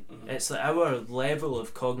what I mean? Mm-hmm. It's like our level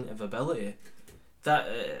of cognitive ability. That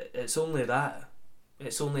it's only that.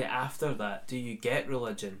 It's only after that do you get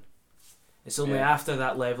religion. It's only after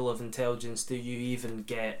that level of intelligence do you even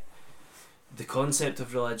get the concept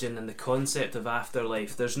of religion and the concept of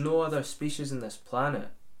afterlife. There's no other species on this planet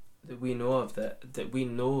that we know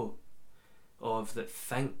of that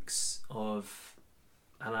thinks of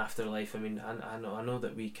an afterlife. I mean, I know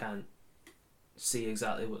that we can't see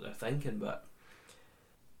exactly what they're thinking, but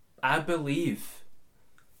I believe,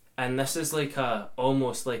 and this is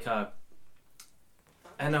almost like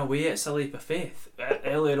in a way it's a leap of faith.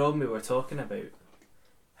 Earlier on we were talking about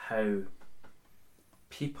how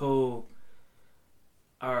people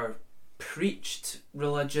are preached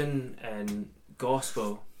religion and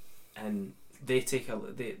gospel, and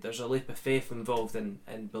there's a leap of faith involved in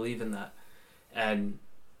believing that. And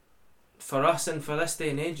for us and for this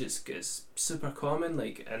day and age, it's super common.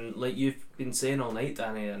 And like you've been saying all night,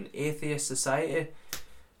 Danny, an atheist society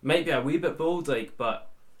might be a wee bit bold,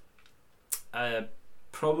 but I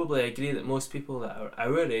probably agree that most people that are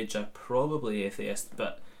our age are probably atheist,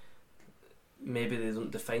 but maybe they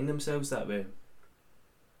don't define themselves that way.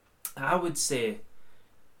 I would say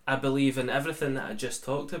I believe in everything that I just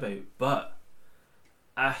talked about, but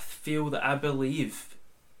I feel that I believe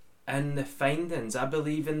in the findings, I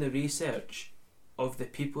believe in the research of the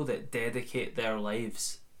people that dedicate their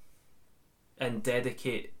lives and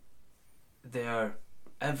dedicate their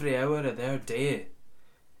every hour of their day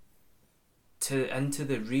into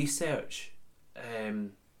the research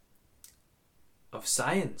of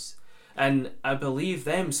science. And I believe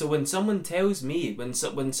them. So when someone tells me, when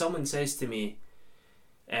someone says to me,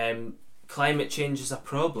 climate change is a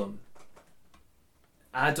problem,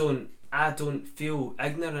 I don't feel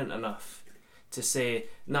ignorant enough to say,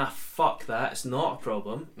 nah, fuck that, it's not a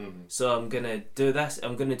problem. Mm-hmm. So I'm gonna do this.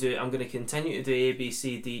 I'm gonna continue to do A, B,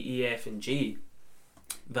 C, D, E, F, and G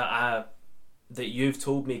that you've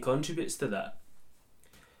told me contributes to that.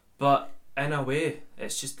 But in a way,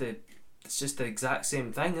 it's just the exact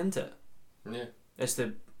same thing, isn't it? Yeah. It's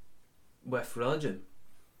with religion.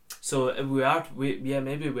 So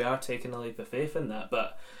maybe we are taking a leap of faith in that.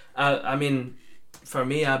 But I mean, for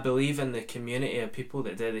me, I believe in the community of people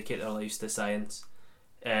that dedicate their lives to science.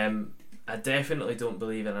 I definitely don't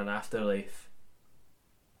believe in an afterlife.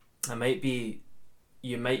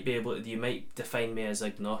 You might define me as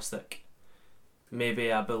agnostic.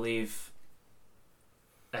 Maybe I believe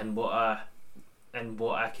in what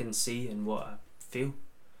I can see and what I feel.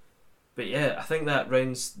 But yeah, I think that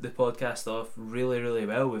rounds the podcast off really, really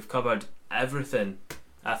well. We've covered everything,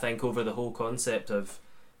 I think, over the whole concept of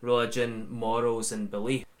religion, morals and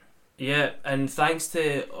belief. Yeah, and thanks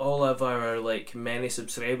to all of our like many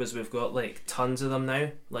subscribers, we've got like tons of them now,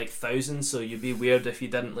 like thousands. So you'd be weird if you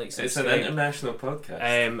didn't like subscribe. It's an international podcast.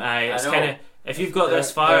 It's kind of, if you've got this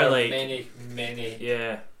far, there are like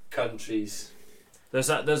many countries. There's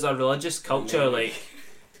a religious culture, like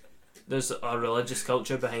there's a religious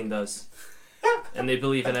culture behind us, and they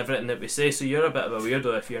believe in everything that we say. So you're a bit of a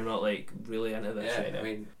weirdo if you're not like really into this right now. I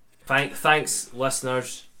mean, thanks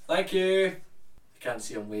listeners. Thank you. Can't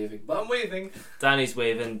see I'm waving, but I'm waving. Danny's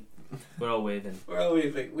waving. We're all waving. We're all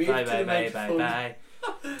waving. Wave Bye to bye the bye microphone. bye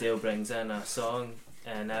bye. Dale brings in a song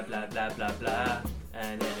and a blah blah blah blah,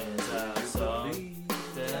 and it is a song.